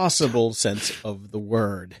every possible sense of the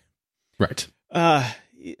word. Right.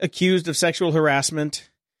 Accused of sexual harassment,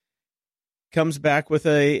 comes back with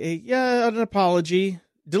an apology,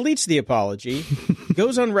 deletes the apology,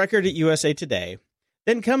 goes on record at USA Today,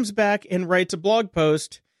 then comes back and writes a blog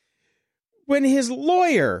post when his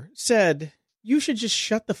lawyer said, you should just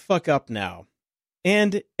shut the fuck up now.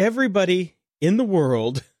 And everybody in the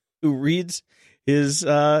world who reads his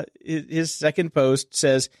second post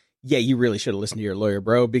says, yeah, you really should have listened to your lawyer,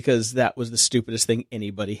 bro, because that was the stupidest thing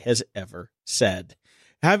anybody has ever said.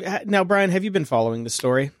 Now, Brian, have you been following the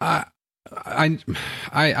story? I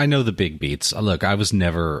know the big beats. Look, I was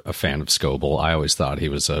never a fan of Scoble. I always thought he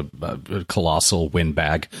was a colossal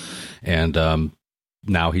windbag, and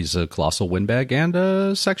now he's a colossal windbag and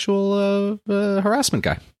a sexual harassment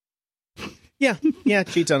guy. Yeah,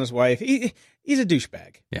 cheats on his wife. He's a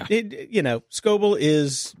douchebag. Yeah, Scoble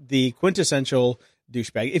is the quintessential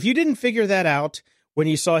douchebag. If you didn't figure that out when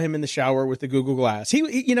you saw him in the shower with the Google Glass,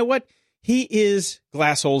 he you know what? He is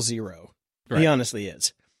glass hole zero. Right. He honestly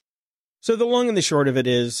is. So the long and the short of it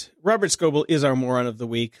is, Robert Scoble is our moron of the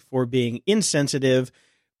week for being insensitive,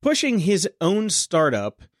 pushing his own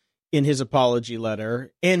startup in his apology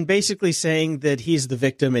letter, and basically saying that he's the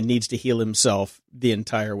victim and needs to heal himself the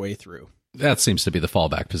entire way through. That seems to be the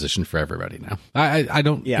fallback position for everybody now. I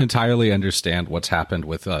don't entirely understand what's happened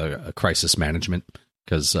with crisis management,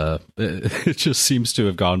 because it just seems to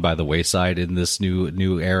have gone by the wayside in this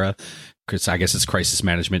new era. I guess it's crisis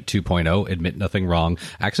management 2.0. Admit nothing wrong,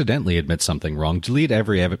 accidentally admit something wrong, delete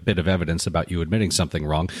every bit of evidence about you admitting something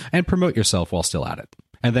wrong, and promote yourself while still at it.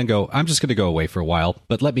 And then go, I'm just going to go away for a while,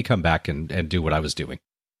 but let me come back and do what I was doing.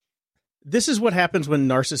 This is what happens when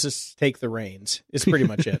narcissists take the reins. It's pretty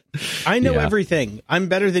much it. I know everything. I'm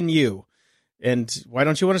better than you. And why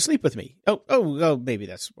don't you want to sleep with me? Oh, maybe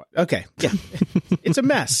that's why. Okay. Yeah. It's a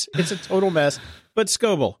mess. It's a total mess. But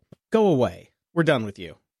Scoble, go away. We're done with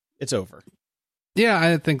you. It's over. Yeah,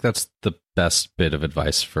 I think that's the best bit of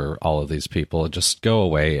advice for all of these people. Just go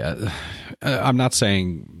away. I'm not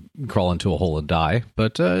saying crawl into a hole and die,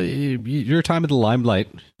 but your time in the limelight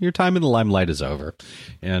is over.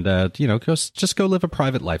 And, just go live a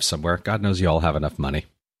private life somewhere. God knows you all have enough money.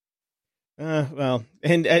 Well,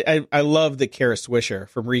 and I love that Kara Swisher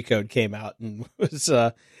from Recode came out and was,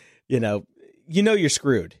 you're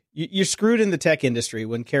screwed. You're screwed in the tech industry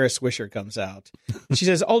when Kara Swisher comes out. She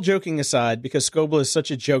says, all joking aside, because Scoble is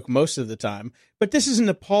such a joke most of the time, but this is an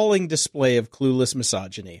appalling display of clueless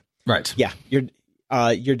misogyny. Right. Yeah,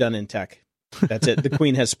 you're done in tech. That's it. The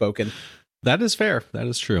queen has spoken. That is fair. That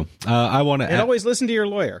is true. I want to always listen to your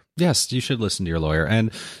lawyer. Yes, you should listen to your lawyer.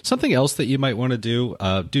 And something else that you might want to do,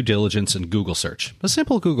 due diligence and Google search. A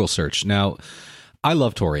simple Google search. Now, I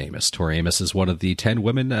love Tori Amos. Tori Amos is one of the 10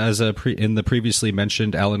 women in the previously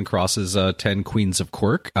mentioned Alan Cross's 10 Queens of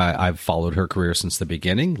Quirk. I've followed her career since the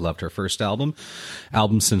beginning. Loved her first album.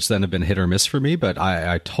 Albums since then have been hit or miss for me, but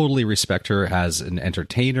I totally respect her as an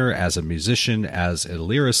entertainer, as a musician, as a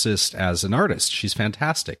lyricist, as an artist. She's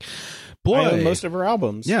fantastic. Boy, I own most of her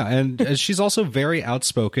albums. Yeah, and she's also very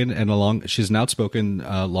outspoken, and she's an outspoken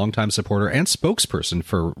longtime supporter and spokesperson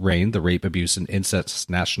for RAINN, the Rape, Abuse, and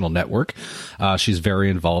Incest National Network. She's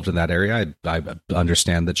very involved in that area. I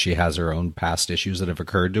understand that she has her own past issues that have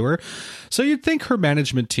occurred to her. So you'd think her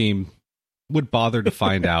management team would bother to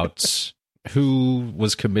find out who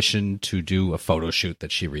was commissioned to do a photo shoot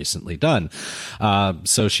that she recently done.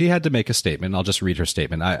 So she had to make a statement. I'll just read her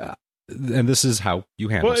statement. And this is how you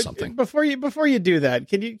handle something. Before you do that,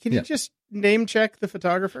 can you just name check the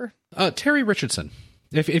photographer? Terry Richardson.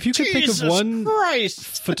 If you could think of one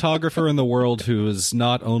photographer in the world who is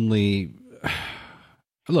not only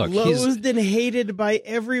loathed and hated by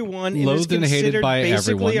everyone, and loathed and hated by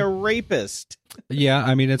basically everyone, a rapist. Yeah,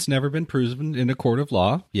 I mean, it's never been proven in a court of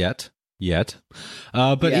law yet.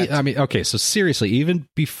 I mean, okay, so seriously, even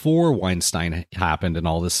before Weinstein happened and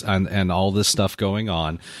all this and all this stuff going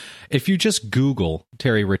on, if you just Google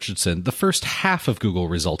Terry Richardson, the first half of Google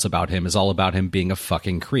results about him is all about him being a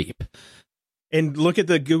fucking creep. And look at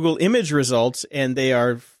the Google image results, and they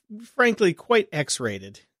are frankly quite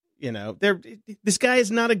X-rated. You know, this guy is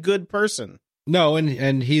not a good person. No,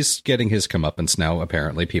 and he's getting his comeuppance now.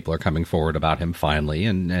 Apparently, people are coming forward about him finally,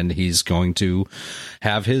 and he's going to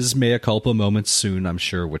have his mea culpa moments soon, I'm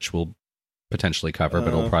sure, which we'll potentially cover, but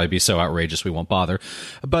it'll probably be so outrageous we won't bother.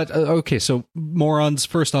 But okay, so morons.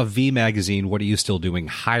 First off, V Magazine, what are you still doing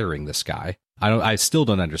hiring this guy? I still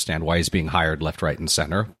don't understand why he's being hired left, right, and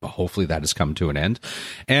center. Hopefully that has come to an end.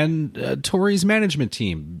 And Tori's management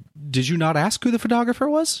team, did you not ask who the photographer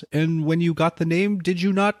was? And when you got the name, did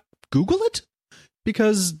you not Google it?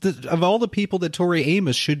 Because of all the people that Tori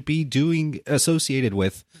Amos should be doing associated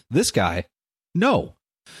with this guy, no.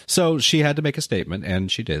 So she had to make a statement,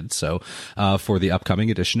 and she did. So for the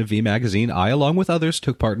upcoming edition of V Magazine, I, along with others,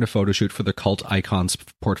 took part in a photo shoot for the Cult Icons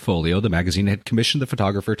portfolio. The magazine had commissioned the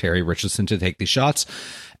photographer Terry Richardson to take these shots.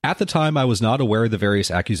 At the time, I was not aware of the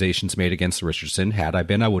various accusations made against Richardson. Had I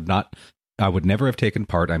been, I would never have taken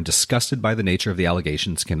part. I'm disgusted by the nature of the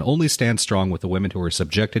allegations, can only stand strong with the women who were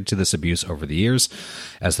subjected to this abuse over the years.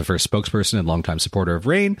 As the first spokesperson and longtime supporter of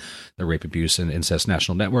RAINN, the Rape, Abuse, and Incest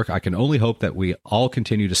National Network, I can only hope that we all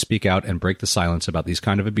continue to speak out and break the silence about these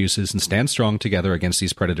kind of abuses and stand strong together against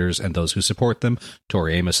these predators and those who support them.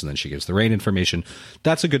 Tori Amos, and then she gives the RAINN information.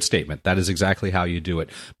 That's a good statement. That is exactly how you do it.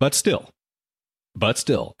 But still,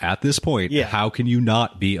 at this point, How can you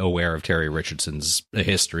not be aware of Terry Richardson's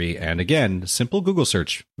history? And again, simple Google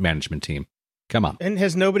search, management team. Come on. And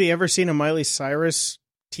has nobody ever seen a Miley Cyrus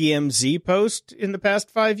TMZ post in the past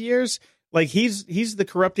 5 years? Like, he's the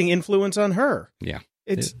corrupting influence on her. Yeah.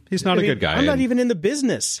 He's not a good guy. I'm not even in the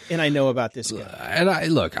business, and I know about this guy. And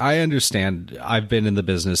I understand. I've been in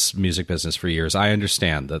the music business for years. I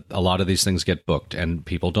understand that a lot of these things get booked, and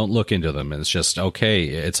people don't look into them. And it's just, okay,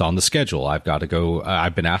 it's on the schedule. I've got to go.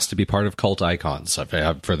 I've been asked to be part of Cult Icons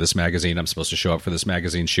for this magazine. I'm supposed to show up for this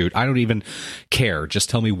magazine shoot. I don't even care. Just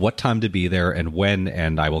tell me what time to be there and when,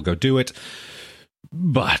 and I will go do it.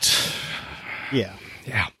 But yeah.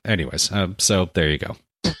 Anyways, so there you go.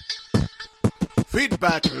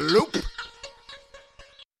 Feedback loop.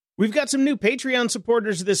 We've got some new Patreon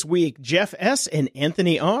supporters this week, Jeff S. and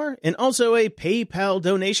Anthony R., and also a PayPal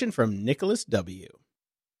donation from Nicholas W.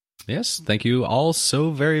 Yes, thank you all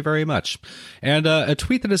so very, very much. And a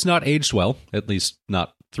tweet that has not aged well, at least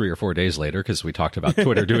not 3 or 4 days later, because we talked about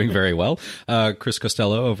Twitter doing very well. Chris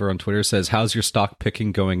Costello over on Twitter says, how's your stock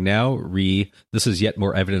picking going now? This is yet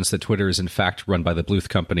more evidence that Twitter is in fact run by the Bluth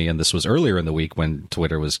Company, and this was earlier in the week when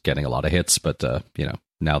Twitter was getting a lot of hits, but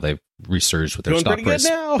now they've resurged with their Doing stock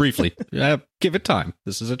price briefly. Give it time.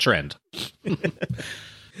 This is a trend.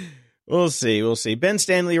 We'll see. Ben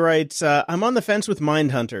Stanley writes, I'm on the fence with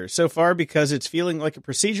Mindhunter so far because it's feeling like a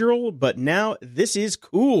procedural, but now this is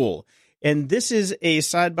cool. And this is a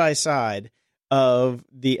side-by-side of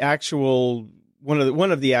the actual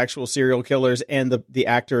one of the actual serial killers and the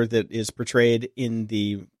actor that is portrayed in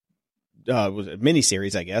the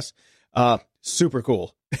miniseries, I guess. Super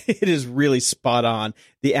cool. It is really spot on.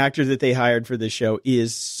 The actor that they hired for this show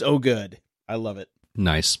is so good. I love it.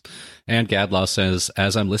 Nice. And Gadlaw says,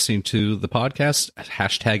 as I'm listening to the podcast,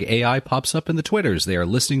 hashtag AI pops up in the Twitters. They are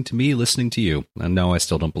listening to me, listening to you. And no, I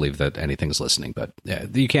still don't believe that anything's listening, but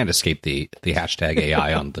you can't escape the hashtag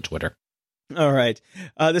AI on the Twitter. All right.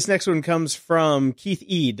 This next one comes from Keith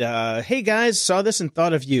Ead. Hey, guys, saw this and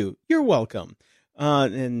thought of you. You're welcome.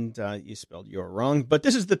 And you spelled you're wrong, but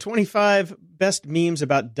this is the 25 best memes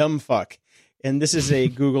about dumb fuck. And this is a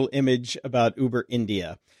Google image about Uber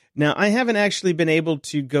India. Now, I haven't actually been able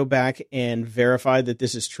to go back and verify that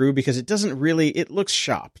this is true because it looks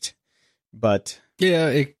shopped. But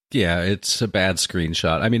yeah, it's a bad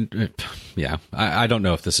screenshot. I mean, yeah, I don't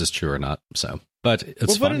know if this is true or not. So, but it's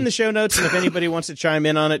we'll put it in the show notes, and if anybody wants to chime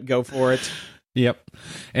in on it, go for it. Yep.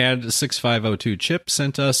 And 6502 Chip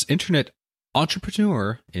sent us, internet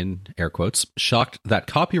Entrepreneur, in air quotes, shocked that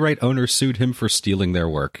copyright owner sued him for stealing their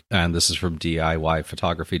work. And this is from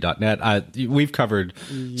DIYphotography.net. We've covered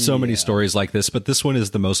so many stories like this, but this one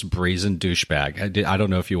is the most brazen douchebag. I don't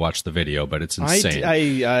know if you watched the video, but it's insane.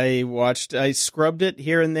 I scrubbed it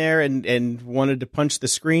here and there and wanted to punch the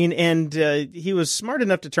screen, and he was smart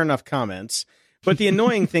enough to turn off comments. But the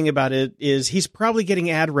annoying thing about it is he's probably getting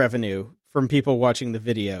ad revenue from people watching the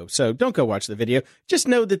video. So don't go watch the video. Just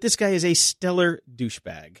know that this guy is a stellar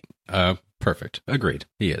douchebag. Perfect. Agreed.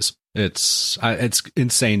 He is. It's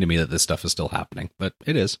insane to me that this stuff is still happening, but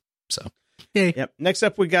it is. So, yay. Yep. Next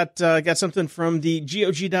up, we got something from the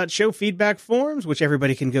GOG.show feedback forums, which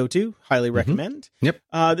everybody can go to. Highly recommend. Yep.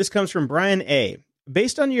 This comes from Brian A.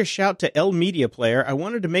 Based on your shout to L Media Player, I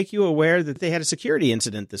wanted to make you aware that they had a security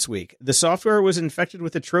incident this week. The software was infected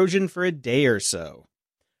with a Trojan for a day or so.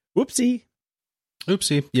 Whoopsie.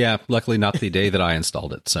 Yeah, luckily not the day that I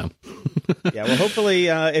installed it, so. Yeah, well, hopefully,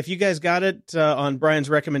 if you guys got it on Brian's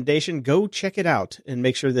recommendation, go check it out and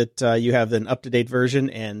make sure that you have an up-to-date version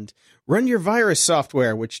and run your virus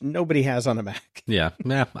software, which nobody has on a Mac. Yeah.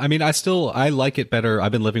 I mean, I like it better.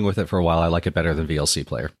 I've been living with it for a while. I like it better than VLC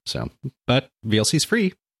Player, so. But VLC's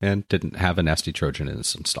free. And didn't have a nasty Trojan in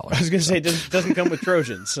its installer. I was going to say, it doesn't come with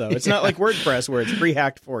Trojans, so it's not like WordPress where it's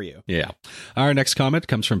pre-hacked for you. Yeah. Our next comment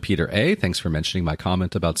comes from Peter A. Thanks for mentioning my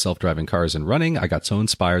comment about self-driving cars and running. I got so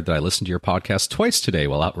inspired that I listened to your podcast twice today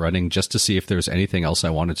while out running just to see if there's anything else I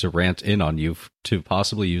wanted to rant in on you to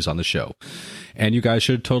possibly use on the show. And you guys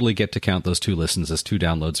should totally get to count those 2 listens as 2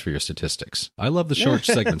 downloads for your statistics. I love the short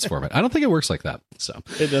segments format. I don't think it works like that. So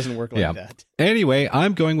it doesn't work like that. Anyway,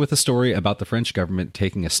 I'm going with a story about the French government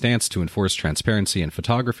taking a stance to enforce transparency in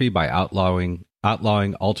photography by outlawing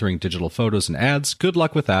altering digital photos and ads. Good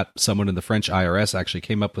luck with that. Someone in the French IRS actually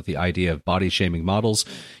came up with the idea of body shaming models,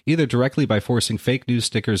 either directly by forcing fake news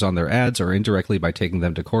stickers on their ads or indirectly by taking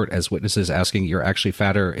them to court as witnesses asking, "You're actually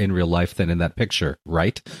fatter in real life than in that picture,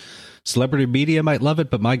 right?" Celebrity media might love it,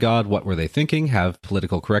 but my God, what were they thinking? Have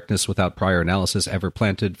political correctness without prior analysis ever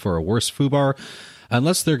planted for a worse foobar?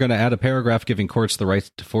 Unless they're going to add a paragraph giving courts the right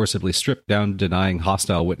to forcibly strip down denying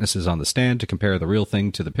hostile witnesses on the stand to compare the real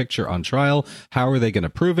thing to the picture on trial, how are they going to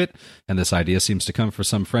prove it? And this idea seems to come from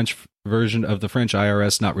some French version of the French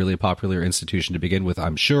IRS, not really a popular institution to begin with,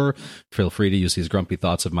 I'm sure. Feel free to use these grumpy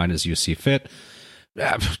thoughts of mine as you see fit.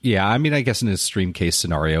 Yeah, I mean, I guess in a extreme case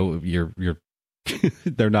scenario, you're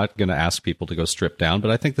they're not going to ask people to go strip down, but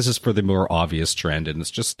I think this is for the more obvious trend, and it's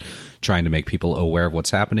just trying to make people aware of what's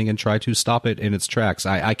happening and try to stop it in its tracks.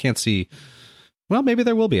 I can't see. Well, maybe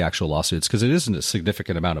there will be actual lawsuits because it isn't a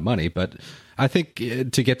significant amount of money, but I think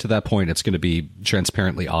to get to that point, it's going to be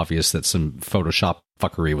transparently obvious that some Photoshop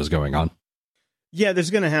fuckery was going on. Yeah, there's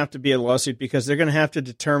going to have to be a lawsuit because they're going to have to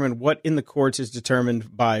determine what in the courts is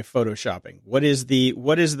determined by Photoshopping. What is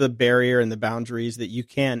the barrier and the boundaries that you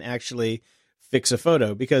can actually fix a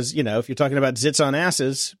photo? Because, you know, if you're talking about zits on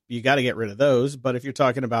asses, you got to get rid of those. But if you're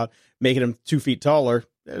talking about making them 2 feet taller,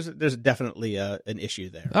 there's definitely an issue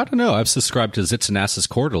there. I don't know. I've subscribed to Zits and Asses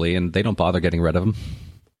Quarterly, and they don't bother getting rid of them.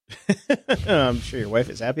 I'm sure your wife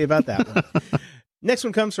is happy about that one. Next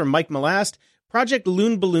one comes from Mike Malast. Project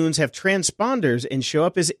Loon balloons have transponders and show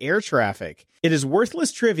up as air traffic. It is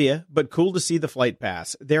worthless trivia, but cool to see the flight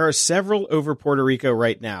pass. There are several over Puerto Rico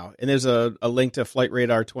right now, and there's a link to Flight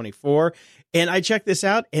Radar 24. And I checked this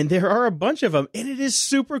out, and there are a bunch of them, and it is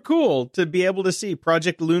super cool to be able to see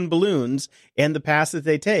Project Loon balloons and the pass that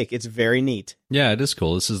they take. It's very neat. Yeah, it is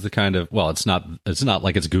cool. This is the kind of, well, it's not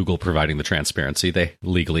like it's Google providing the transparency. They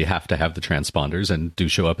legally have to have the transponders and do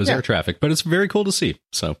show up as air traffic, but it's very cool to see.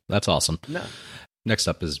 So that's awesome. No. Next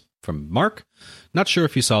up is from Mark. Not sure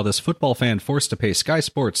if you saw this. Football fan forced to pay Sky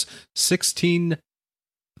Sports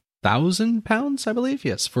 £16,000, I believe.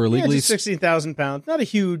 Yes, for illegally. Yeah, just £16,000. Not a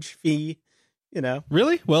huge fee, you know.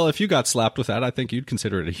 Really? Well, if you got slapped with that, I think you'd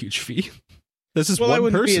consider it a huge fee. This is well, one I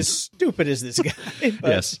wouldn't person. be as stupid as this guy.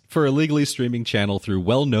 But. Yes, for illegally streaming channel through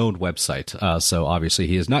well-known website. So obviously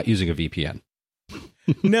he is not using a VPN.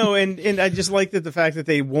 No, and I just like that the fact that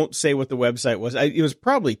they won't say what the website was. It was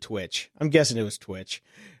probably Twitch. I'm guessing it was Twitch,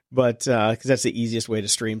 but because that's the easiest way to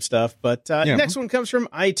stream stuff. But Next one comes from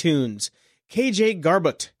iTunes. KJ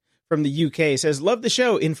Garbut from the UK says, "Love the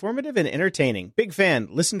show, informative and entertaining. Big fan.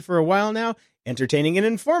 Listened for a while now. Entertaining and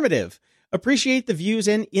informative. Appreciate the views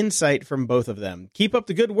and insight from both of them. Keep up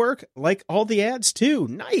the good work. Like all the ads, too.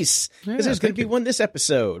 Nice. Because there's going to be one this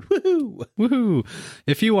episode. Woohoo. Woohoo.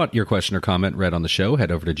 If you want your question or comment read on the show,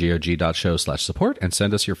 head over to gog.show/support and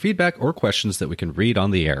send us your feedback or questions that we can read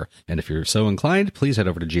on the air. And if you're so inclined, please head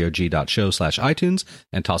over to gog.show/iTunes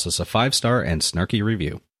and toss us a 5-star and snarky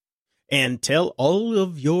review. And tell all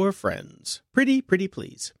of your friends. Pretty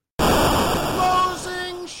please.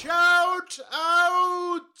 Closing shout-outs!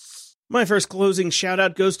 My first closing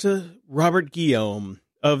shout-out goes to Robert Guillaume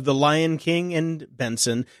of The Lion King and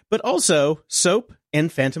Benson, but also Soap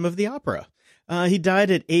and Phantom of the Opera. He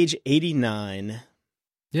died at age 89.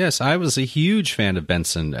 Yes, I was a huge fan of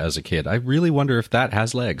Benson as a kid. I really wonder if that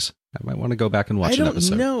has legs. I might want to go back and watch an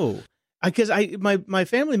episode. I don't know. Because my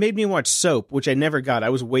family made me watch Soap, which I never got. I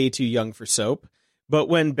was way too young for Soap. But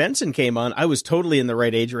when Benson came on, I was totally in the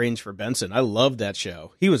right age range for Benson. I loved that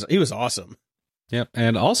show. He was awesome. Yep,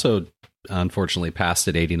 and also, unfortunately, passed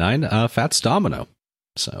at 89, Fats Domino.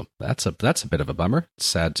 So that's a bit of a bummer. It's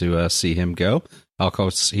sad to see him go. Of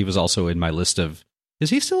course, he was also in my list of,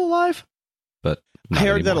 is he still alive? But I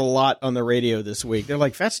heard that a lot on the radio this week. They're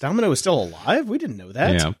like, Fats Domino is still alive? We didn't know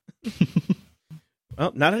that. Yeah.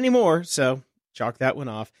 Well, not anymore, so chalk that one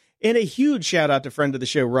off. And a huge shout-out to friend of the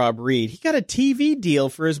show, Rob Reed. He got a TV deal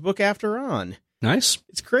for his book After On. Nice.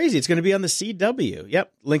 It's crazy. It's going to be on the CW.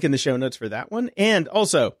 Yep, link in the show notes for that one. And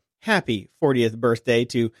also, happy 40th birthday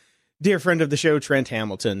to dear friend of the show, Trent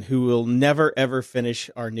Hamilton, who will never, ever finish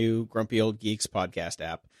our new Grumpy Old Geeks podcast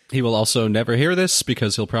app. He will also never hear this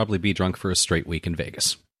because he'll probably be drunk for a straight week in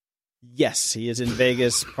Vegas. Yes, he is in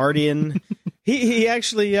Vegas partying. He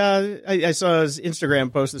actually, I saw his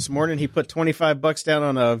Instagram post this morning. He put $25 down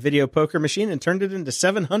on a video poker machine and turned it into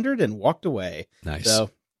 $700 and walked away. Nice.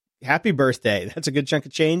 So happy birthday. That's a good chunk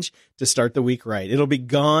of change to start the week right. It'll be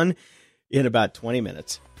gone in about 20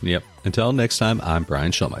 minutes. Yep. Until next time, I'm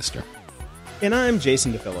Brian Schulmeister. And I'm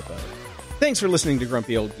Jason DeFilippo. Thanks for listening to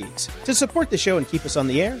Grumpy Old Geeks. To support the show and keep us on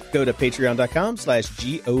the air, go to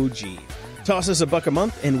patreon.com/GOG. Toss us $1 a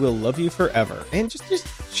month and we'll love you forever. And just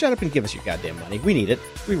shut up and give us your goddamn money. We need it.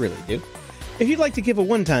 We really do. If you'd like to give a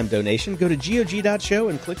one-time donation, go to GOG.show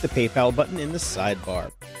and click the PayPal button in the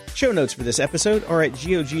sidebar. Show notes for this episode are at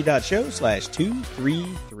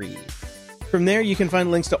GOG.show/233. From there, you can find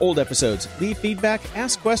links to old episodes, leave feedback,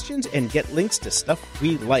 ask questions, and get links to stuff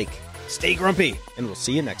we like. Stay grumpy, and we'll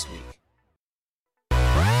see you next week.